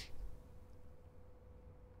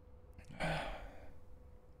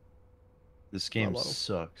 This game Hello.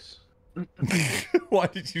 sucks. Why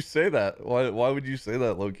did you say that? Why would you say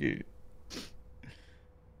that, Loki?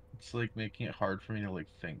 It's like making it hard for me to like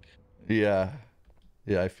think. Yeah.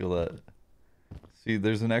 Yeah, I feel that. See,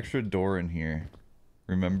 there's an extra door in here.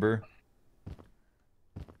 Remember?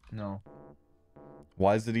 No.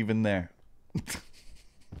 Why is it even there?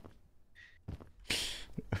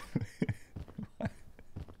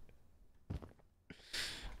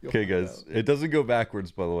 Okay, guys. It doesn't go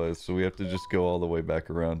backwards, by the way, so we have to just go all the way back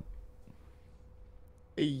around.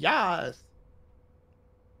 Yes.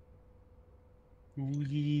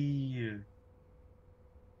 Wee.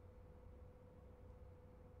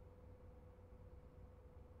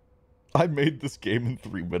 I made this game in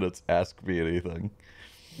 3 minutes. Ask me anything.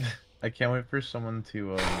 I can't wait for someone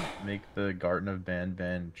to make the Garten of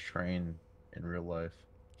Banban train in real life.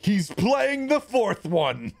 He's playing the fourth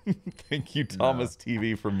one. Thank you, Thomas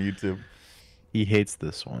TV from YouTube. He hates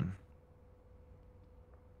this one.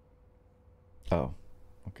 Oh,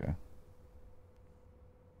 okay.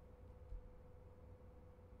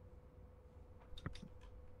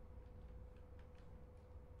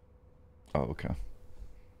 Oh, okay.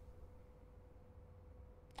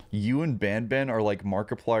 You and Banban are like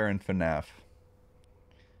Markiplier and FNAF.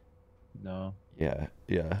 No. Yeah,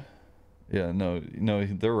 yeah. Yeah, no,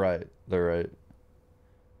 they're right. They're right.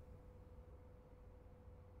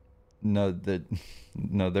 No,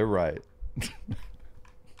 they're right.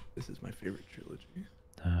 This is my favorite trilogy.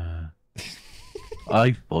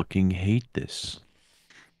 I fucking hate this.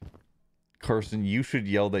 Carson, you should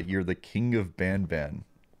yell that you're the king of Banban.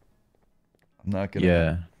 I'm not gonna. Yeah.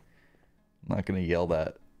 I'm not gonna yell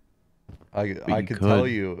that. I you could could. tell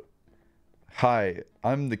you, hi,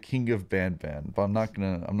 I'm the king of Banban, but I'm not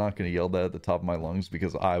gonna yell that at the top of my lungs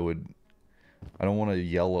because I don't want to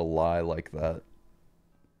yell a lie like that.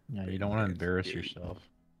 Yeah, you don't want to embarrass yourself.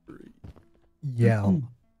 Yell.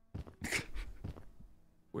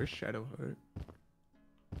 Where's Shadowheart?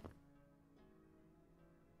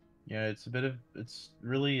 Yeah, it's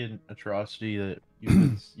really an atrocity that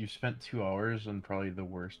you've spent 2 hours on probably the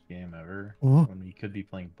worst game ever when you could be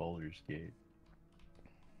playing Baldur's Gate.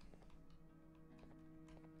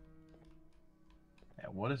 Yeah,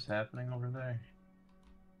 what is happening over there?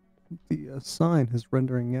 The sign is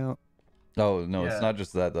rendering out. Oh no, Yeah. it's not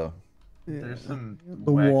just that though. There's some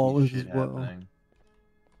The wacky wall is shit as well. happening.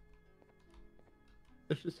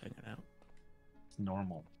 They're just hanging out. It's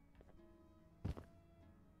normal.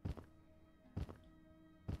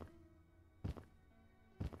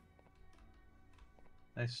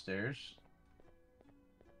 Nice stairs.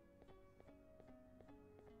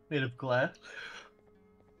 Made of glass.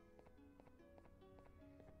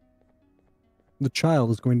 The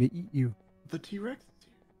child is going to eat you. The T-Rex?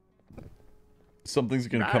 Something's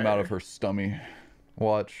gonna come out of her stomach.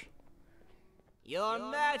 Watch. Your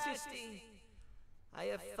Majesty, I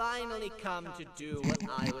have finally come to do what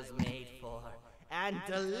I was made for, and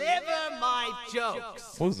deliver my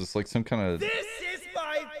jokes. What is this? Like some kind of? This is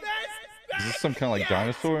my best. Is this some kind of like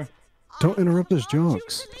dinosaur? Don't interrupt his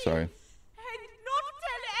jokes. Sorry.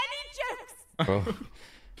 Oh.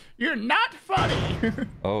 You're not funny.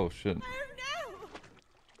 Oh shit.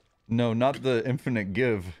 No, not the infinite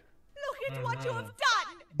give. Look at what you have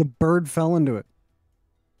done. The bird fell into it.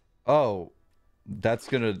 Oh, that's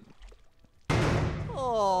gonna.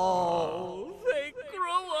 Oh, they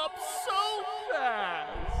grow up so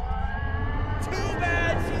fast. Too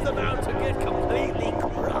bad she's about to get completely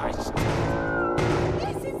crushed.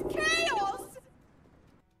 This is chaos.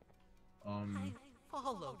 I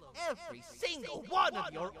followed every single one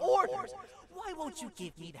of your orders. Why won't you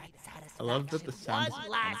give me that satisfaction? I love that the sound. One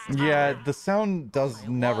last time. Yeah, the sound does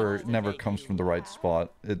never comes from the right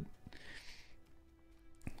spot. It.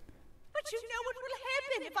 But you know what will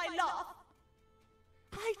happen if I laugh.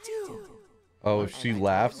 I do. Oh, if she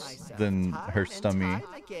laughs, then her stomach.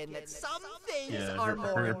 Again, that some things Yeah, are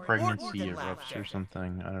her more pregnancy important than erupts laughter. or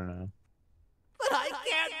something. I don't know. But I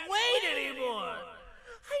can't wait anymore.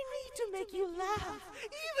 I need to make you laugh,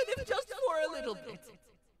 even if just for a little bit.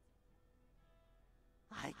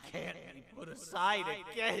 I can't be put aside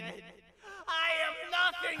again. I am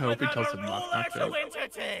nothing I hope he but tells a him knock, ruler knock, to knock.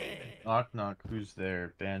 entertain. Knock knock, who's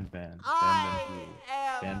there? Banban. I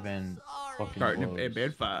Banban who? Banban fucking Garten of blows.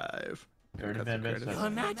 Banban 5. Garten of Cut the Banban credits.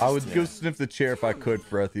 7. I would go sniff the chair if I could,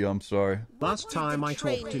 Frethio. I'm sorry. Last time I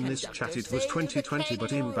talked in this chat it was 2020,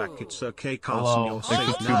 but in back it's okay, Carson, Hello. you're Thank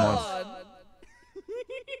you, safe 2 now. months.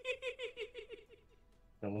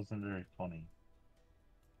 That wasn't very funny.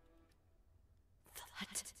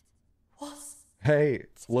 Hey,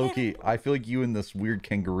 Loki, I feel like you and this weird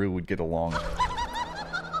kangaroo would get along.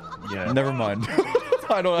 Yeah. Never mind.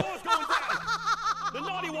 I don't. The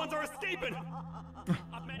naughty ones are escaping.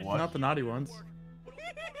 What? Not the naughty ones.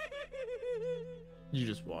 You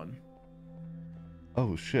just won.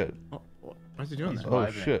 Oh shit. Oh, why is he doing that? Oh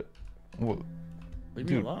shit. What? Leave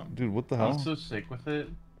me Dude, alone. dude, what the hell? I'm so sick with it.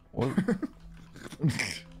 What?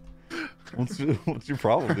 What's your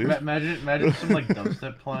problem, dude? Imagine some like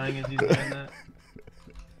dubstep playing as he's doing that.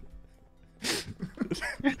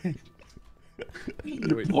 Wait,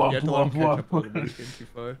 you have to let him catch up a little bit. He's getting too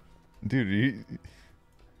far. Dude,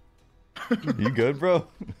 you good, bro?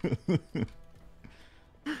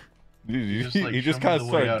 Dude, Just, like, you just show me kind of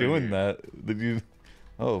the way started out of doing here. that. Did you?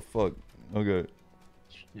 Oh fuck. Okay.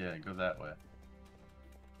 Yeah, go that way.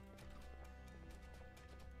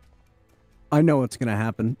 I know what's gonna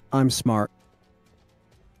happen. I'm smart.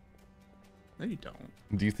 No, you don't.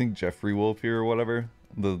 Do you think Jeffrey will appear or whatever?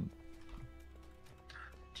 The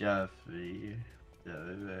Jeffy.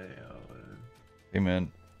 hey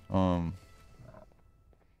man,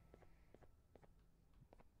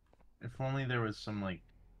 if only there was some like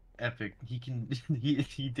epic. He can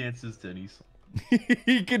he dances to any song.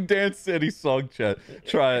 he can dance to any song. Chat.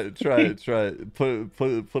 Try it. Try it. Try it.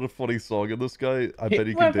 Put a funny song in this guy. I bet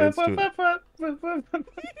he can dance to it.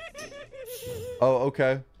 Oh,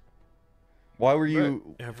 okay. Why were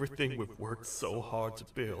you? Everything we've worked so hard to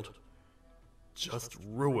build, just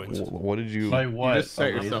ruined. What did you? By what? You just set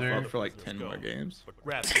A yourself laser? up for like 10 more games. But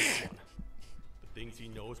grab this one. The things he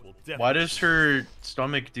knows will definitely. Why does her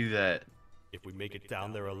stomach do that? If we make it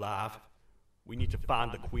down there alive, we need to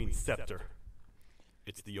find the Queen's scepter.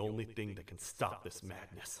 It's the only thing that can stop this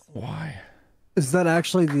madness. Why? Is that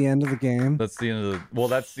actually the end of the game? That's the end of the. Well,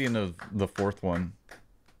 that's the end of the fourth one.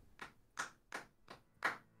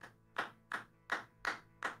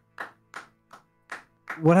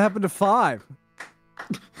 What happened to 5?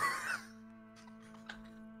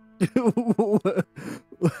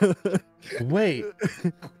 Wait.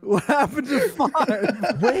 What happened to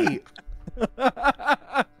 5? Wait.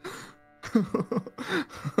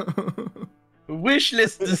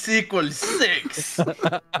 Wishlist the sequel 6.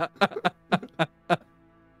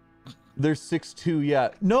 There's 6-2, yeah.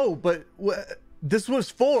 No, but this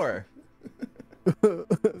was 4. 5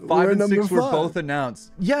 and 6 were both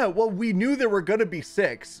announced. Yeah, well, we knew there were gonna be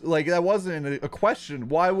 6. Like that wasn't a question.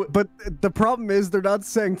 Why would? But the problem is they're not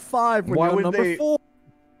saying 5 when you're on number 4.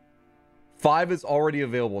 5 is already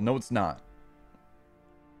available. No, it's not.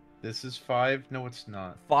 This is 5. No, it's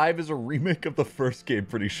not. 5 is a remake of the first game.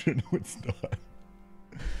 Pretty sure. No, it's not.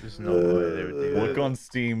 There's no way they would do that. Look on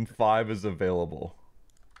Steam. 5 is available.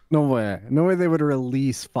 No way. No way they would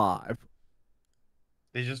release 5.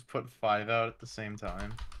 They just put 5 out at the same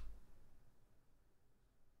time.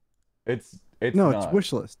 It's no, not. it's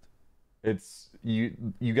wishlist. It's you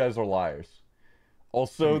guys are liars.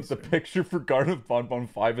 Also, the picture for Garten of Banban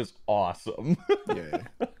 5 is awesome. Yeah.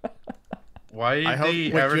 Why I hope they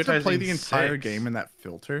you have to advertising play the entire 6? game in that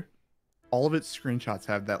filter. All of its screenshots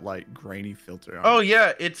have that like grainy filter on. Oh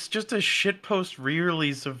yeah, it's just a shitpost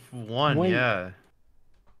re-release of 1. Wait. Yeah.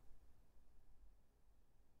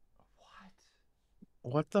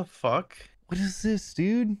 What the fuck? What is this,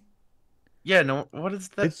 dude? Yeah, no. What is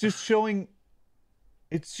that? It's just showing.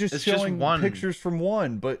 It's just showing one. pictures from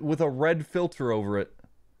 1, but with a red filter over it.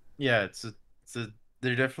 Yeah, it's a.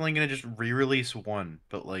 They're definitely gonna just re-release 1,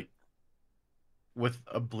 but like with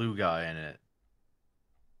a blue guy in it.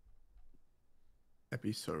 That'd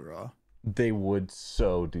be so raw. They would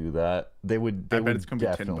so do that. They would. They I bet would it's gonna be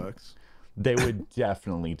definitely, $10. They would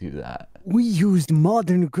definitely do that. We used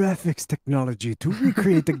modern graphics technology to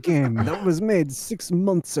recreate a game that was made 6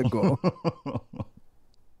 months ago.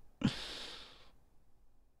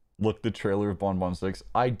 Look, the trailer of Banban 6.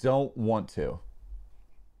 I don't want to.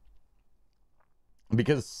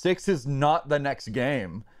 Because 6 is not the next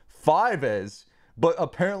game. 5 is, but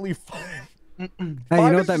apparently 5. Hey, you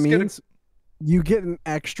know what that means? You get an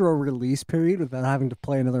extra release period without having to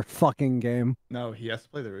play another fucking game. No, he has to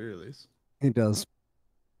play the re-release. He does.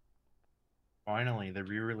 Finally, the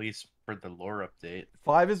re-release for the lore update.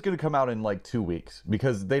 5 is going to come out in like 2 weeks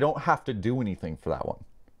because they don't have to do anything for that one.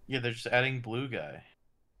 Yeah, they're just adding blue guy.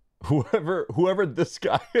 Whoever this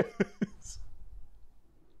guy is.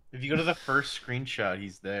 If you go to the first screenshot,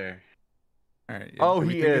 he's there. All right. Oh, do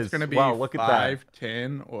we he think is. It's gonna be Wow, look at that. 5,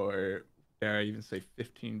 10, or dare I even say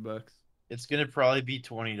 $15? It's gonna probably be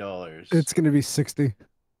 $20. It's going to be 60.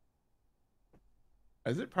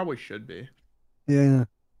 As it probably should be. Yeah.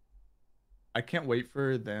 I can't wait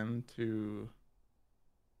for them to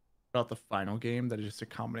put out the final game that is just a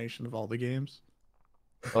combination of all the games.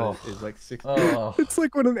 Oh, it's like 60. Oh. It's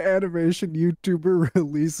like when an animation YouTuber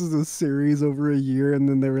releases a series over a year and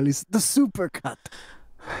then they release the supercut.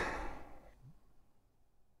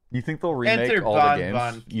 You think they'll remake Enter all the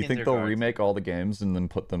Banban games? You think they'll Kindergarten. remake all the games and then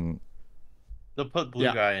put them? They'll put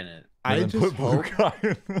blue guy in it. I and then just put blue hope. guy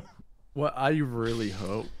in it? What I really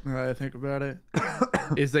hope, now that I think about it,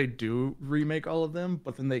 is they do remake all of them,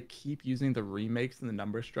 but then they keep using the remakes in the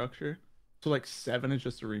number structure. So like 7 is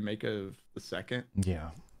just a remake of the second. Yeah.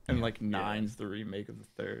 And like 9's the remake of the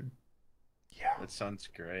third. Yeah. That sounds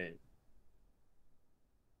great.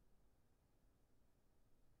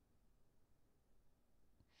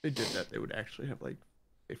 If they did that, they would actually have like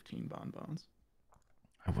 15 bonbons.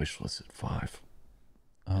 I wish was at 5.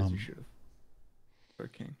 As you should have. For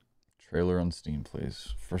King. Trailer on Steam,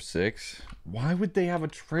 please. For 6? Why would they have a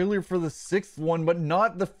trailer for the 6th one, but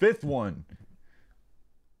not the 5th one?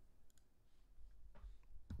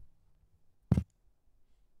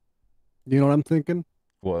 You know what I'm thinking?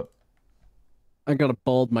 What? I gotta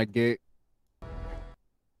bald my gate.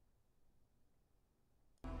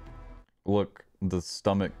 Look, the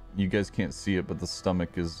stomach. You guys can't see it, but the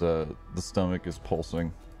stomach is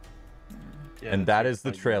pulsing. Yeah, And that's that your is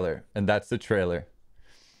the fight. trailer. And that's the trailer.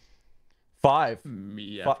 5.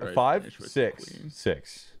 Me Fi- after I 5, finish with 6, Queen.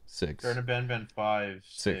 6. Garten of Banban 5,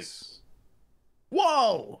 6. 6.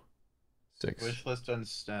 Whoa! 6. Wish list on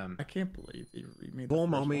STEM. I can't believe they remade the Poor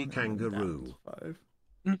first mommy one and then down kangaroo.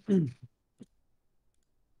 to 5.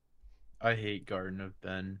 I hate Garten of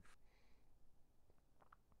Ben.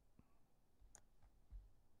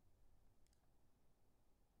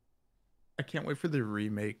 I can't wait for the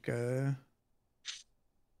remake. Choo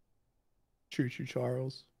Choo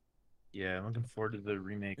Charles. Yeah, I'm looking forward to the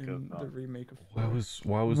remake of. The remake of. Why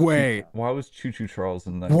was Choo Choo Charles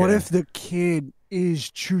in that What game? if the kid is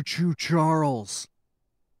Choo Choo Charles?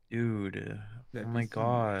 Dude, oh That'd my be some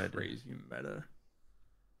god. Crazy meta.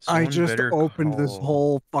 I Someone just better opened this call-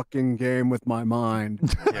 whole fucking game with my mind.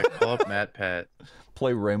 Yeah, call up Matt Pat.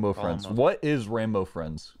 Play Rainbow Call Friends. him up. What is Rainbow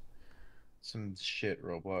Friends? Some shit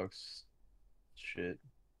Roblox. Shit.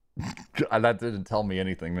 That didn't tell me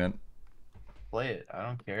anything, man. Play it. I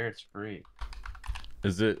don't care. It's free.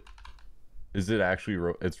 Is it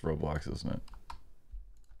actually it's Roblox, isn't it?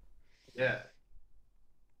 Yeah.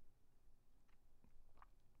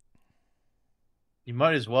 You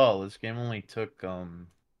might as well. This game only took No.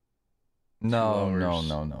 2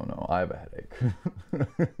 hours. I have a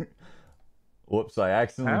headache. Whoops, I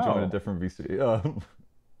accidentally joined a How? different VC.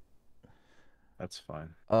 That's fine.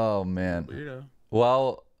 Oh man. Weirdo.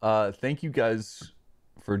 Well, thank you guys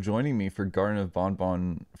for joining me for Garten of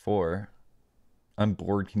Banban 4. I'm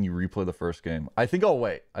bored. Can you replay the first game? I think I'll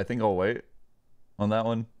wait on that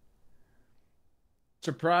one.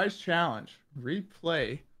 Surprise challenge.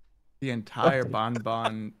 Replay the entire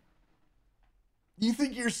Banban. You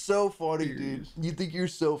think you're so funny, dude. You think you're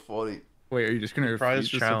so funny. Wait, are you just gonna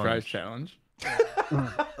Surprise refuse the surprise challenge?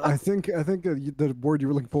 I think the word you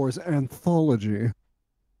were looking for is anthology.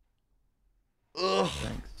 Ugh.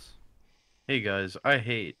 Thanks. Hey guys, I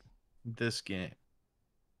hate this game.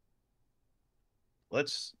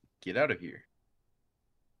 Let's get out of here.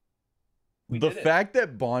 The fact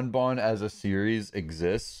that Banban as a series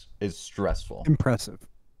exists is stressful. Impressive.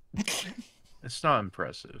 It's not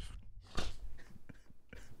impressive.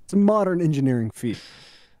 It's a modern engineering feat.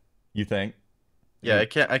 You think? Yeah,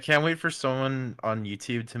 I can't wait for someone on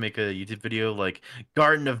YouTube to make a YouTube video like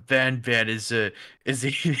Garten of Banban is a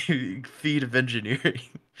feat of engineering.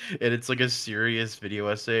 And it's like a serious video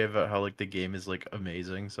essay about how like the game is like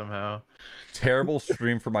amazing somehow. Terrible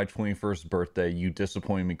stream for my 21st birthday. You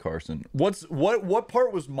disappointed me, Carson. What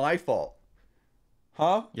part was my fault?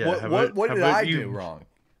 Huh? Yeah, What did I do wrong?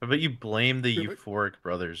 How about you blame the Euphoric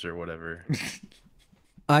Brothers or whatever?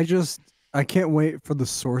 I can't wait for the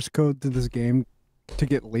source code to this game to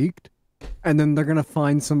get leaked, and then they're gonna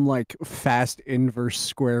find some like fast inverse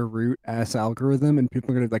square root ass algorithm, and people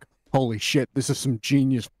are gonna be like, holy shit, this is some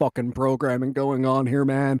genius fucking programming going on here,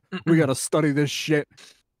 man. We gotta study this shit.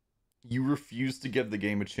 You refuse to give the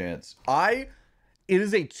game a chance. It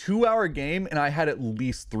is a 2-hour game, and I had at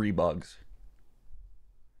least 3 bugs.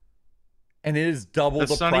 And it is double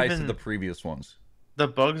That's the not price even- of the previous ones. The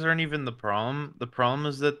bugs aren't even the problem. The problem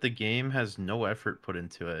is that the game has no effort put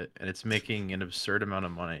into it, and it's making an absurd amount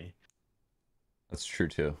of money. That's true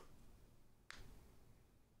too.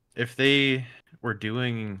 If they were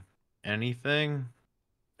doing anything,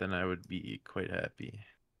 then I would be quite happy.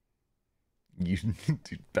 You,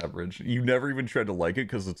 dude, Beverage. You never even tried to like it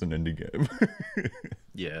because it's an indie game.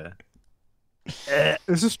 Yeah.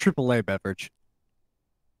 This is AAA beverage.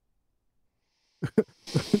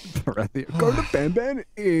 Garten of Banban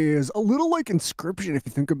is a little like Inscription if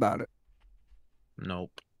you think about it.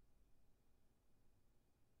 Nope.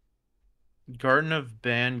 Garten of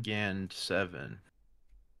Banban 7.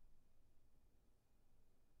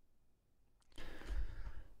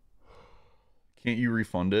 Can't you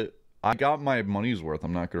refund it? I got my money's worth.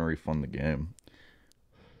 I'm not going to refund the game.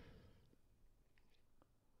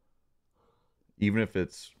 Even if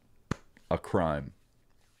it's a crime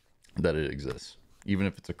that it exists. Even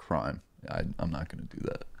if it's a crime. I'm not going to do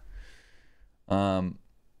that.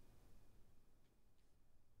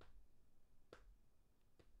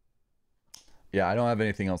 Yeah, I don't have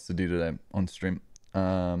anything else to do today on stream.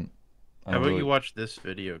 How about you watch this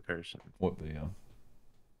video, Carson? What video?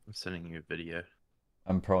 I'm sending you a video.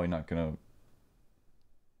 I'm probably not gonna.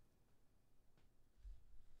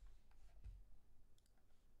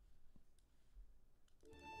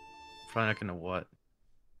 Probably not gonna what?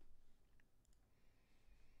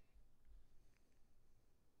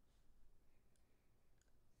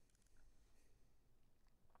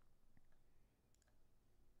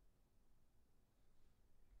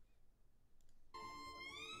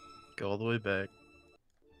 Go all the way back.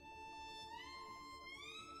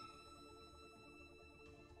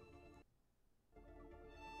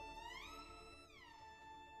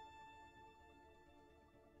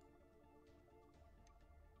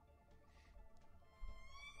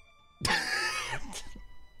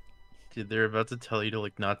 Dude, they're about to tell you to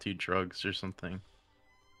like not do drugs or something.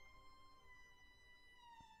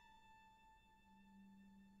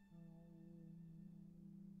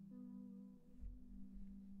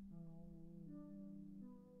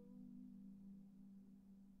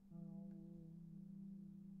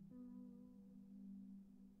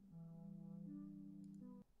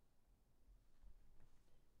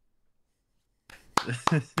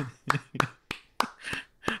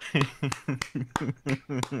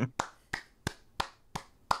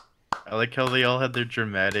 I like how they all had their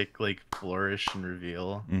dramatic like flourish and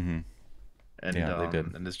reveal. Mm-hmm. And Yeah, they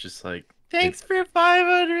did. And it's just like, thanks for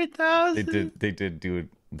 500,000. They did do it.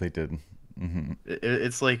 They did. Mm-hmm.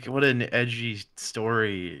 It's like what an edgy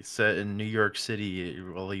story set in New York City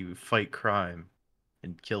while you fight crime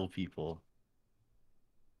and kill people.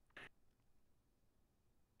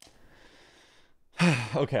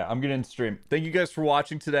 Okay, I'm gonna end stream. Thank you guys for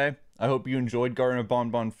watching today. I hope you enjoyed Garten of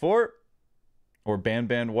Banban 4 or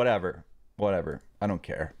Banban, whatever. I don't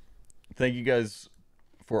care. Thank you guys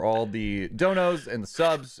for all the donos and the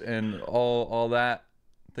subs and all that.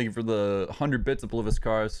 Thank you for the 100 bits of Blivis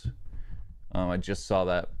Cars. I just saw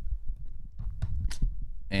that.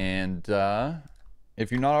 And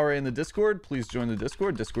if you're not already in the Discord, please join the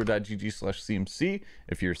Discord, discord.gg/CMC.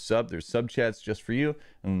 If you're a sub, there's sub chats just for you.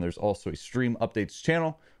 And then there's also a stream updates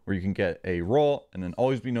channel where you can get a role and then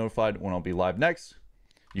always be notified when I'll be live next.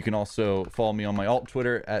 You can also follow me on my alt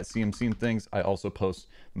Twitter at CMC Things. I also post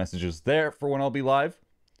messages there for when I'll be live.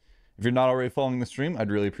 If you're not already following the stream, I'd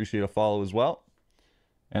really appreciate a follow as well.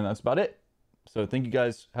 And that's about it. So thank you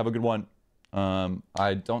guys. Have a good one.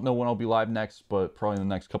 I don't know when I'll be live next, but probably in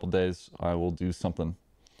the next couple days I will do something.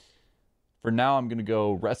 For now, I'm going to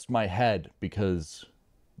go rest my head because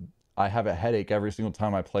I have a headache every single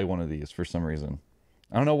time I play one of these for some reason.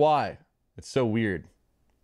 I don't know why. It's so weird.